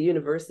States, it's the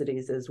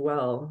universities as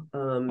well.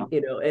 And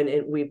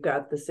we've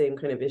got the same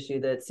kind of issue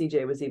that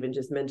CJ was even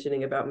just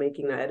mentioning about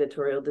making that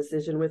editorial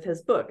decision with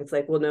his book. It's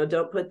like, well, no,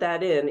 don't put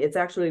that in. It's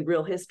actually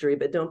real history,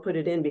 but don't put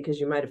it in because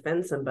you might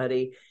offend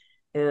somebody.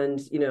 And,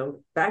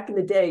 back in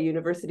the day,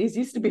 universities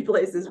used to be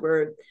places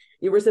where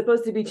you were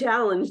supposed to be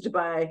challenged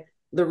by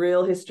the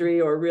real history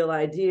or real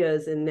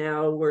ideas. And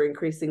now we're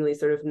increasingly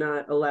sort of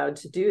not allowed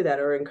to do that,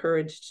 or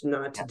encouraged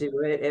not to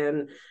do it.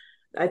 And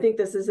I think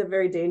this is a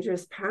very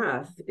dangerous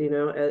path,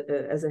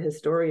 as a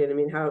historian. I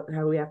mean, how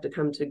we have to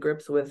come to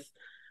grips with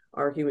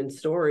our human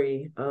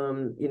story.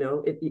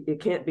 It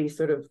can't be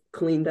sort of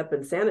cleaned up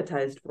and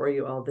sanitized for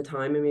you all the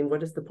time. I mean,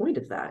 what is the point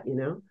of that,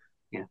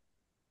 Yeah.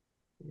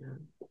 Yeah.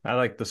 I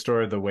like the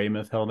story of the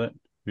Weymouth helmet.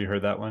 Have you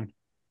heard that one?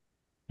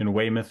 In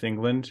Weymouth,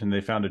 England, and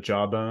they found a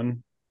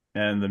jawbone,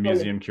 and the Oh, yeah.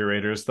 museum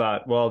curators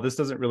thought, well, this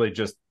doesn't really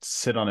just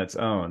sit on its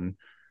own.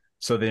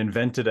 So they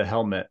invented a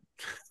helmet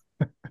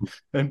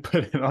and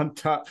put it on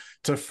top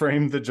to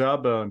frame the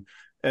jawbone.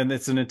 And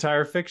it's an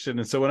entire fiction.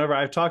 And so whenever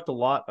I've talked a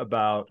lot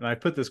about, and I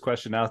put this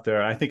question out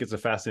there, I think it's a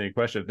fascinating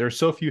question. There's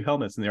so few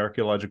helmets in the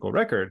archaeological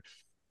record.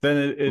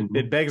 Then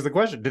it begs the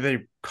question: do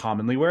they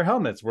commonly wear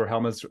helmets? Were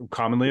helmets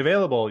commonly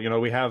available?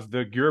 We have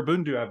the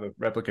Gurabundu, I have a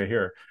replica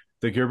here,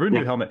 the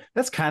Gurabundu helmet.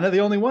 That's kind of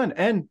the only one,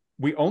 and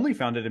we only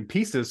found it in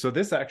pieces. So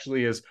this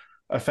actually is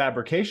a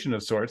fabrication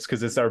of sorts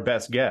because it's our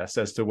best guess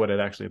as to what it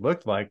actually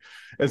looked like.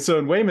 And so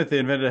in Weymouth, they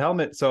invented a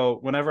helmet. So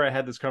whenever I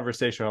had this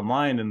conversation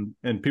online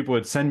and people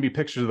would send me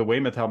pictures of the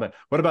Weymouth helmet,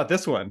 what about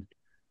this one?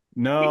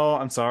 No,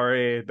 I'm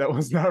sorry. That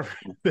was not,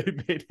 they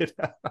made it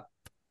up.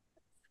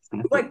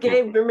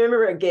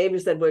 Remember Gabe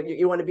said, well,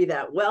 you want to be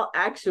that? Well,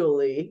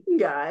 actually,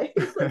 guy,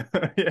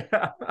 like,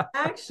 yeah.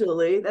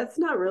 Actually, that's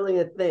not really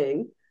a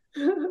thing.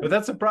 But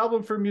that's a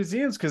problem for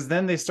museums because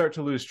then they start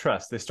to lose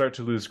trust. They start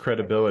to lose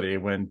credibility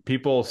when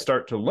people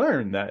start to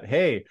learn that,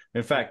 hey,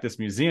 in fact, this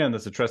museum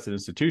that's a trusted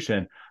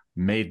institution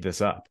made this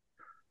up.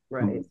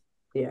 Right.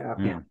 Yeah.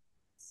 Yeah.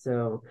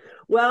 So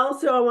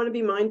I want to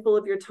be mindful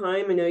of your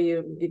time. I know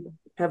you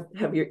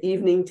have your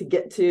evening to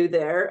get to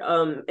there.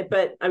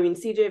 But I mean,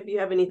 CJ, if you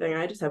have anything,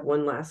 I just have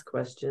one last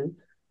question.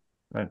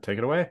 Take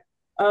it away.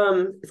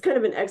 It's kind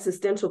of an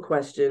existential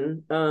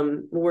question.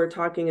 We're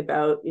talking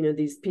about,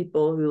 these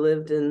people who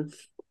lived in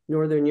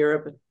Northern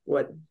Europe,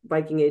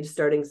 Viking Age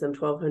starting some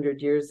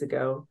 1,200 years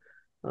ago.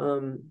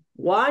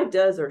 Why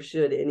does or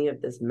should any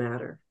of this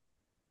matter?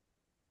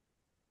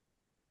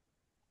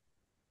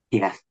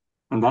 Yeah,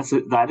 and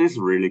that is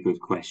a really good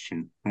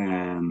question,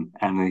 and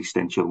an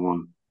existential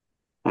one.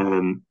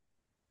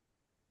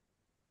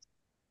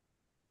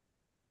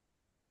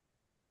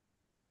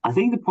 I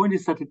think the point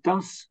is that it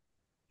does.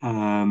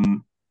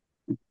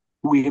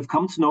 We have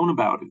come to know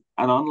about it,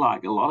 and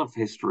unlike a lot of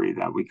history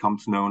that we come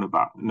to know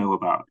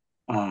about,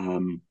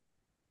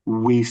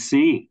 we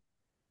see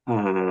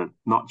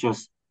not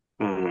just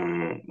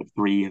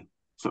three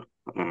sort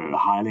of,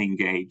 highly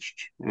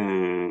engaged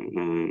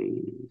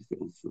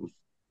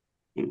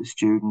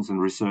students and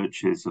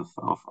researchers of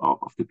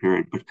the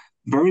period, but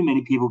very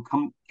many people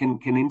can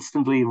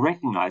instantly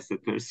recognize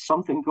that there's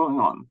something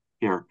going on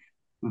here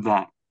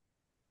that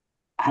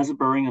has a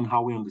bearing on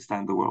how we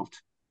understand the world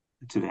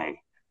today.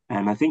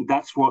 And I think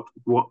that's what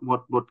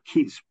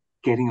keeps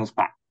getting us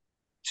back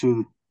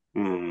to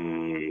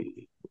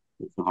the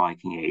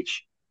Viking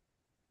Age.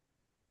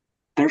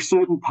 There are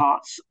certain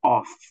parts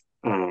of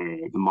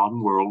the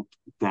modern world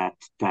that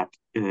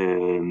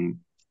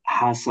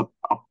has a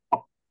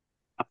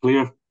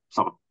clear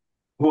sort of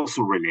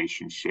causal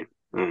relationship.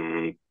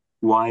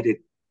 Why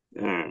did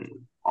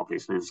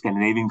obviously the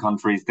Scandinavian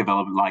countries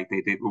develop like they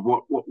did?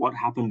 What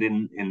happened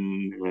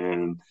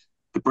in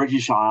the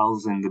British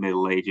Isles in the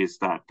Middle Ages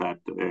that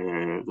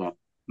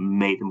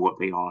made them what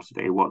they are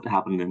today? What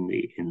happened on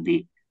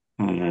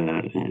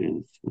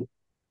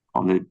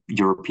the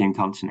European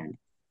continent?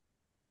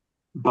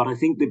 But I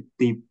think that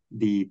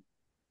the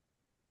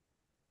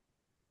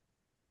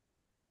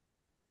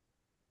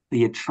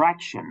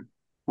attraction,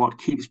 what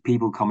keeps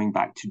people coming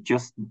back to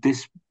just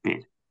this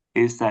bit,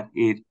 is that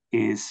it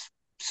is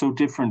so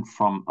different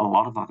from a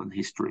lot of other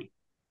history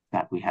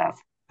that we have.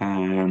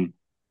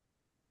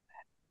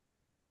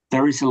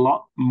 There is a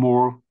lot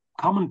more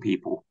common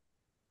people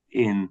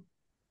in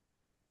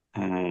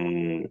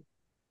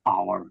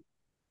our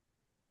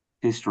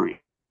histories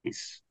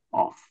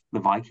of the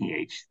Viking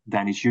Age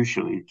than is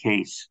usually the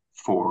case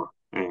for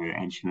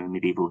ancient and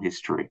medieval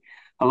history.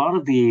 A lot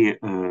of the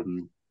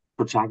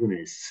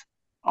protagonists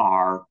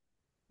are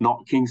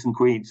not kings and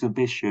queens and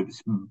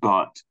bishops,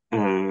 but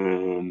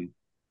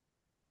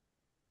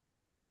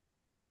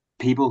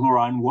people who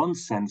are in one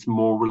sense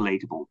more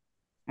relatable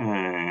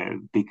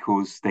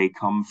because they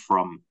come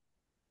from,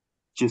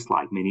 just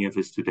like many of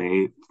us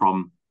today,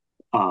 from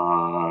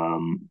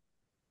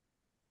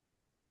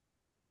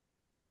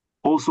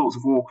all sorts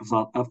of walks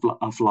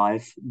of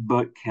life,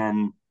 but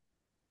can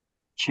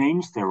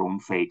change their own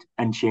fate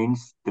and change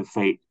the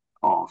fate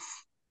of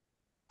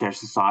their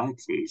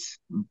societies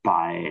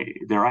by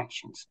their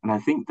actions. And I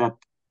think that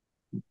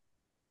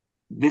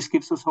this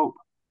gives us hope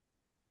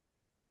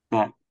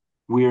that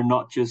we are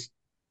not just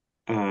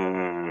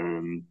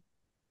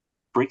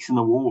bricks in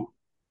the wall,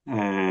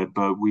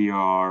 but we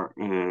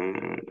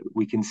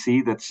can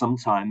see that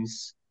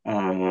sometimes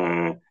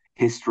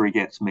history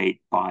gets made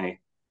by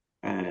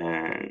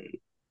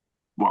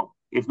well,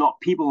 if not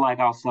people like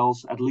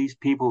ourselves, at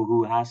least people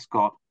who has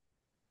got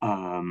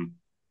an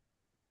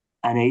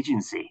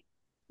agency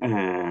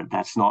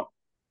that's not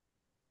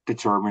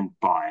determined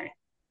by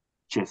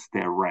just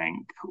their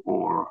rank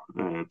or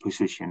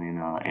position in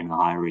a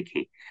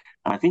hierarchy.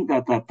 And I think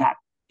that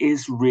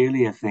is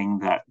really a thing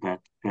that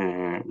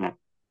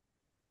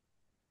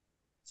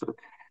sort of,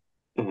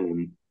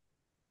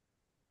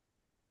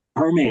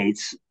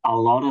 permeates a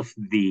lot of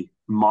the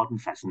modern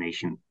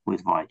fascination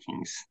with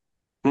Vikings.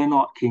 They're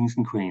not kings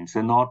and queens.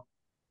 They're not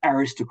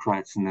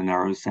aristocrats in the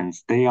narrow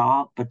sense. They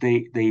are, but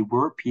they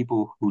were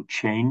people who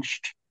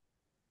changed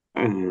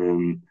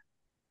um,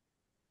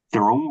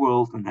 their own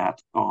world and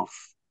that of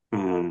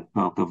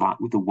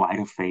the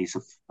wider face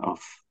of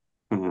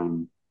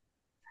um,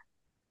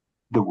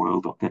 the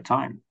world of their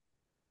time.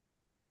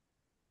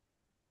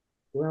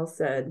 Well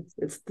said.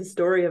 It's the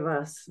story of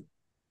us.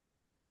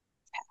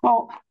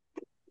 Well,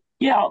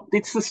 yeah,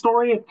 it's the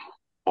story of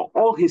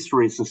all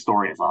history is the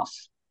story of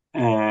us.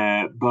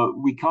 But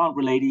we can't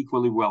relate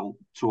equally well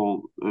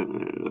to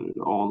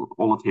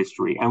all of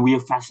history, and we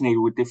are fascinated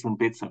with different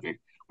bits of it.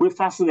 We're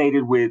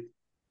fascinated with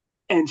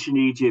ancient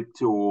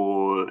Egypt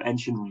or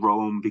ancient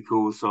Rome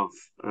because of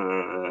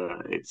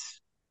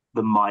its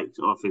the might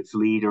of its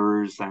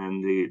leaders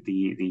and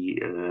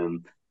the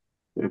um,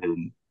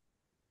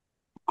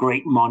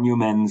 great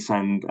monuments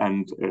and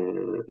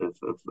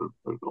of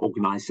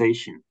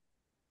organization.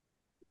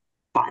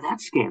 By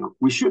that scale,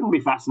 we shouldn't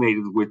be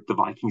fascinated with the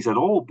Vikings at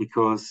all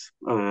because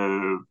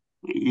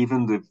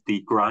even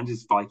the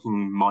grandest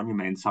Viking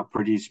monuments are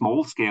pretty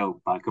small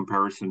scale by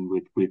comparison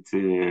with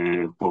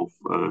both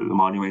the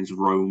monuments of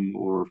Rome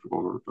or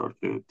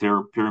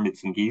their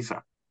pyramids in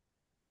Giza.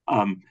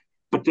 Um,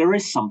 but there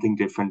is something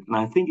different, and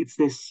I think it's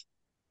this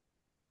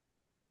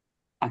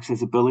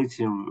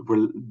accessibility,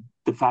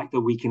 the fact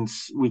that we can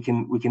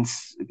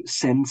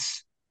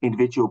sense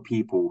individual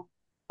people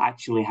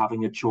actually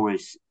having a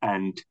choice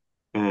and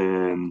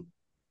um,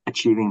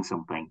 achieving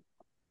something,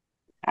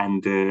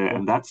 and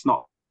that's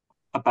not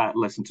a bad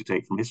lesson to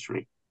take from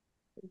history.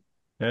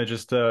 Yeah,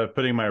 just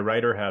putting my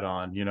writer hat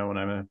on, when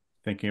I'm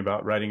thinking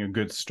about writing a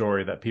good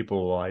story that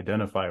people will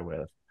identify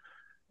with.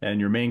 And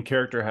your main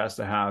character has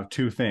to have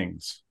two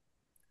things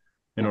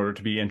in order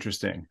to be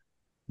interesting.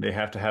 They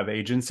have to have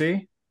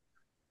agency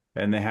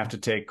and they have to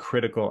take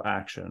critical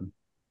action.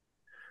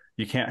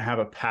 You can't have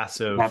a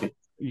passive,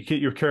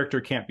 your character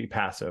can't be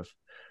passive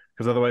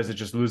because otherwise it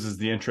just loses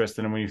the interest.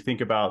 And when you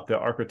think about the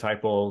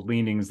archetypal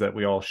leanings that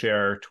we all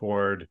share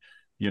toward,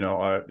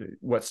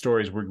 what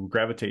stories we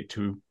gravitate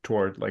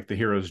toward, like the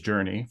hero's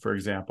journey, for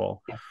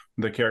example,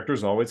 the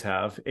characters always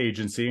have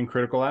agency and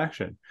critical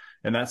action.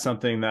 And that's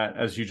something that,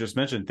 as you just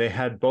mentioned, they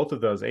had both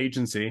of those,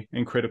 agency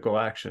and critical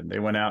action. They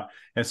went out.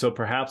 And so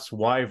perhaps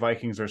why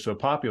Vikings are so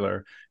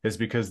popular is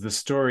because the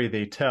story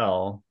they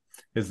tell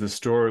is the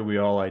story we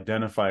all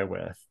identify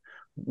with,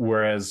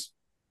 whereas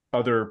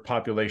other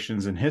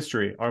populations in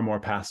history are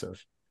more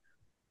passive.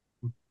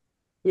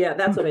 Yeah,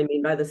 that's what I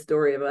mean by the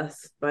story of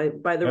us, by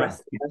the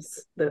rest of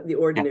us, the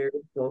ordinary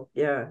people.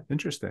 Yeah.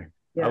 Interesting.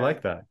 Yeah. I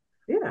like that.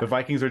 Yeah. The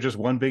Vikings are just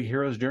one big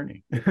hero's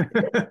journey. You're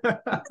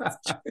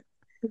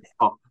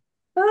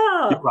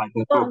right.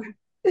 Well,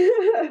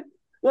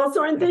 well,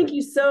 Soren, thank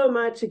you so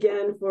much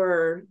again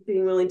for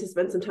being willing to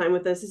spend some time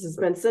with us. This has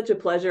been such a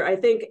pleasure. I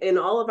think in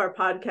all of our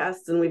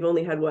podcasts, and we've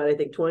only had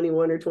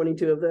 21 or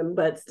 22 of them,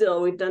 but still,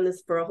 we've done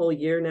this for a whole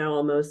year now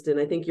almost. And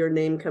I think your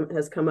name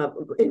has come up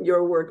in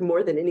your work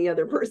more than any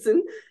other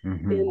person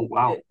in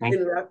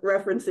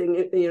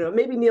referencing,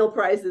 maybe Neil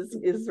Price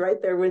is right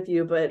there with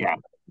you,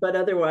 but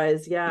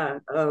otherwise, yeah.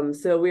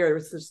 So we are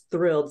just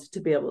thrilled to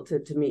be able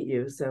to meet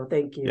you. So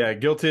thank you. Yeah,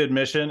 guilty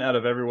admission, out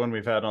of everyone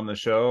we've had on the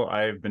show,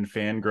 I've been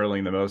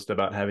fangirling the most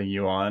about having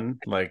you on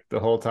like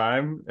the whole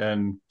time.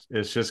 And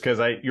it's just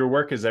because your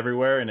work is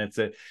everywhere, and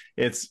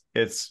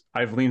it's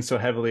I've leaned so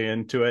heavily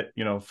into it,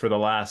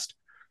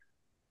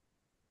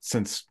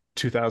 since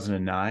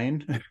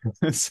 2009.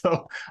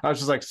 So I was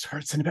just like,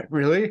 Cinematic,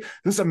 really?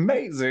 This is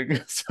amazing.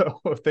 So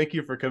thank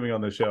you for coming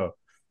on the show.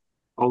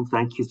 Oh,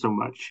 thank you so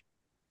much.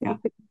 Yeah,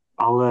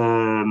 I'll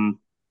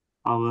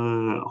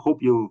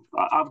hope you'll.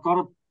 I've got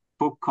a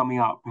book coming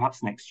out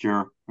perhaps next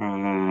year.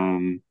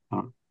 I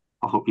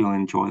hope you'll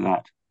enjoy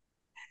that.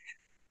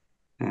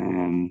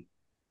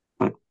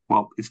 But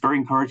well, it's very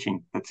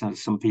encouraging that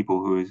some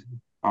people who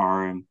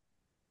are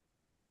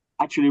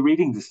actually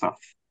reading the stuff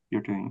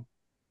you're doing.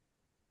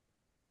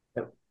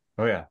 Yep.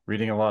 Oh yeah,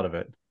 reading a lot of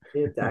it.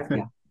 Exactly.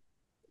 Yeah.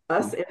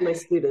 Us and my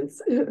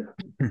students. Yeah.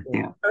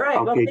 All right.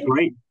 Okay, well,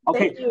 great.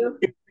 Okay. Thank you.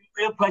 It's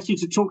a real pleasure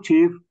to talk to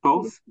you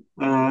both.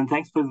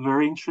 Thanks for the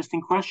very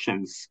interesting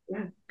questions.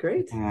 Yeah,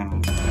 great.